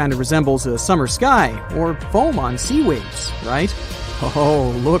 Kind of resembles a summer sky or foam on sea waves, right?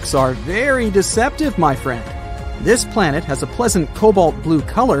 Oh, looks are very deceptive, my friend. This planet has a pleasant cobalt blue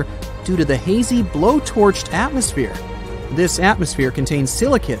color due to the hazy blow-torched atmosphere. This atmosphere contains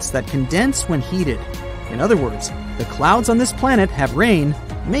silicates that condense when heated. In other words, the clouds on this planet have rain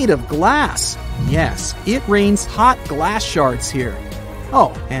made of glass. Yes, it rains hot glass shards here.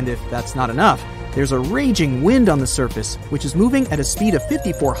 Oh, and if that's not enough, there's a raging wind on the surface, which is moving at a speed of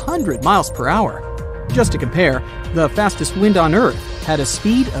 5,400 miles per hour. Just to compare, the fastest wind on Earth had a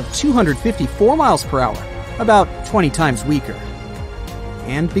speed of 254 miles per hour, about 20 times weaker.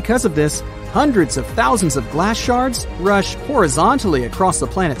 And because of this, hundreds of thousands of glass shards rush horizontally across the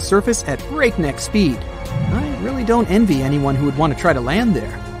planet's surface at breakneck speed. I really don't envy anyone who would want to try to land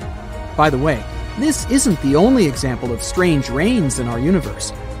there. By the way, this isn't the only example of strange rains in our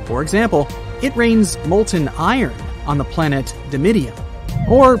universe. For example, it rains molten iron on the planet Dimidium.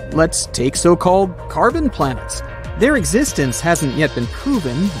 Or let's take so-called carbon planets. Their existence hasn't yet been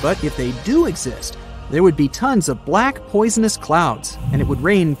proven, but if they do exist, there would be tons of black poisonous clouds, and it would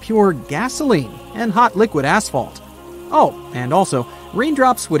rain pure gasoline and hot liquid asphalt. Oh, and also,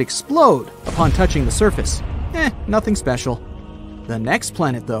 raindrops would explode upon touching the surface. Nothing special. The next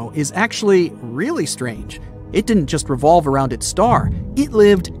planet, though, is actually really strange. It didn't just revolve around its star, it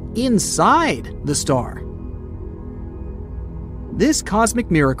lived inside the star. This cosmic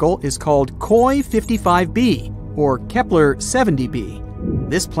miracle is called KOI 55b, or Kepler 70b.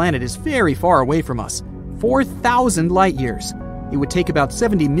 This planet is very far away from us, 4,000 light-years. It would take about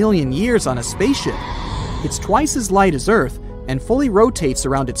 70 million years on a spaceship. It's twice as light as Earth and fully rotates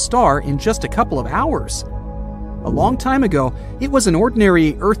around its star in just a couple of hours. A long time ago, it was an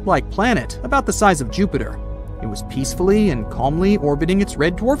ordinary Earth-like planet about the size of Jupiter. It was peacefully and calmly orbiting its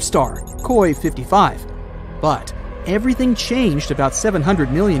red dwarf star, KOI 55. But everything changed about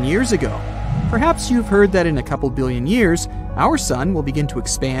 700 million years ago. Perhaps you've heard that in a couple billion years, our sun will begin to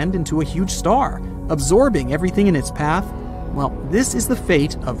expand into a huge star, absorbing everything in its path. Well, this is the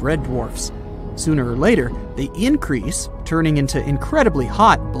fate of red dwarfs. Sooner or later, they increase, turning into incredibly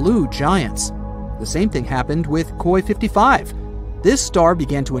hot blue giants. The same thing happened with KOI 55. This star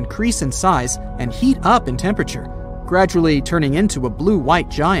began to increase in size and heat up in temperature, gradually turning into a blue-white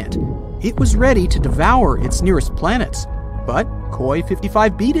giant. It was ready to devour its nearest planets. But KOI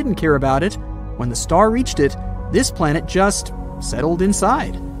 55b didn't care about it. When the star reached it, this planet just settled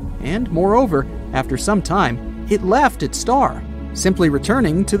inside. And moreover, after some time, it left its star, simply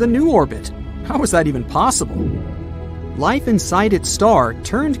returning to the new orbit. How was that even possible? Life inside its star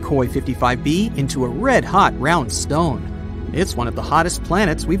turned KOI 55b into a red-hot round stone. It's one of the hottest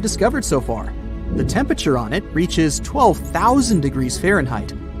planets we've discovered so far. The temperature on it reaches 12,000 degrees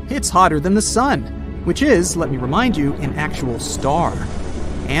Fahrenheit. It's hotter than the sun, which is, let me remind you, an actual star.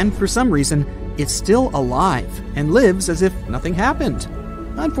 And for some reason, it's still alive and lives as if nothing happened.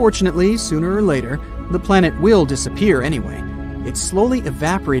 Unfortunately, sooner or later, the planet will disappear anyway. It's slowly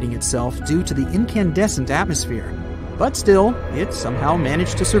evaporating itself due to the incandescent atmosphere. But still, it somehow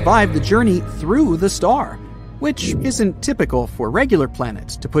managed to survive the journey through the star, which isn't typical for regular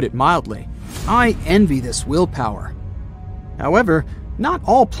planets, to put it mildly. I envy this willpower. However, not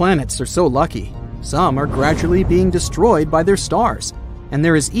all planets are so lucky. Some are gradually being destroyed by their stars, and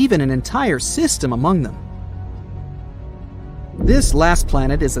there is even an entire system among them. This last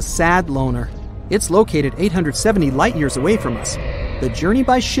planet is a sad loner. It's located 870 light-years away from us. The journey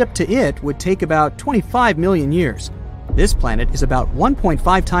by ship to it would take about 25 million years. This planet is about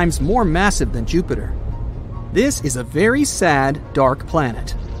 1.5 times more massive than Jupiter. This is a very sad, dark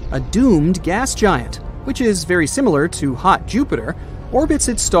planet. A doomed gas giant, which is very similar to hot Jupiter, orbits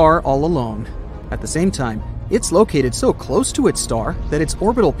its star all alone. At the same time, it's located so close to its star that its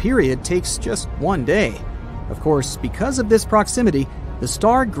orbital period takes just 1 day. Of course, because of this proximity, the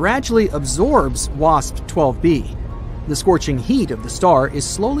star gradually absorbs WASP-12b. The scorching heat of the star is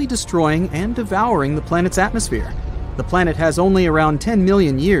slowly destroying and devouring the planet's atmosphere. The planet has only around 10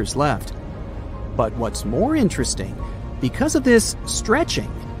 million years left. But what's more interesting, because of this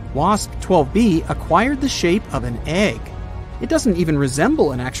stretching, WASP-12b acquired the shape of an egg. It doesn't even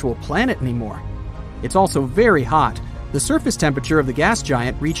resemble an actual planet anymore. It's also very hot. The surface temperature of the gas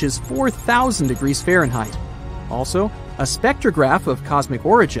giant reaches 4,000 degrees Fahrenheit. Also, a spectrograph of cosmic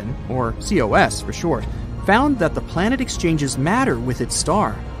origin, or COS for short, found that the planet exchanges matter with its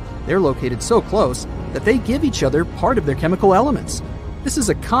star. They're located so close that they give each other part of their chemical elements. This is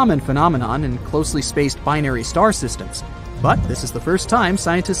a common phenomenon in closely spaced binary star systems, but this is the first time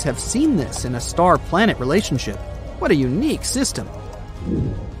scientists have seen this in a star-planet relationship. What a unique system.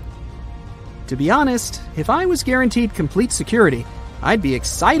 To be honest, if I was guaranteed complete security, I'd be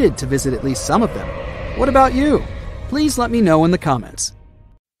excited to visit at least some of them. What about you? Please let me know in the comments.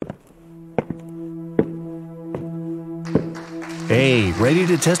 Hey, ready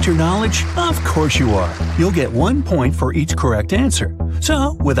to test your knowledge? Of course you are. You'll get 1 point for each correct answer.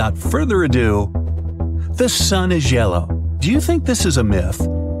 So, without further ado, the sun is yellow. Do you think this is a myth?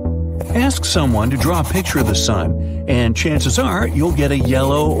 Ask someone to draw a picture of the sun, and chances are you'll get a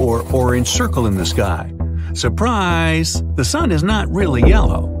yellow or orange circle in the sky. Surprise! The sun is not really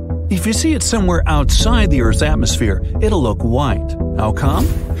yellow. If you see it somewhere outside the Earth's atmosphere, it'll look white. How come?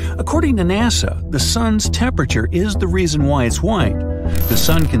 According to NASA, the sun's temperature is the reason why it's white. The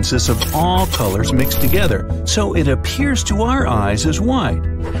sun consists of all colors mixed together, so it appears to our eyes as white.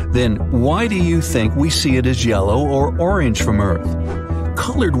 Then why do you think we see it as yellow or orange from Earth?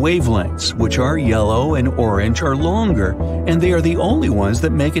 Colored wavelengths, which are yellow and orange, are longer, and they are the only ones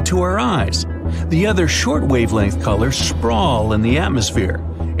that make it to our eyes. The other short wavelength colors sprawl in the atmosphere,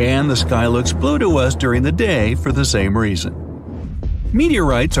 and the sky looks blue to us during the day for the same reason.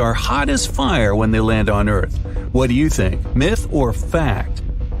 Meteorites are hot as fire when they land on Earth. What do you think, myth or fact?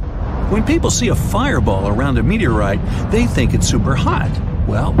 When people see a fireball around a meteorite, they think it's super hot.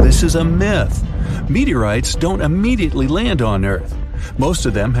 Well, this is a myth. Meteorites don't immediately land on Earth. Most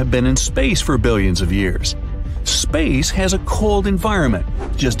of them have been in space for billions of years. Space has a cold environment,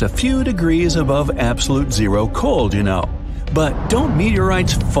 just a few degrees above absolute zero cold, you know. But don't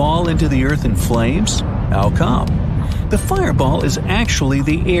meteorites fall into the Earth in flames? How come? The fireball is actually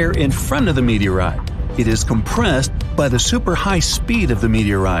the air in front of the meteorite. It is compressed by the super high speed of the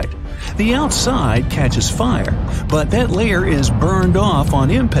meteorite. The outside catches fire, but that layer is burned off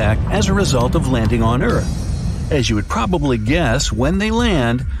on impact as a result of landing on Earth. As you would probably guess, when they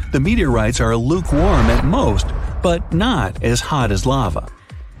land, the meteorites are lukewarm at most, but not as hot as lava.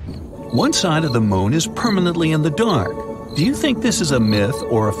 One side of the moon is permanently in the dark. Do you think this is a myth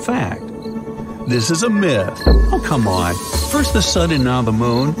or a fact? This is a myth. Oh, come on. First the sun and now the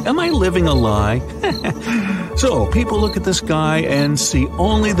moon. Am I living a lie? So, people look at the sky and see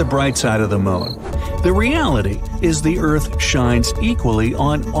only the bright side of the moon. The reality is the Earth shines equally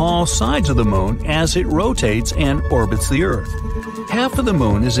on all sides of the moon as it rotates and orbits the Earth. Half of the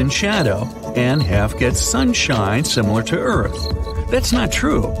moon is in shadow, and half gets sunshine similar to Earth. That's not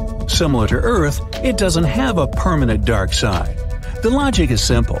true. Similar to Earth, it doesn't have a permanent dark side. The logic is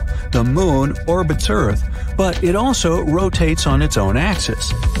simple. The moon orbits Earth, but it also rotates on its own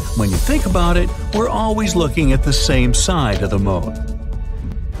axis. When you think about it, we're always looking at the same side of the moon.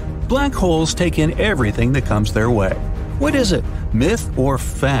 Black holes take in everything that comes their way. What is it, myth or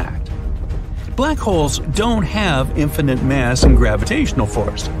fact? Black holes don't have infinite mass and gravitational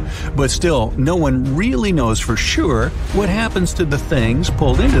force, but still, no one really knows for sure what happens to the things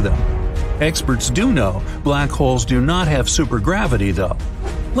pulled into them. Experts do know black holes do not have supergravity, though.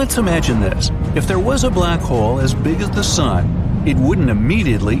 Let's imagine this. If there was a black hole as big as the sun, it wouldn't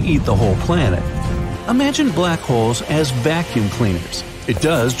immediately eat the whole planet. Imagine black holes as vacuum cleaners. It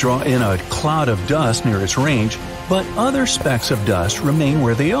does draw in a cloud of dust near its range, but other specks of dust remain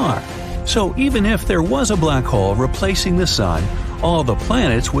where they are. So even if there was a black hole replacing the Sun, all the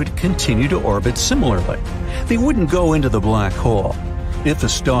planets would continue to orbit similarly. They wouldn't go into the black hole. If a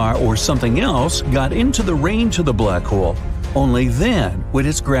star or something else got into the range of the black hole, only then would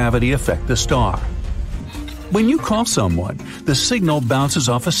its gravity affect the star. When you call someone, the signal bounces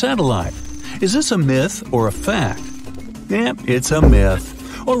off a satellite. Is this a myth or a fact? It's a myth.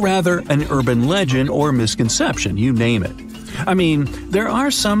 Or rather, an urban legend or misconception, you name it. I mean, there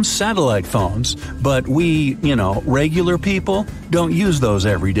are some satellite phones, but we, regular people, don't use those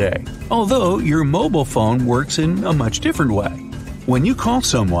every day. Although your mobile phone works in a much different way. When you call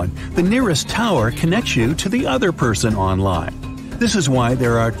someone, the nearest tower connects you to the other person online. This is why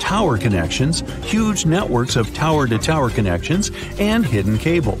there are tower connections, huge networks of tower-to-tower connections, and hidden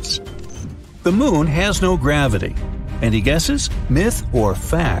cables. The moon has no gravity. Any guesses? Myth or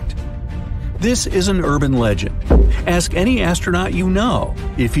fact? This is an urban legend. Ask any astronaut you know.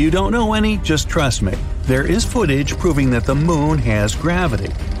 If you don't know any, just trust me. There is footage proving that the moon has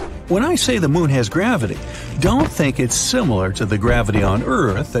gravity. When I say the moon has gravity, don't think it's similar to the gravity on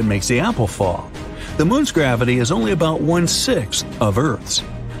Earth that makes the apple fall. The moon's gravity is only about 1/6 of Earth's.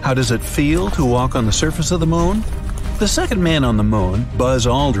 How does it feel to walk on the surface of the moon? The second man on the moon, Buzz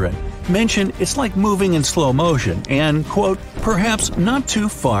Aldrin, mentioned it's like moving in slow motion and, quote, perhaps not too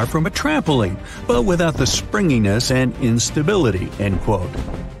far from a trampoline, but without the springiness and instability, end quote.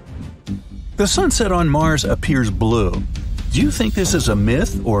 The sunset on Mars appears blue. Do you think this is a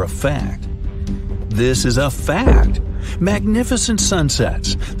myth or a fact? This is a fact. Magnificent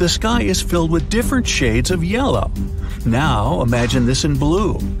sunsets. The sky is filled with different shades of yellow. Now imagine this in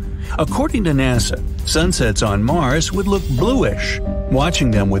blue. According to NASA, sunsets on Mars would look bluish,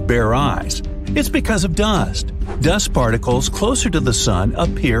 watching them with bare eyes. It's because of dust. Dust particles closer to the sun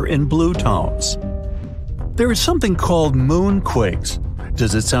appear in blue tones. There is something called moonquakes.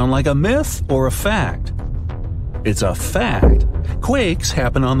 Does it sound like a myth or a fact? It's a fact. Quakes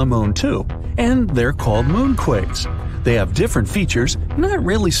happen on the moon too, and they're called moonquakes. They have different features, not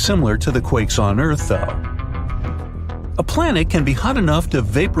really similar to the quakes on Earth though. A planet can be hot enough to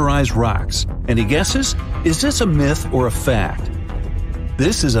vaporize rocks. Any guesses? Is this a myth or a fact?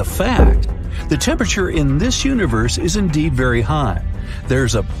 This is a fact. The temperature in this universe is indeed very high.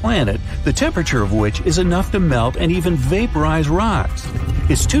 There's a planet, the temperature of which is enough to melt and even vaporize rocks.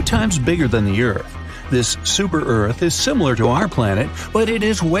 It's 2 times bigger than the Earth. This super-Earth is similar to our planet, but it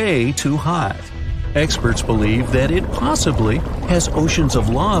is way too hot. Experts believe that it possibly has oceans of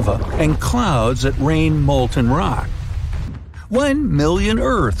lava and clouds that rain molten rock. 1 million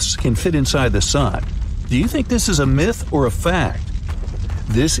Earths can fit inside the sun. Do you think this is a myth or a fact?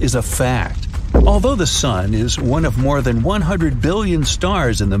 This is a fact. Although the sun is one of more than 100 billion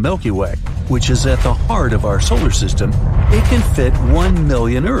stars in the Milky Way, which is at the heart of our solar system, it can fit 1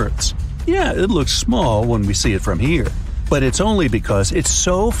 million Earths. Yeah, it looks small when we see it from here, but it's only because it's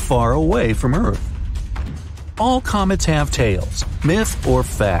so far away from Earth. All comets have tails. Myth or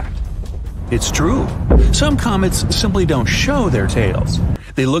fact? It's true. Some comets simply don't show their tails.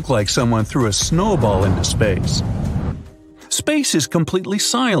 They look like someone threw a snowball into space. Space is completely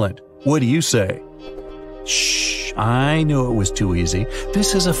silent. What do you say? Shh, I knew it was too easy.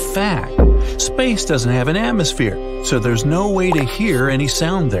 This is a fact. Space doesn't have an atmosphere, so there's no way to hear any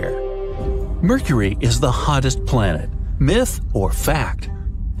sound there. Mercury is the hottest planet. Myth or fact?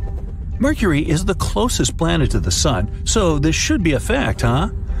 Mercury is the closest planet to the Sun, so this should be a fact, huh?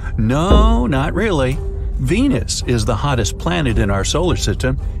 No, not really. Venus is the hottest planet in our solar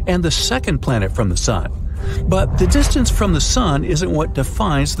system and the second planet from the Sun. But the distance from the Sun isn't what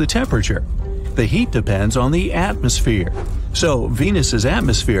defines the temperature. The heat depends on the atmosphere. So Venus's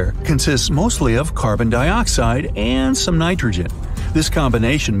atmosphere consists mostly of carbon dioxide and some nitrogen. This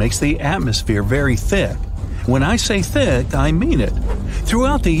combination makes the atmosphere very thick. When I say thick, I mean it.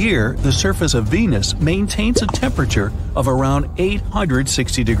 Throughout the year, the surface of Venus maintains a temperature of around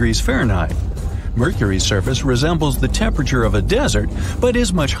 860 degrees Fahrenheit. Mercury's surface resembles the temperature of a desert, but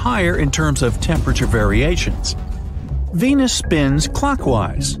is much higher in terms of temperature variations. Venus spins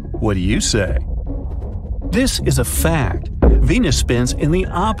clockwise. What do you say? This is a fact. Venus spins in the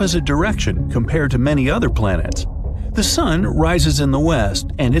opposite direction compared to many other planets. The Sun rises in the west,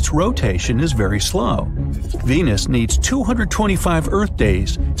 and its rotation is very slow. Venus needs 225 Earth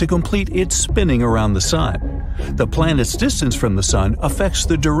days to complete its spinning around the Sun. The planet's distance from the Sun affects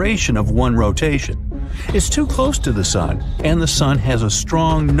the duration of one rotation. It's too close to the Sun, and the Sun has a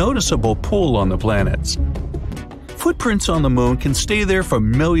strong, noticeable pull on the planets. Footprints on the Moon can stay there for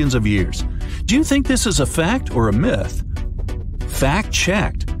millions of years. Do you think this is a fact or a myth? Fact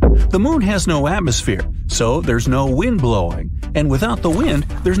checked. The Moon has no atmosphere, So there's no wind blowing, and without the wind,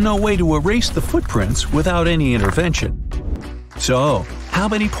 there's no way to erase the footprints without any intervention. So, how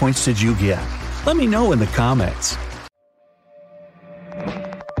many points did you get? Let me know in the comments.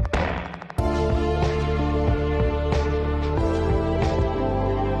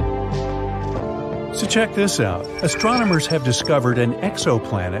 So check this out. Astronomers have discovered an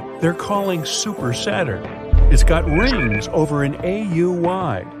exoplanet they're calling Super Saturn. It's got rings over an AU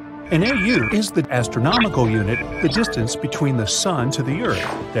wide. An AU is the astronomical unit, the distance between the Sun to the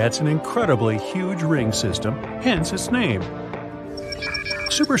Earth. That's an incredibly huge ring system, hence its name.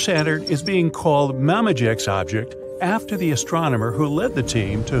 Super Saturn is being called Mamajek's object after the astronomer who led the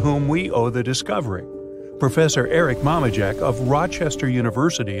team to whom we owe the discovery. Professor Eric Mamajek of Rochester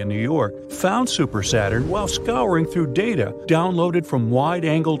University in New York found Super Saturn while scouring through data downloaded from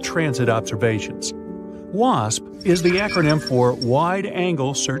wide-angle transit observations. WASP is the acronym for Wide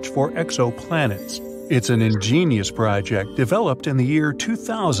Angle Search for Exoplanets. It's an ingenious project developed in the year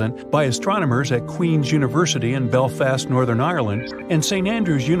 2000 by astronomers at Queen's University in Belfast, Northern Ireland, and St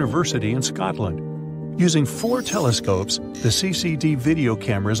Andrews University in Scotland. Using 4 telescopes, the CCD video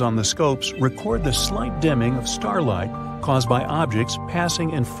cameras on the scopes record the slight dimming of starlight caused by objects passing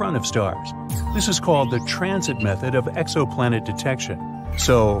in front of stars. This is called the transit method of exoplanet detection.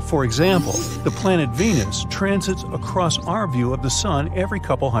 So, for example, the planet Venus transits across our view of the Sun every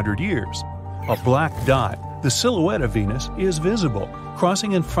couple hundred years. A black dot, the silhouette of Venus, is visible,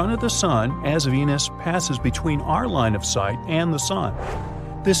 crossing in front of the Sun as Venus passes between our line of sight and the Sun.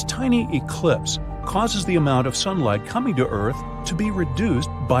 This tiny eclipse causes the amount of sunlight coming to Earth to be reduced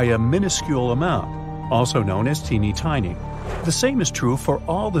by a minuscule amount, also known as teeny tiny. The same is true for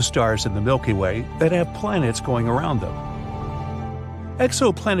all the stars in the Milky Way that have planets going around them.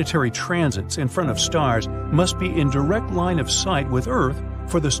 Exoplanetary transits in front of stars must be in direct line of sight with Earth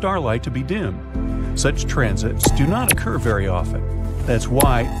for the starlight to be dim. Such transits do not occur very often. That's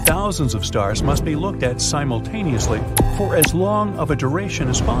why thousands of stars must be looked at simultaneously for as long of a duration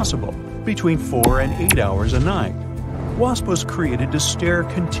as possible, between 4 and 8 hours a night. WASP was created to stare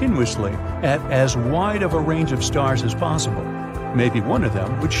continuously at as wide of a range of stars as possible. Maybe one of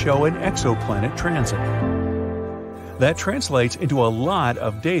them would show an exoplanet transit. That translates into a lot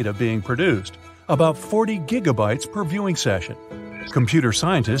of data being produced, about 40 gigabytes per viewing session. Computer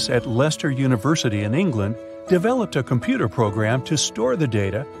scientists at Leicester University in England developed a computer program to store the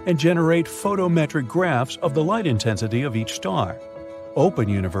data and generate photometric graphs of the light intensity of each star. Open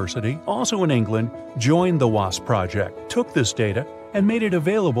University, also in England, joined the WASP project, took this data, and made it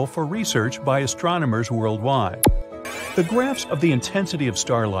available for research by astronomers worldwide. The graphs of the intensity of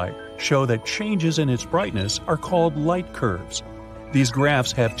starlight show that changes in its brightness are called light curves. These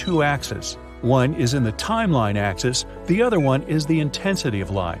graphs have 2 axes. One is in the timeline axis, the other one is the intensity of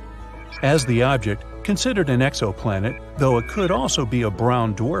light. As the object, considered an exoplanet, though it could also be a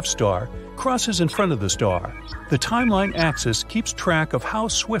brown dwarf star, crosses in front of the star, the timeline axis keeps track of how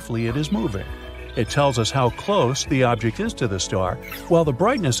swiftly it is moving. It tells us how close the object is to the star, while the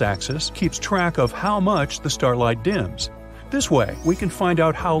brightness axis keeps track of how much the starlight dims. This way, we can find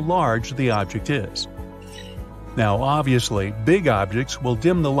out how large the object is. Now, obviously, big objects will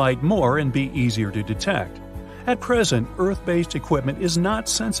dim the light more and be easier to detect. At present, Earth-based equipment is not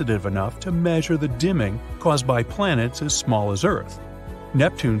sensitive enough to measure the dimming caused by planets as small as Earth.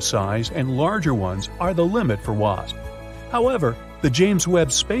 Neptune's size and larger ones are the limit for WASP. However, the James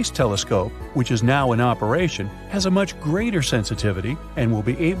Webb Space Telescope, which is now in operation, has a much greater sensitivity and will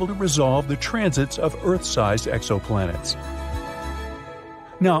be able to resolve the transits of Earth-sized exoplanets.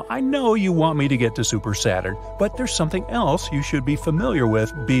 Now, I know you want me to get to Super Saturn, but there's something else you should be familiar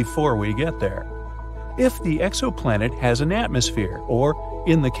with before we get there. If the exoplanet has an atmosphere, or,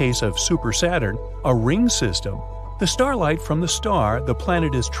 in the case of Super Saturn, a ring system, the starlight from the star the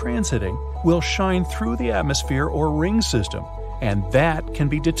planet is transiting will shine through the atmosphere or ring system, and that can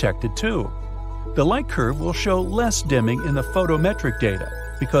be detected too. The light curve will show less dimming in the photometric data,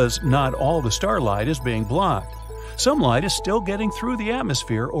 because not all the starlight is being blocked. Some light is still getting through the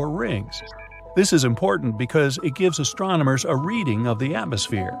atmosphere or rings. This is important because it gives astronomers a reading of the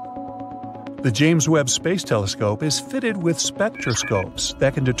atmosphere. The James Webb Space Telescope is fitted with spectroscopes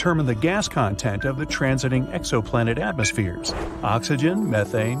that can determine the gas content of the transiting exoplanet atmospheres: oxygen,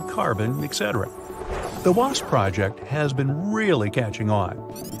 methane, carbon, etc. The WASP project has been really catching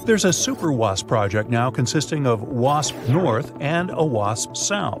on. There's a Super WASP project now consisting of WASP North and a WASP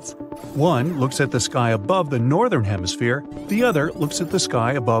South. One looks at the sky above the northern hemisphere, the other looks at the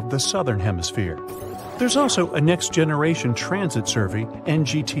sky above the southern hemisphere. There's also a Next Generation Transit Survey,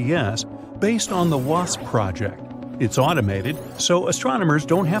 NGTS, based on the WASP project. It's automated, so astronomers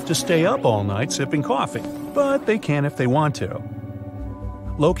don't have to stay up all night sipping coffee, but they can if they want to.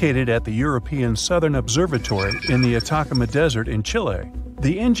 Located at the European Southern Observatory in the Atacama Desert in Chile,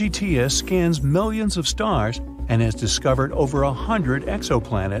 the NGTS scans millions of stars and has discovered over 100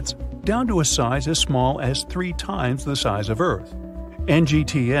 exoplanets, down to a size as small as 3 times the size of Earth.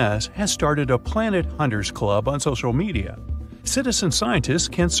 NGTS has started a Planet Hunters Club on social media. Citizen scientists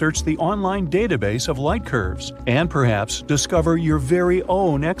can search the online database of light curves and perhaps discover your very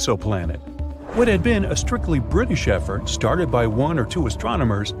own exoplanet. What had been a strictly British effort started by 1 or 2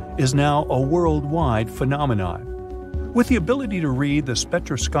 astronomers is now a worldwide phenomenon. With the ability to read the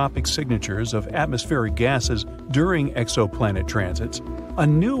spectroscopic signatures of atmospheric gases during exoplanet transits, a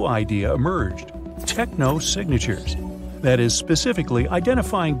new idea emerged: technosignatures. That is, specifically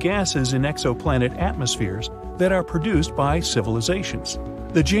identifying gases in exoplanet atmospheres that are produced by civilizations.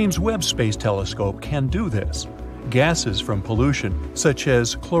 The James Webb Space Telescope can do this. Gases from pollution, such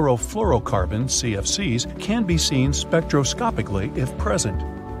as chlorofluorocarbons (CFCs), can be seen spectroscopically if present.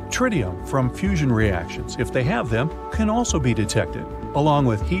 Tritium from fusion reactions, if they have them, can also be detected, along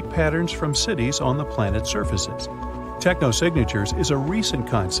with heat patterns from cities on the planet's surfaces. Technosignatures is a recent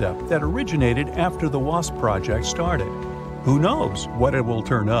concept that originated after the WASP project started. Who knows what it will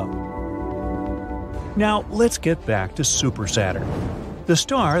turn up? Now let's get back to Super Saturn. The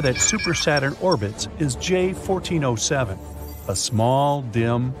star that Super Saturn orbits is J1407, a small,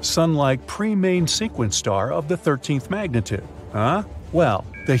 dim, sun-like pre-main sequence star of the 13th magnitude. Well,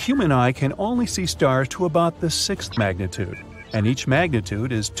 the human eye can only see stars to about the 6th magnitude, and each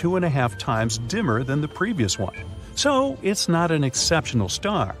magnitude is 2.5 times dimmer than the previous one. So it's not an exceptional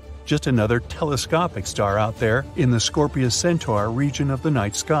star, just another telescopic star out there in the Scorpius Centauri region of the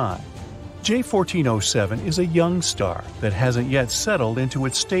night sky. J1407 is a young star that hasn't yet settled into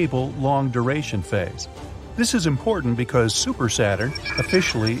its stable, long-duration phase. This is important because Super Saturn,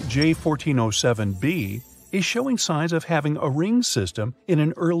 officially J1407b, is showing signs of having a ring system in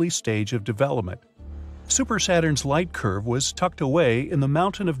an early stage of development. Super Saturn's light curve was tucked away in the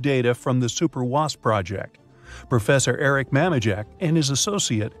mountain of data from the Super WASP project. Professor Eric Mamajek and his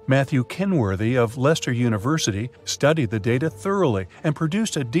associate Matthew Kenworthy of Leicester University studied the data thoroughly and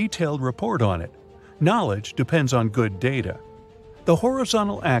produced a detailed report on it. Knowledge depends on good data. The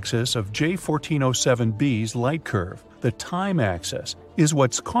horizontal axis of J1407b's light curve, the time axis, is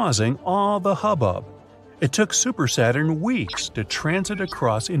what's causing all the hubbub. It took Super Saturn weeks to transit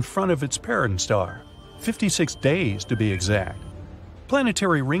across in front of its parent star, 56 days to be exact.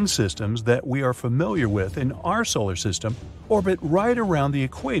 Planetary ring systems that we are familiar with in our solar system orbit right around the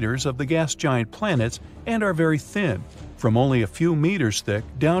equators of the gas giant planets and are very thin, from only a few meters thick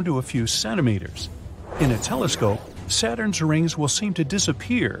down to a few centimeters. In a telescope, Saturn's rings will seem to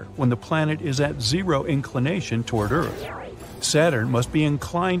disappear when the planet is at 0 inclination toward Earth. Saturn must be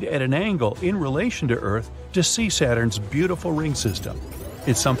inclined at an angle in relation to Earth to see Saturn's beautiful ring system.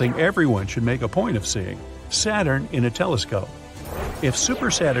 It's something everyone should make a point of seeing: Saturn in a telescope. If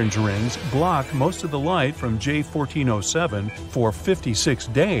Super Saturn's rings block most of the light from J1407 for 56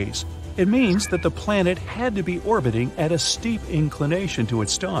 days, it means that the planet had to be orbiting at a steep inclination to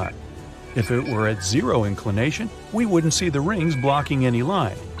its star. If it were at 0 inclination, we wouldn't see the rings blocking any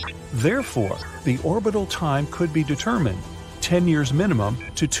light. Therefore, the orbital time could be determined, 10 years minimum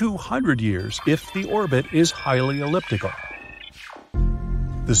to 200 years if the orbit is highly elliptical.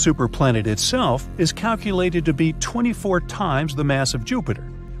 The superplanet itself is calculated to be 24 times the mass of Jupiter,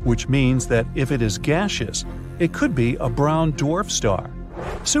 which means that if it is gaseous, it could be a brown dwarf star.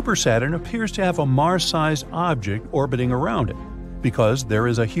 Super Saturn appears to have a Mars-sized object orbiting around it, because there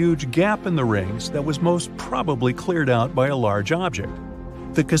is a huge gap in the rings that was most probably cleared out by a large object.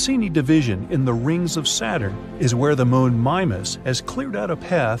 The Cassini division in the rings of Saturn is where the moon Mimas has cleared out a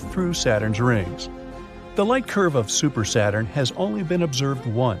path through Saturn's rings. The light curve of Super Saturn has only been observed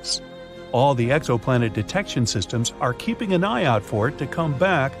once. All the exoplanet detection systems are keeping an eye out for it to come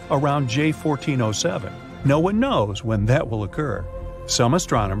back around J1407. No one knows when that will occur. Some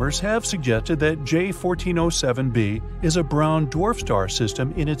astronomers have suggested that J1407b is a brown dwarf star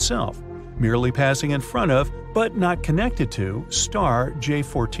system in itself, merely passing in front of, but not connected to, star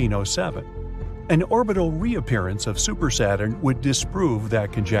J1407. An orbital reappearance of Super Saturn would disprove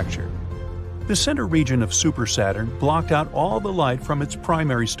that conjecture. The center region of Super Saturn blocked out all the light from its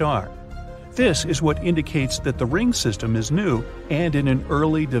primary star. This is what indicates that the ring system is new and in an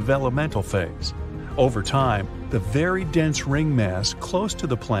early developmental phase. Over time, the very dense ring mass close to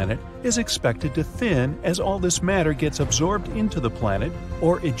the planet is expected to thin as all this matter gets absorbed into the planet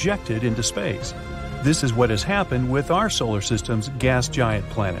or ejected into space. This is what has happened with our solar system's gas giant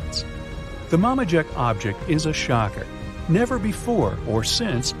planets. The Mamajek object is a shocker. Never before or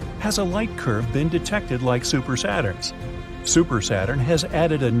since has a light curve been detected like Super Saturn's. Super Saturn has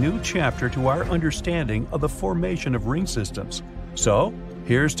added a new chapter to our understanding of the formation of ring systems. So,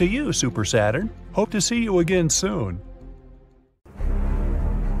 here's to you, Super Saturn. Hope to see you again soon.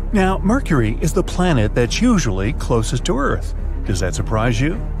 Now, Mercury is the planet that's usually closest to Earth. Does that surprise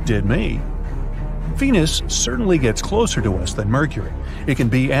you? Did me. Venus certainly gets closer to us than Mercury. It can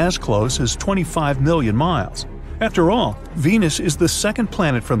be as close as 25 million miles. After all, Venus is the second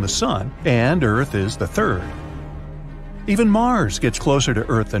planet from the Sun, and Earth is the third. Even Mars gets closer to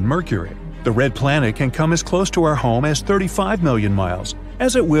Earth than Mercury. The red planet can come as close to our home as 35 million miles,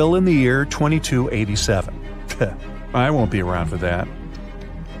 as it will in the year 2287. I won't be around for that.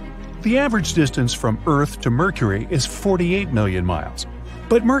 The average distance from Earth to Mercury is 48 million miles,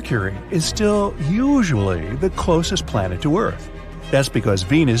 but Mercury is still usually the closest planet to Earth. That's because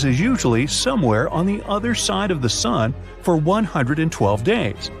Venus is usually somewhere on the other side of the Sun for 112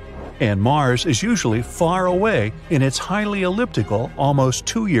 days, and Mars is usually far away in its highly elliptical, almost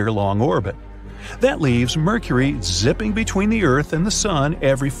 2-year-long orbit. That leaves Mercury zipping between the Earth and the Sun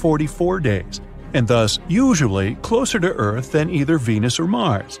every 44 days, and thus usually closer to Earth than either Venus or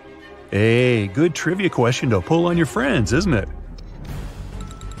Mars. Hey, good trivia question to pull on your friends, isn't it?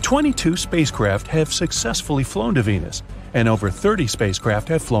 22 spacecraft have successfully flown to Venus, and over 30 spacecraft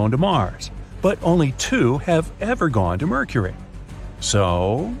have flown to Mars, but only 2 have ever gone to Mercury.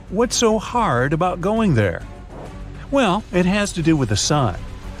 So, what's so hard about going there? Well, it has to do with the Sun.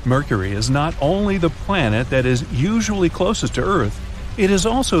 Mercury is not only the planet that is usually closest to Earth, it is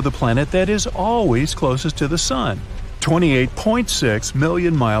also the planet that is always closest to the Sun, 28.6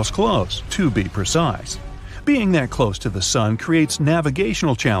 million miles close, to be precise. Being that close to the Sun creates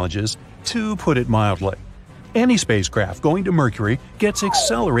navigational challenges, to put it mildly. Any spacecraft going to Mercury gets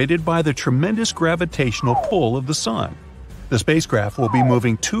accelerated by the tremendous gravitational pull of the Sun. The spacecraft will be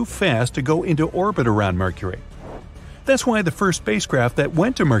moving too fast to go into orbit around Mercury. That's why the first spacecraft that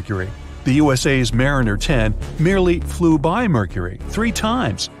went to Mercury, the USA's Mariner 10, merely flew by Mercury 3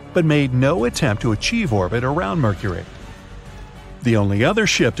 times, but made no attempt to achieve orbit around Mercury. The only other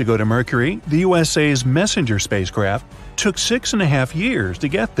ship to go to Mercury, the USA's Messenger spacecraft, took 6.5 years to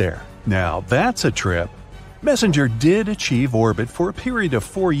get there. Now that's a trip. Messenger did achieve orbit for a period of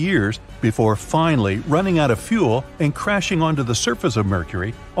 4 years before finally running out of fuel and crashing onto the surface of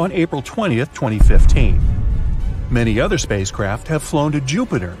Mercury on April 20, 2015. Many other spacecraft have flown to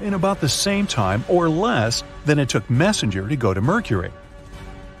Jupiter in about the same time or less than it took Messenger to go to Mercury.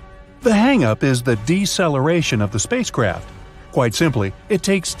 The hang-up is the deceleration of the spacecraft. Quite simply, it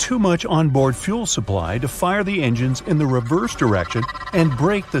takes too much onboard fuel supply to fire the engines in the reverse direction and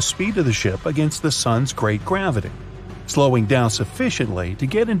brake the speed of the ship against the Sun's great gravity. Slowing down sufficiently to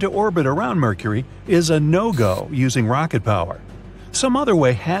get into orbit around Mercury is a no-go using rocket power. Some other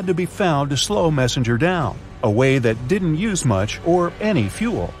way had to be found to slow Messenger down, a way that didn't use much or any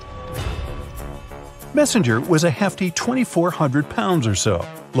fuel. Messenger was a hefty 2,400 pounds or so,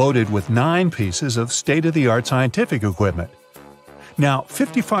 loaded with 9 pieces of state-of-the-art scientific equipment. Now,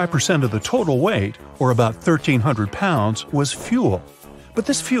 55% of the total weight, or about 1,300 pounds, was fuel. But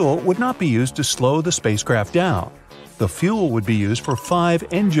this fuel would not be used to slow the spacecraft down. The fuel would be used for 5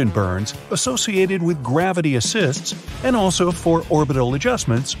 engine burns associated with gravity assists and also for orbital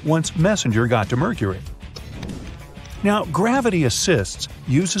adjustments once Messenger got to Mercury. Now, gravity assists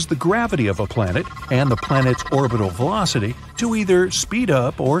uses the gravity of a planet and the planet's orbital velocity to either speed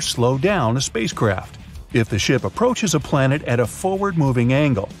up or slow down a spacecraft. If the ship approaches a planet at a forward-moving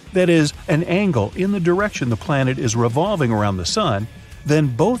angle, that is, an angle in the direction the planet is revolving around the Sun, then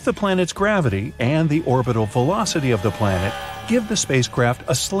both the planet's gravity and the orbital velocity of the planet give the spacecraft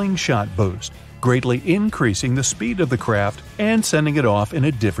a slingshot boost, greatly increasing the speed of the craft and sending it off in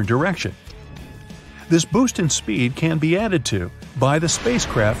a different direction. This boost in speed can be added to by the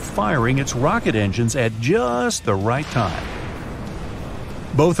spacecraft firing its rocket engines at just the right time.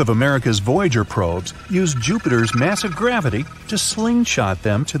 Both of America's Voyager probes use Jupiter's massive gravity to slingshot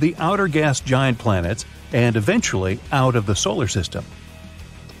them to the outer gas giant planets and eventually out of the solar system.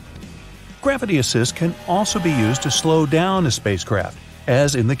 Gravity assist can also be used to slow down a spacecraft,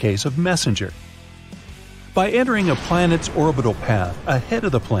 as in the case of Messenger. By entering a planet's orbital path ahead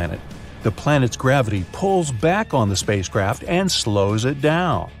of the planet's gravity pulls back on the spacecraft and slows it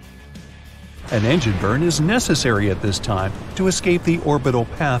down. An engine burn is necessary at this time to escape the orbital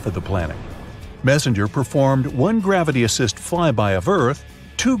path of the planet. Messenger performed 1 gravity assist flyby of Earth,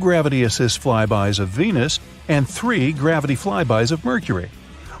 2 gravity assist flybys of Venus, and 3 gravity flybys of Mercury.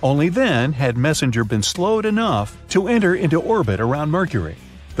 Only then had Messenger been slowed enough to enter into orbit around Mercury.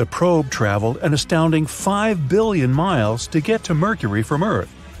 The probe traveled an astounding 5 billion miles to get to Mercury from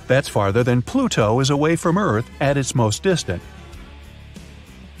Earth. That's farther than Pluto is away from Earth at its most distant.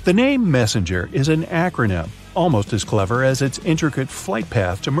 The name Messenger is an acronym, almost as clever as its intricate flight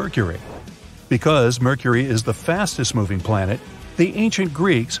path to Mercury. Because Mercury is the fastest moving planet, the ancient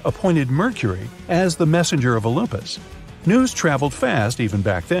Greeks appointed Mercury as the messenger of Olympus. News traveled fast even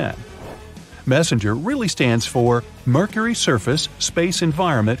back then. Messenger really stands for Mercury Surface, Space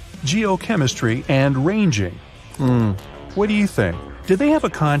Environment, Geochemistry, and Ranging. What do you think? Did they have a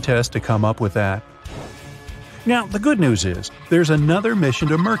contest to come up with that? Now, the good news is, there's another mission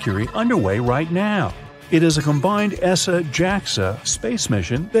to Mercury underway right now. It is a combined ESA-JAXA space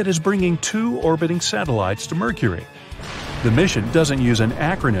mission that is bringing 2 orbiting satellites to Mercury. The mission doesn't use an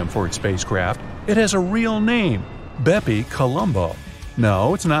acronym for its spacecraft, it has a real name, Bepi Colombo.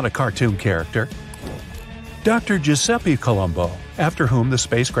 No, it's not a cartoon character. Dr. Giuseppe Colombo, after whom the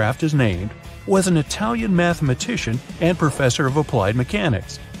spacecraft is named, was an Italian mathematician and professor of applied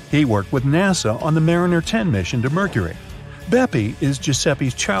mechanics. He worked with NASA on the Mariner 10 mission to Mercury. Bepi is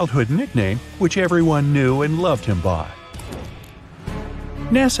Giuseppe's childhood nickname, which everyone knew and loved him by.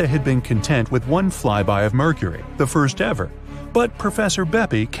 NASA had been content with one flyby of Mercury, the first ever, but Professor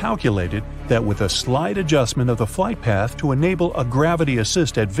Bepi calculated that with a slight adjustment of the flight path to enable a gravity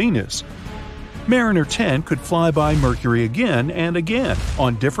assist at Venus, Mariner 10 could fly by Mercury again and again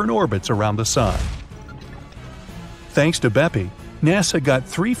on different orbits around the Sun. Thanks to Bepi, NASA got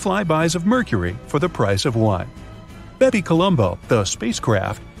 3 flybys of Mercury for the price of 1. Bepi Colombo, the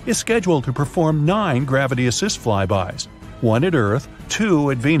spacecraft, is scheduled to perform 9 gravity assist flybys, 1 at Earth,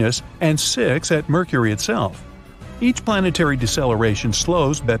 2 at Venus, and 6 at Mercury itself. Each planetary deceleration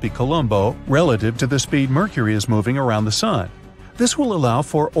slows Bepi Colombo relative to the speed Mercury is moving around the Sun. This will allow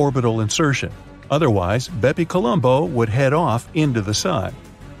for orbital insertion. Otherwise, Bepi Colombo would head off into the Sun.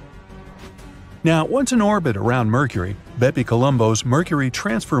 Now, once in orbit around Mercury, Bepi Colombo's Mercury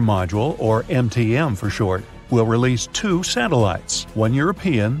Transfer Module, or MTM for short, will release 2 satellites, one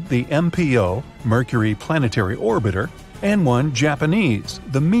European, the MPO, Mercury Planetary Orbiter, and one Japanese,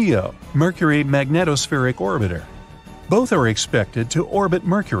 the MEO, Mercury Magnetospheric Orbiter. Both are expected to orbit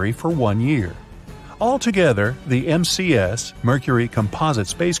Mercury for 1 year. Altogether, the MCS, Mercury Composite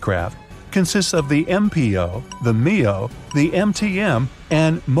Spacecraft, consists of the MPO, the MEO, the MTM,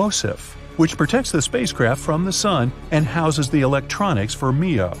 and MOSIF, which protects the spacecraft from the Sun and houses the electronics for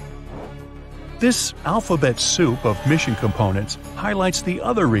MEO. This alphabet soup of mission components highlights the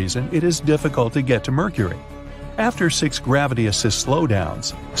other reason it is difficult to get to Mercury. After 6 gravity assist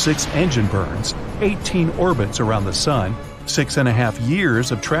slowdowns, 6 engine burns, 18 orbits around the Sun, 6.5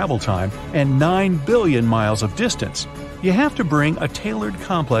 years of travel time, and 9 billion miles of distance, you have to bring a tailored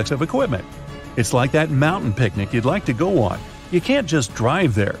complex of equipment. It's like that mountain picnic you'd like to go on. You can't just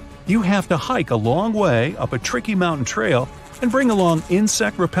drive there. You have to hike a long way up a tricky mountain trail and bring along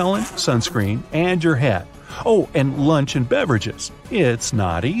insect repellent, sunscreen, and your hat. Oh, and lunch and beverages. It's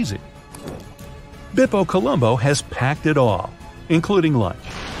not easy. Bepi Colombo has packed it all, including lunch.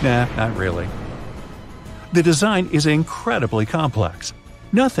 Nah, not really. The design is incredibly complex.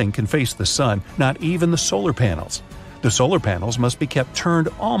 Nothing can face the Sun, not even the solar panels. The solar panels must be kept turned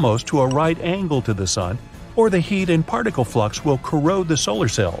almost to a right angle to the Sun, or the heat and particle flux will corrode the solar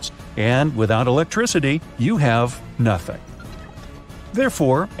cells, and without electricity, you have nothing.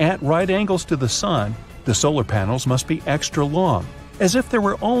 Therefore, at right angles to the Sun, the solar panels must be extra long, as if there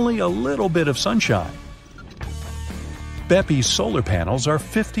were only a little bit of sunshine. Bepi's solar panels are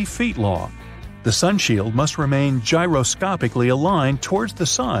 50 feet long. The sun shield must remain gyroscopically aligned towards the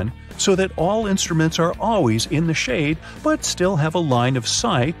Sun so that all instruments are always in the shade but still have a line of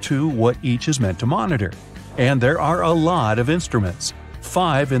sight to what each is meant to monitor. And there are a lot of instruments,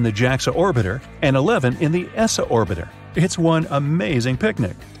 5 in the JAXA orbiter and 11 in the ESA orbiter. It's one amazing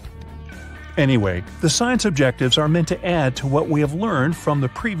picnic. Anyway, the science objectives are meant to add to what we have learned from the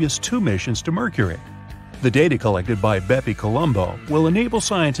previous 2 missions to Mercury. The data collected by Bepi Colombo will enable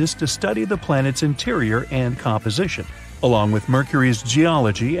scientists to study the planet's interior and composition, along with Mercury's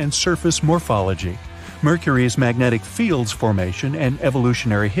geology and surface morphology, Mercury's magnetic fields formation and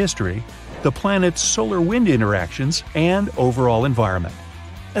evolutionary history, the planet's solar-wind interactions, and overall environment.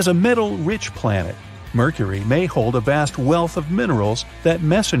 As a metal-rich planet, Mercury may hold a vast wealth of minerals that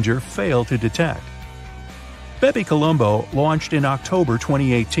Messenger failed to detect. Bepi Colombo launched in October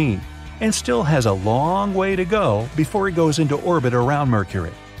 2018 and still has a long way to go before it goes into orbit around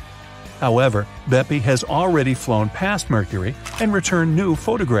Mercury. However, Bepi has already flown past Mercury and returned new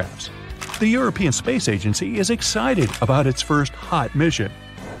photographs. The European Space Agency is excited about its first hot mission.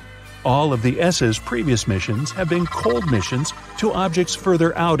 All of the ESA's previous missions have been cold missions to objects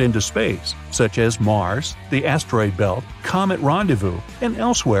further out into space, such as Mars, the asteroid belt, Comet Rendezvous, and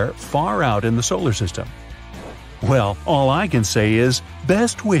elsewhere far out in the solar system. Well, all I can say is,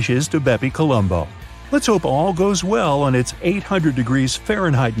 best wishes to Bepi Colombo. Let's hope all goes well on its 800 degrees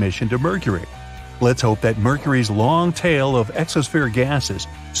Fahrenheit mission to Mercury. Let's hope that Mercury's long tail of exosphere gases,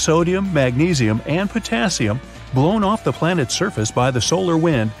 sodium, magnesium, and potassium, blown off the planet's surface by the solar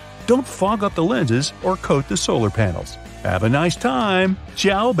wind, don't fog up the lenses or coat the solar panels. Have a nice time!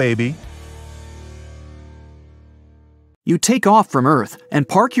 Ciao, baby! You take off from Earth and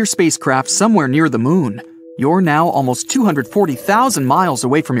park your spacecraft somewhere near the Moon. You're now almost 240,000 miles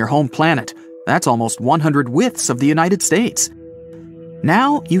away from your home planet. That's almost 100 widths of the United States.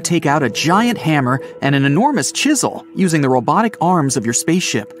 Now you take out a giant hammer and an enormous chisel using the robotic arms of your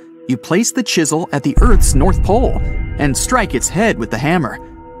spaceship. You place the chisel at the Earth's North Pole and strike its head with the hammer.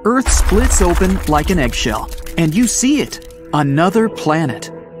 Earth splits open like an eggshell, and you see it, another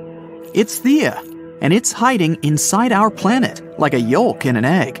planet. It's Theia, and it's hiding inside our planet like a yolk in an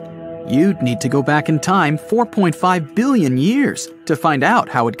egg. You'd need to go back in time 4.5 billion years to find out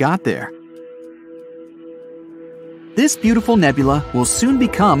how it got there. This beautiful nebula will soon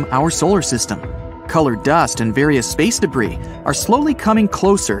become our solar system. Colored dust and various space debris are slowly coming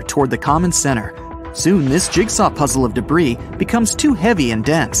closer toward the common center. Soon this jigsaw puzzle of debris becomes too heavy and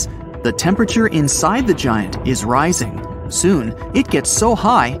dense. The temperature inside the giant is rising. Soon it gets so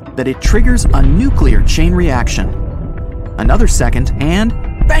high that it triggers a nuclear chain reaction. Another second and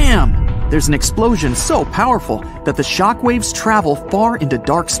bam! There's an explosion so powerful that the shock waves travel far into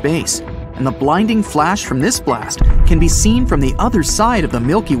dark space. And the blinding flash from this blast can be seen from the other side of the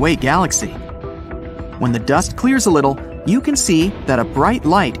Milky Way galaxy. When the dust clears a little, you can see that a bright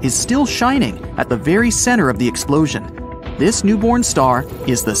light is still shining at the very center of the explosion. This newborn star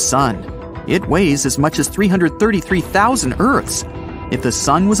is the Sun. It weighs as much as 333,000 Earths. If the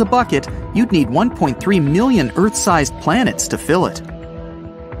Sun was a bucket, you'd need 1.3 million Earth-sized planets to fill it.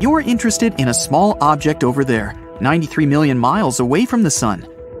 You're interested in a small object over there, 93 million miles away from the Sun.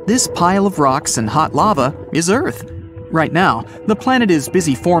 This pile of rocks and hot lava is Earth. Right now, the planet is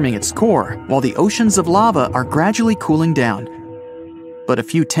busy forming its core, while the oceans of lava are gradually cooling down. But a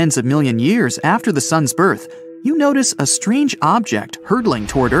few tens of million years after the Sun's birth, you notice a strange object hurtling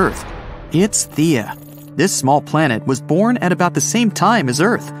toward Earth. It's Theia. This small planet was born at about the same time as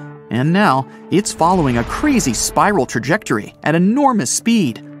Earth, and now it's following a crazy spiral trajectory at enormous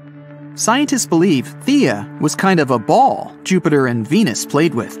speed. Scientists believe Theia was kind of a ball Jupiter and Venus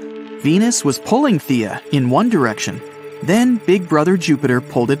played with. Venus was pulling Theia in one direction. Then Big Brother Jupiter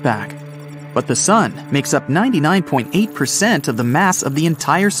pulled it back. But the Sun makes up 99.8% of the mass of the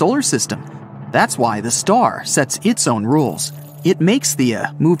entire solar system. That's why the star sets its own rules. It makes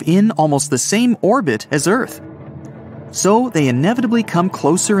Theia move in almost the same orbit as Earth. So they inevitably come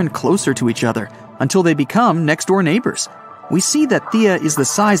closer and closer to each other until they become next-door neighbors. We see that Theia is the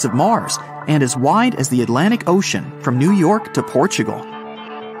size of Mars and as wide as the Atlantic Ocean from New York to Portugal.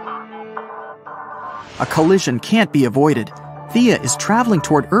 A collision can't be avoided. Theia is traveling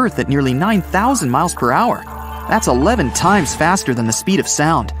toward Earth at nearly 9,000 miles per hour. That's 11 times faster than the speed of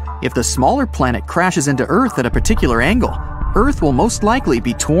sound. If the smaller planet crashes into Earth at a particular angle, Earth will most likely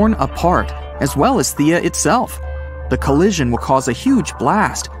be torn apart, as well as Theia itself. The collision will cause a huge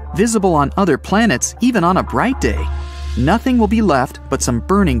blast, visible on other planets even on a bright day. Nothing will be left but some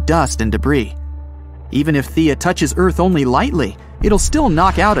burning dust and debris. Even if Theia touches Earth only lightly, it'll still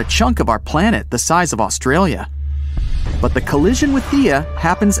knock out a chunk of our planet the size of Australia. But the collision with Theia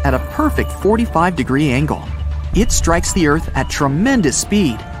happens at a perfect 45-degree angle. It strikes the Earth at tremendous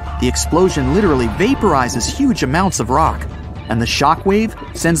speed. The explosion literally vaporizes huge amounts of rock, and the shock wave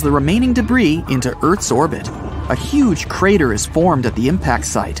sends the remaining debris into Earth's orbit. A huge crater is formed at the impact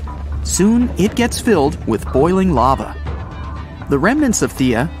site. Soon, it gets filled with boiling lava. The remnants of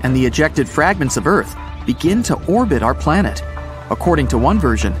Theia and the ejected fragments of Earth begin to orbit our planet. According to one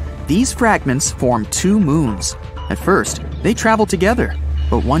version, these fragments form two moons. At first, they travel together,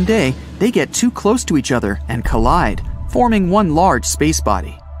 but one day, they get too close to each other and collide, forming one large space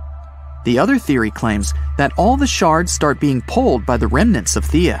body. The other theory claims that all the shards start being pulled by the remnants of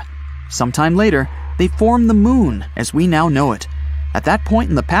Theia. Sometime later, they form the Moon as we now know it. At that point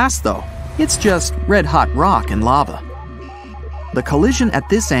in the past, though, it's just red-hot rock and lava. The collision at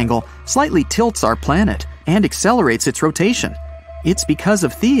this angle slightly tilts our planet and accelerates its rotation. It's because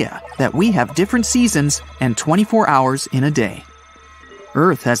of Theia that we have different seasons and 24 hours in a day.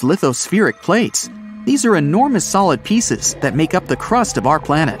 Earth has lithospheric plates. These are enormous solid pieces that make up the crust of our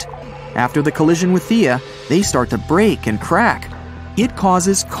planet. After the collision with Theia, they start to break and crack. It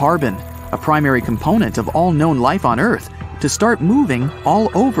causes carbon, a primary component of all known life on Earth, to start moving all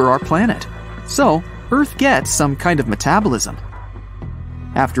over our planet. So, Earth gets some kind of metabolism.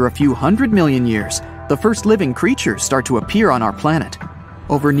 After a few 100 million years, the first living creatures start to appear on our planet.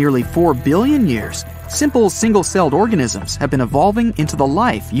 Over nearly 4 billion years, simple single-celled organisms have been evolving into the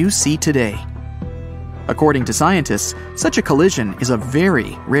life you see today. According to scientists, such a collision is a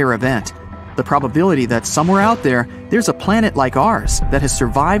very rare event. The probability that somewhere out there, there's a planet like ours that has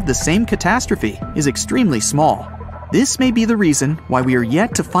survived the same catastrophe is extremely small. This may be the reason why we are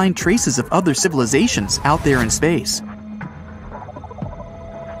yet to find traces of other civilizations out there in space.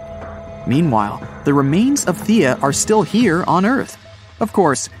 Meanwhile, the remains of Theia are still here on Earth. Of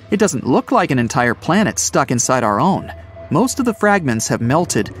course, it doesn't look like an entire planet stuck inside our own. Most of the fragments have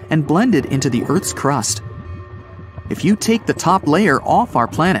melted and blended into the Earth's crust. If you take the top layer off our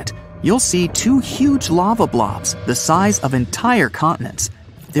planet, you'll see 2 huge lava blobs the size of entire continents.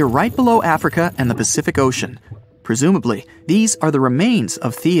 They're right below Africa and the Pacific Ocean. Presumably, these are the remains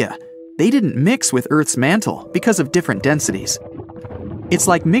of Theia. They didn't mix with Earth's mantle because of different densities. It's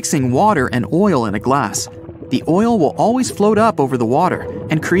like mixing water and oil in a glass. The oil will always float up over the water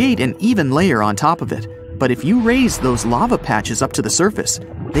and create an even layer on top of it. But if you raise those lava patches up to the surface,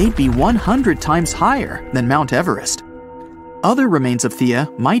 they'd be 100 times higher than Mount Everest. Other remains of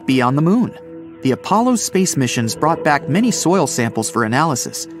Theia might be on the Moon. The Apollo space missions brought back many soil samples for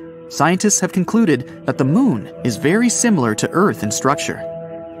analysis. Scientists have concluded that the Moon is very similar to Earth in structure.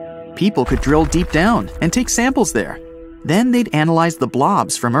 People could drill deep down and take samples there. Then they'd analyze the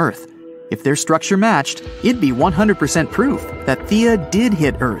blobs from Earth. If their structure matched, it'd be 100% proof that Theia did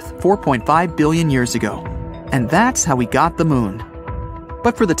hit Earth 4.5 billion years ago. And that's how we got the Moon.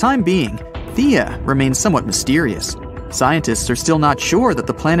 But for the time being, Theia remains somewhat mysterious. Scientists are still not sure that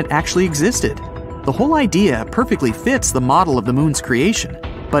the planet actually existed. The whole idea perfectly fits the model of the Moon's creation.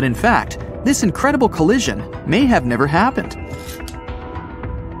 But in fact, this incredible collision may have never happened.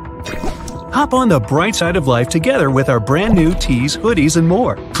 Hop on the bright side of life together with our brand new tees, hoodies, and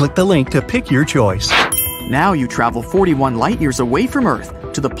more. Click the link to pick your choice. Now you travel 41 light-years away from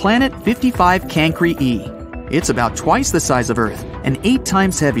Earth to the planet 55 Cancri E. It's about twice the size of Earth and 8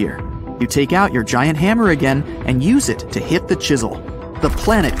 times heavier. You take out your giant hammer again and use it to hit the chisel. The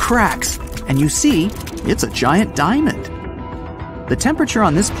planet cracks, and you see, it's a giant diamond. The temperature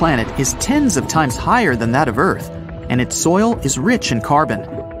on this planet is tens of times higher than that of Earth, and its soil is rich in carbon.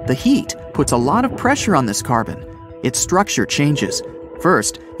 The heat puts a lot of pressure on this carbon. Its structure changes.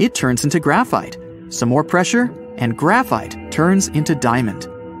 First, it turns into graphite. Some more pressure, and graphite turns into diamond.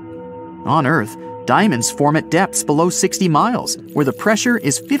 On Earth, diamonds form at depths below 60 miles, where the pressure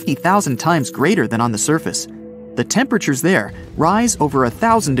is 50,000 times greater than on the surface. The temperatures there rise over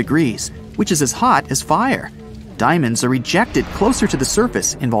 1,000 degrees, which is as hot as fire. Diamonds are ejected closer to the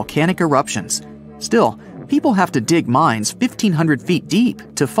surface in volcanic eruptions. Still, people have to dig mines 1,500 feet deep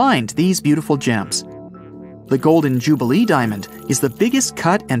to find these beautiful gems. The Golden Jubilee diamond is the biggest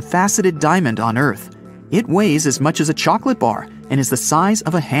cut and faceted diamond on Earth. It weighs as much as a chocolate bar and is the size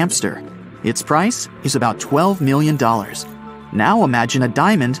of a hamster. Its price is about $12 million. Now imagine a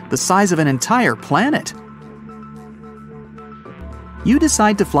diamond the size of an entire planet. You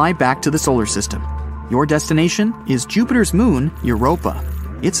decide to fly back to the solar system. Your destination is Jupiter's moon, Europa.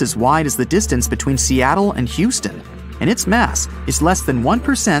 It's as wide as the distance between Seattle and Houston, and its mass is less than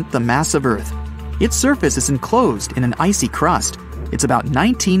 1% the mass of Earth. Its surface is enclosed in an icy crust. It's about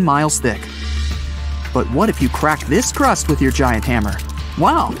 19 miles thick. But what if you crack this crust with your giant hammer?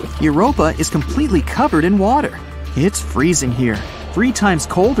 Wow, Europa is completely covered in water. It's freezing here, 3 times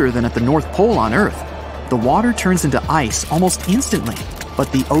colder than at the North Pole on Earth. The water turns into ice almost instantly,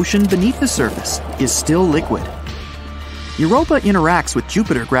 but the ocean beneath the surface is still liquid. Europa interacts with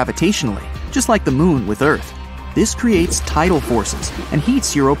Jupiter gravitationally, just like the Moon with Earth. This creates tidal forces and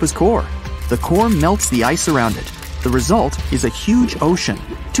heats Europa's core. The core melts the ice around it. The result is a huge ocean,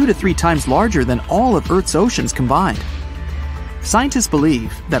 2 to 3 times larger than all of Earth's oceans combined. Scientists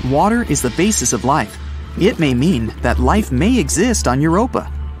believe that water is the basis of life. It may mean that life may exist on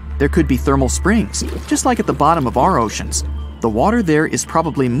Europa. There could be thermal springs, just like at the bottom of our oceans. The water there is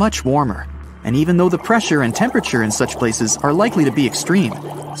probably much warmer. And even though the pressure and temperature in such places are likely to be extreme,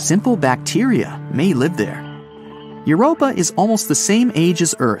 simple bacteria may live there. Europa is almost the same age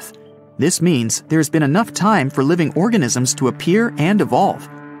as Earth. This means there's been enough time for living organisms to appear and evolve.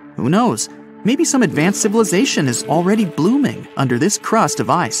 Who knows? Maybe some advanced civilization is already blooming under this crust of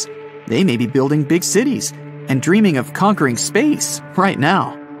ice. They may be building big cities and dreaming of conquering space right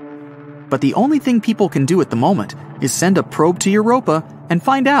now. But the only thing people can do at the moment is send a probe to Europa and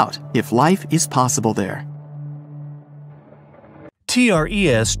find out if life is possible there.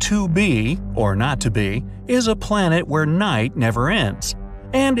 TRES-2b, or not to be, is a planet where night never ends.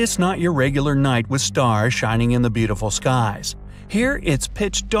 And it's not your regular night with stars shining in the beautiful skies. Here it's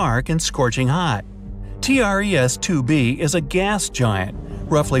pitch dark and scorching hot. TRES-2b is a gas giant,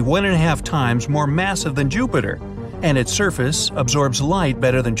 roughly 1.5 times more massive than Jupiter, and its surface absorbs light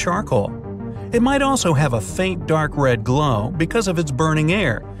better than charcoal. It might also have a faint dark red glow because of its burning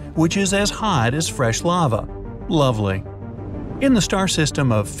air, which is as hot as fresh lava. Lovely. In the star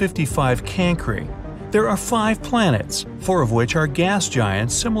system of 55 Cancri, there are 5 planets, 4 of which are gas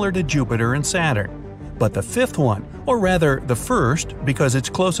giants similar to Jupiter and Saturn. But the 5th one, or rather the first because it's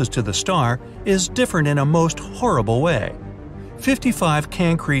closest to the star, is different in a most horrible way. 55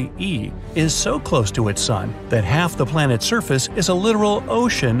 Cancri e is so close to its sun that half the planet's surface is a literal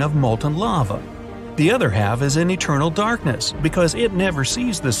ocean of molten lava. The other half is in eternal darkness because it never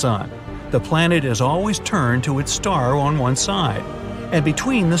sees the sun. The planet is always turned to its star on one side, and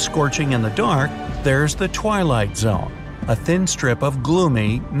between the scorching and the dark, there's the twilight zone, a thin strip of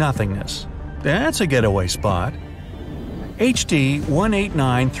gloomy nothingness. That's a getaway spot. HD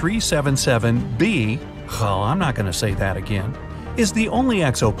 189377b, well, I'm not going to say that again, is the only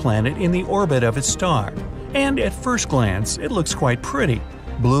exoplanet in the orbit of its star, and at first glance it looks quite pretty,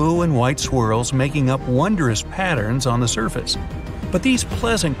 blue and white swirls making up wondrous patterns on the surface. But these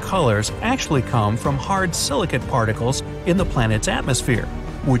pleasant colors actually come from hard silicate particles in the planet's atmosphere,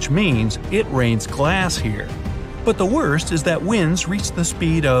 which means it rains glass here. But the worst is that winds reach the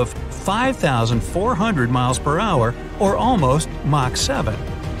speed of 5,400 miles per hour, or almost Mach 7.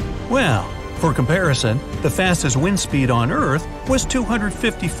 Well, for comparison, the fastest wind speed on Earth was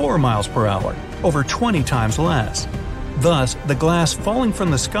 254 miles per hour, over 20 times less. Thus, the glass falling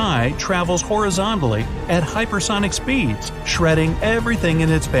from the sky travels horizontally at hypersonic speeds, shredding everything in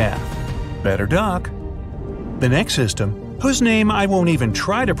its path. Better duck. The next system, whose name I won't even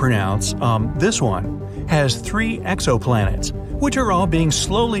try to pronounce, this one, has 3 exoplanets, which are all being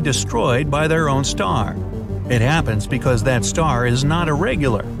slowly destroyed by their own star. It happens because that star is not a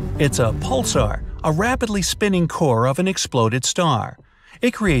regular. It's a pulsar, a rapidly spinning core of an exploded star.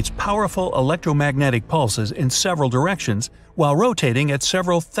 It creates powerful electromagnetic pulses in several directions while rotating at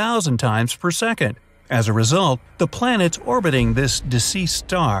several thousand times per second. As a result, the planets orbiting this deceased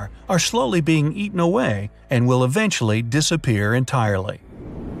star are slowly being eaten away and will eventually disappear entirely.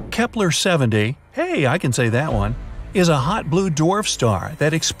 Kepler-70, hey, I can say that one, is a hot blue dwarf star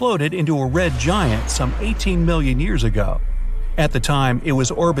that exploded into a red giant some 18 million years ago. At the time, it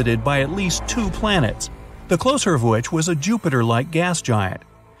was orbited by at least 2 planets, the closer of which was a Jupiter-like gas giant.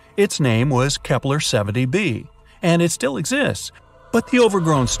 Its name was Kepler-70b, and it still exists, but the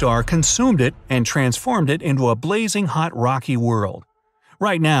overgrown star consumed it and transformed it into a blazing hot rocky world.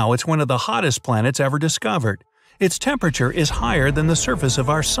 Right now, it's one of the hottest planets ever discovered. Its temperature is higher than the surface of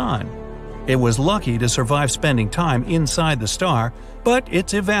our Sun. It was lucky to survive spending time inside the star, but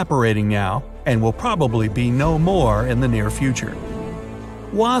it's evaporating now, and will probably be no more in the near future.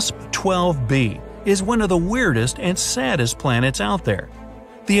 WASP-12b is one of the weirdest and saddest planets out there.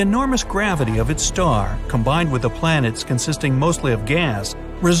 The enormous gravity of its star, combined with the planets consisting mostly of gas,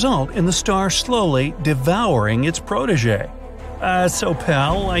 result in the star slowly devouring its protege. So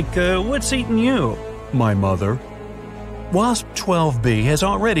pal, what's eating you? My mother. WASP-12b has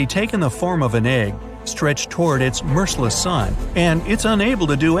already taken the form of an egg, stretched toward its merciless sun, and it's unable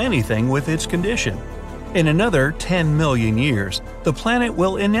to do anything with its condition. In another 10 million years, the planet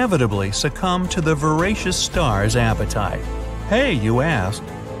will inevitably succumb to the voracious star's appetite. Hey, you asked.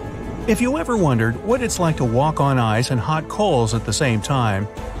 If you ever wondered what it's like to walk on ice and hot coals at the same time,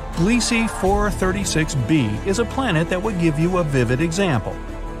 Gliese 436b is a planet that would give you a vivid example.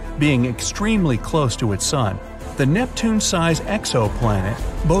 Being extremely close to its sun, the Neptune-sized exoplanet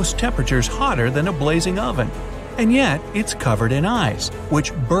boasts temperatures hotter than a blazing oven, and yet it's covered in ice,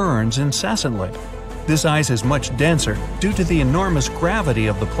 which burns incessantly. This ice is much denser due to the enormous gravity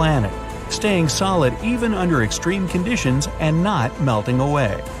of the planet, staying solid even under extreme conditions and not melting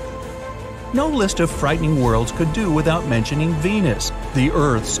away. No list of frightening worlds could do without mentioning Venus, the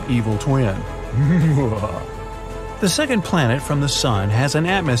Earth's evil twin. The second planet from the Sun has an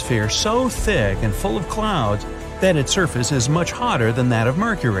atmosphere so thick and full of clouds that its surface is much hotter than that of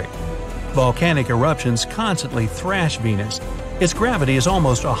Mercury. Volcanic eruptions constantly thrash Venus. Its gravity is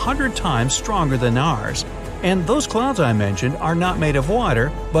almost 100 times stronger than ours, and those clouds I mentioned are not made of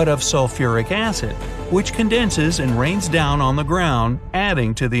water, but of sulfuric acid, which condenses and rains down on the ground,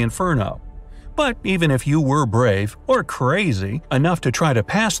 adding to the inferno. But even if you were brave, or crazy, enough to try to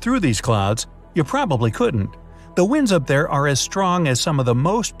pass through these clouds, you probably couldn't. The winds up there are as strong as some of the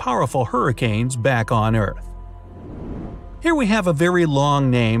most powerful hurricanes back on Earth. Here we have a very long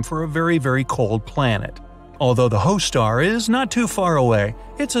name for a very, very cold planet. Although the host star is not too far away,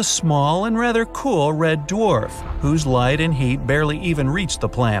 it's a small and rather cool red dwarf, whose light and heat barely even reach the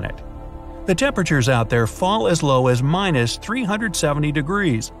planet. The temperatures out there fall as low as minus 370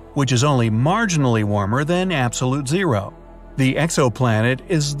 degrees, which is only marginally warmer than absolute zero. The exoplanet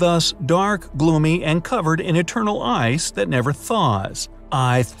is thus dark, gloomy, and covered in eternal ice that never thaws.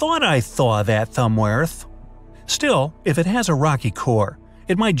 I thought I thaw that Thumbworth. Still, if it has a rocky core,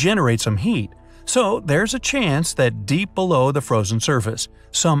 it might generate some heat, so there's a chance that deep below the frozen surface,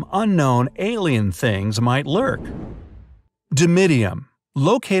 some unknown alien things might lurk. Dimidium,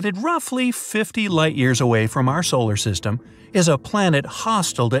 located roughly 50 light-years away from our solar system, is a planet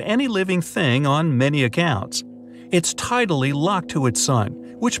hostile to any living thing on many accounts. It's tidally locked to its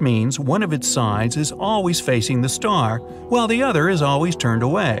sun, which means one of its sides is always facing the star, while the other is always turned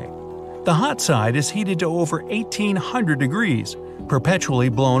away. The hot side is heated to over 1,800 degrees, perpetually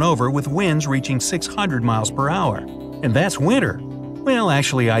blown over with winds reaching 600 miles per hour. And that's winter. Well,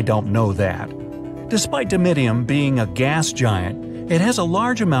 actually, I don't know that. Despite Dimidium being a gas giant, it has a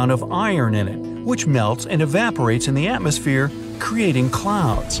large amount of iron in it, which melts and evaporates in the atmosphere, creating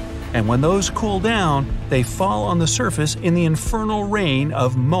clouds. And when those cool down, they fall on the surface in the infernal rain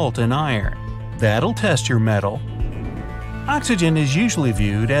of molten iron. That'll test your mettle. Oxygen is usually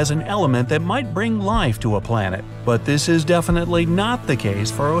viewed as an element that might bring life to a planet, but this is definitely not the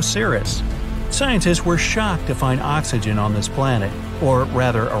case for Osiris. Scientists were shocked to find oxygen on this planet, or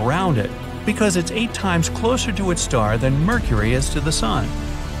rather around it, because it's 8 times closer to its star than Mercury is to the Sun.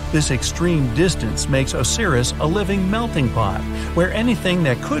 This extreme distance makes Osiris a living melting pot, where anything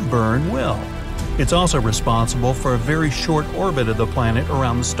that could burn will. It's also responsible for a very short orbit of the planet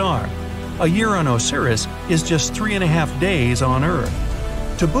around the star. A year on Osiris is just 3.5 days on Earth.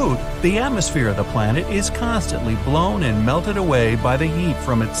 To boot, the atmosphere of the planet is constantly blown and melted away by the heat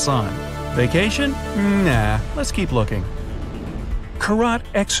from its sun. Vacation? Nah, let's keep looking. Karat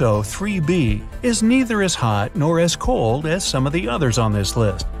Exo 3b is neither as hot nor as cold as some of the others on this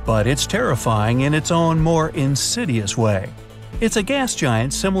list, but it's terrifying in its own more insidious way. It's a gas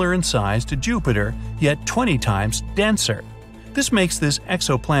giant similar in size to Jupiter, yet 20 times denser. This makes this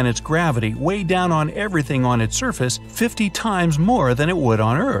exoplanet's gravity weigh down on everything on its surface 50 times more than it would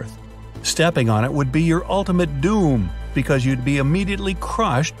on Earth. Stepping on it would be your ultimate doom, because you'd be immediately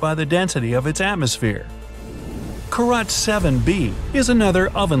crushed by the density of its atmosphere. Karat 7b is another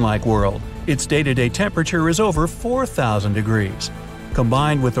oven-like world. Its day-to-day temperature is over 4,000 degrees.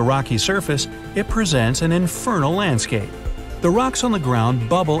 Combined with the rocky surface, it presents an infernal landscape. The rocks on the ground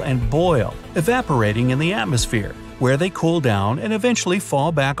bubble and boil, evaporating in the atmosphere, where they cool down and eventually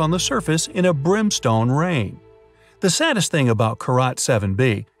fall back on the surface in a brimstone rain. The saddest thing about Karat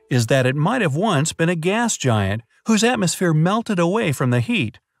 7b is that it might have once been a gas giant whose atmosphere melted away from the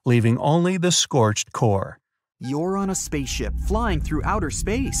heat, leaving only the scorched core. You're on a spaceship flying through outer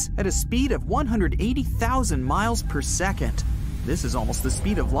space at a speed of 180,000 miles per second. This is almost the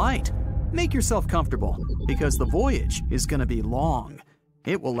speed of light. Make yourself comfortable, because the voyage is going to be long.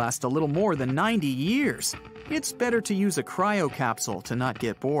 It will last a little more than 90 years. It's better to use a cryo capsule to not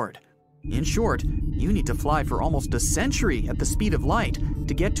get bored. In short, you need to fly for almost a century at the speed of light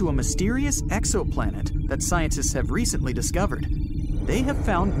to get to a mysterious exoplanet that scientists have recently discovered. They have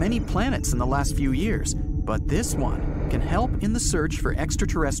found many planets in the last few years, but this one can help in the search for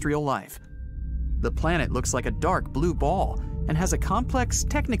extraterrestrial life. The planet looks like a dark blue ball and has a complex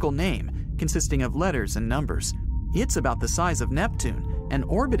technical name consisting of letters and numbers. It's about the size of Neptune and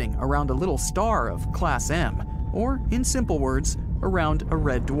orbiting around a little star of Class M, or in simple words, around a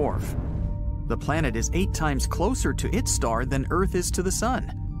red dwarf. The planet is 8 times closer to its star than Earth is to the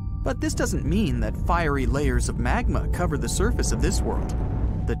Sun. But this doesn't mean that fiery layers of magma cover the surface of this world.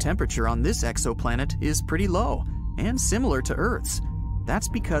 The temperature on this exoplanet is pretty low, and similar to Earth's. That's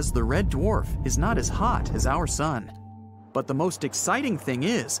because the red dwarf is not as hot as our Sun. But the most exciting thing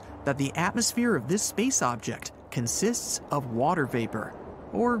is that the atmosphere of this space object consists of water vapor,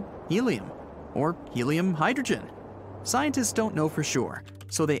 or helium hydrogen. Scientists don't know for sure,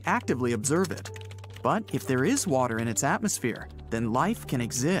 so they actively observe it. But if there is water in its atmosphere, then life can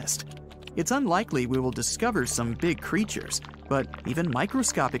exist. It's unlikely we will discover some big creatures, but even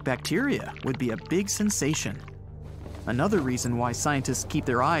microscopic bacteria would be a big sensation. Another reason why scientists keep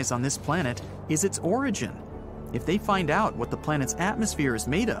their eyes on this planet is its origin. If they find out what the planet's atmosphere is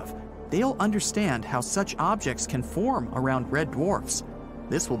made of, they'll understand how such objects can form around red dwarfs.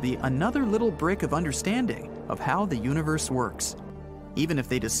 This will be another little brick of understanding of how the universe works. Even if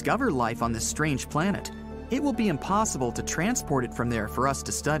they discover life on this strange planet, it will be impossible to transport it from there for us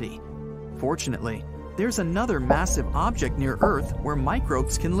to study. Fortunately, there's another massive object near Earth where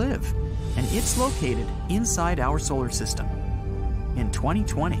microbes can live, and it's located inside our solar system. In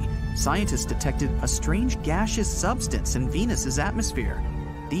 2020, scientists detected a strange gaseous substance in Venus's atmosphere.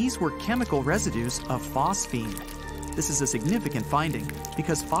 These were chemical residues of phosphine. This is a significant finding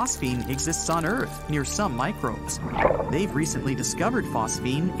because phosphine exists on Earth near some microbes. They've recently discovered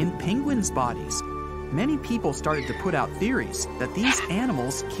phosphine in penguins' bodies. Many people started to put out theories that these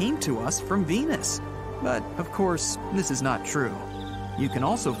animals came to us from Venus. But, of course, this is not true. You can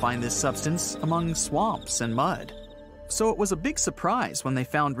also find this substance among swamps and mud. So it was a big surprise when they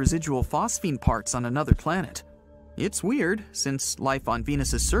found residual phosphine parts on another planet. It's weird, since life on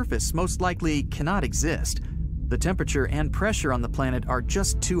Venus's surface most likely cannot exist. The temperature and pressure on the planet are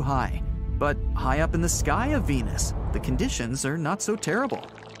just too high. But high up in the sky of Venus, the conditions are not so terrible.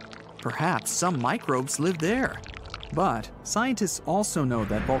 Perhaps some microbes live there. But scientists also know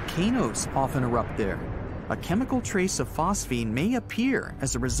that volcanoes often erupt there. A chemical trace of phosphine may appear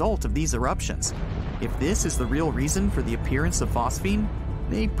as a result of these eruptions. If this is the real reason for the appearance of phosphine,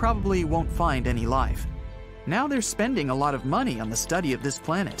 they probably won't find any life. Now they're spending a lot of money on the study of this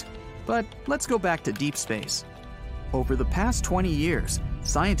planet. But let's go back to deep space. Over the past 20 years,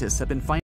 scientists have been finding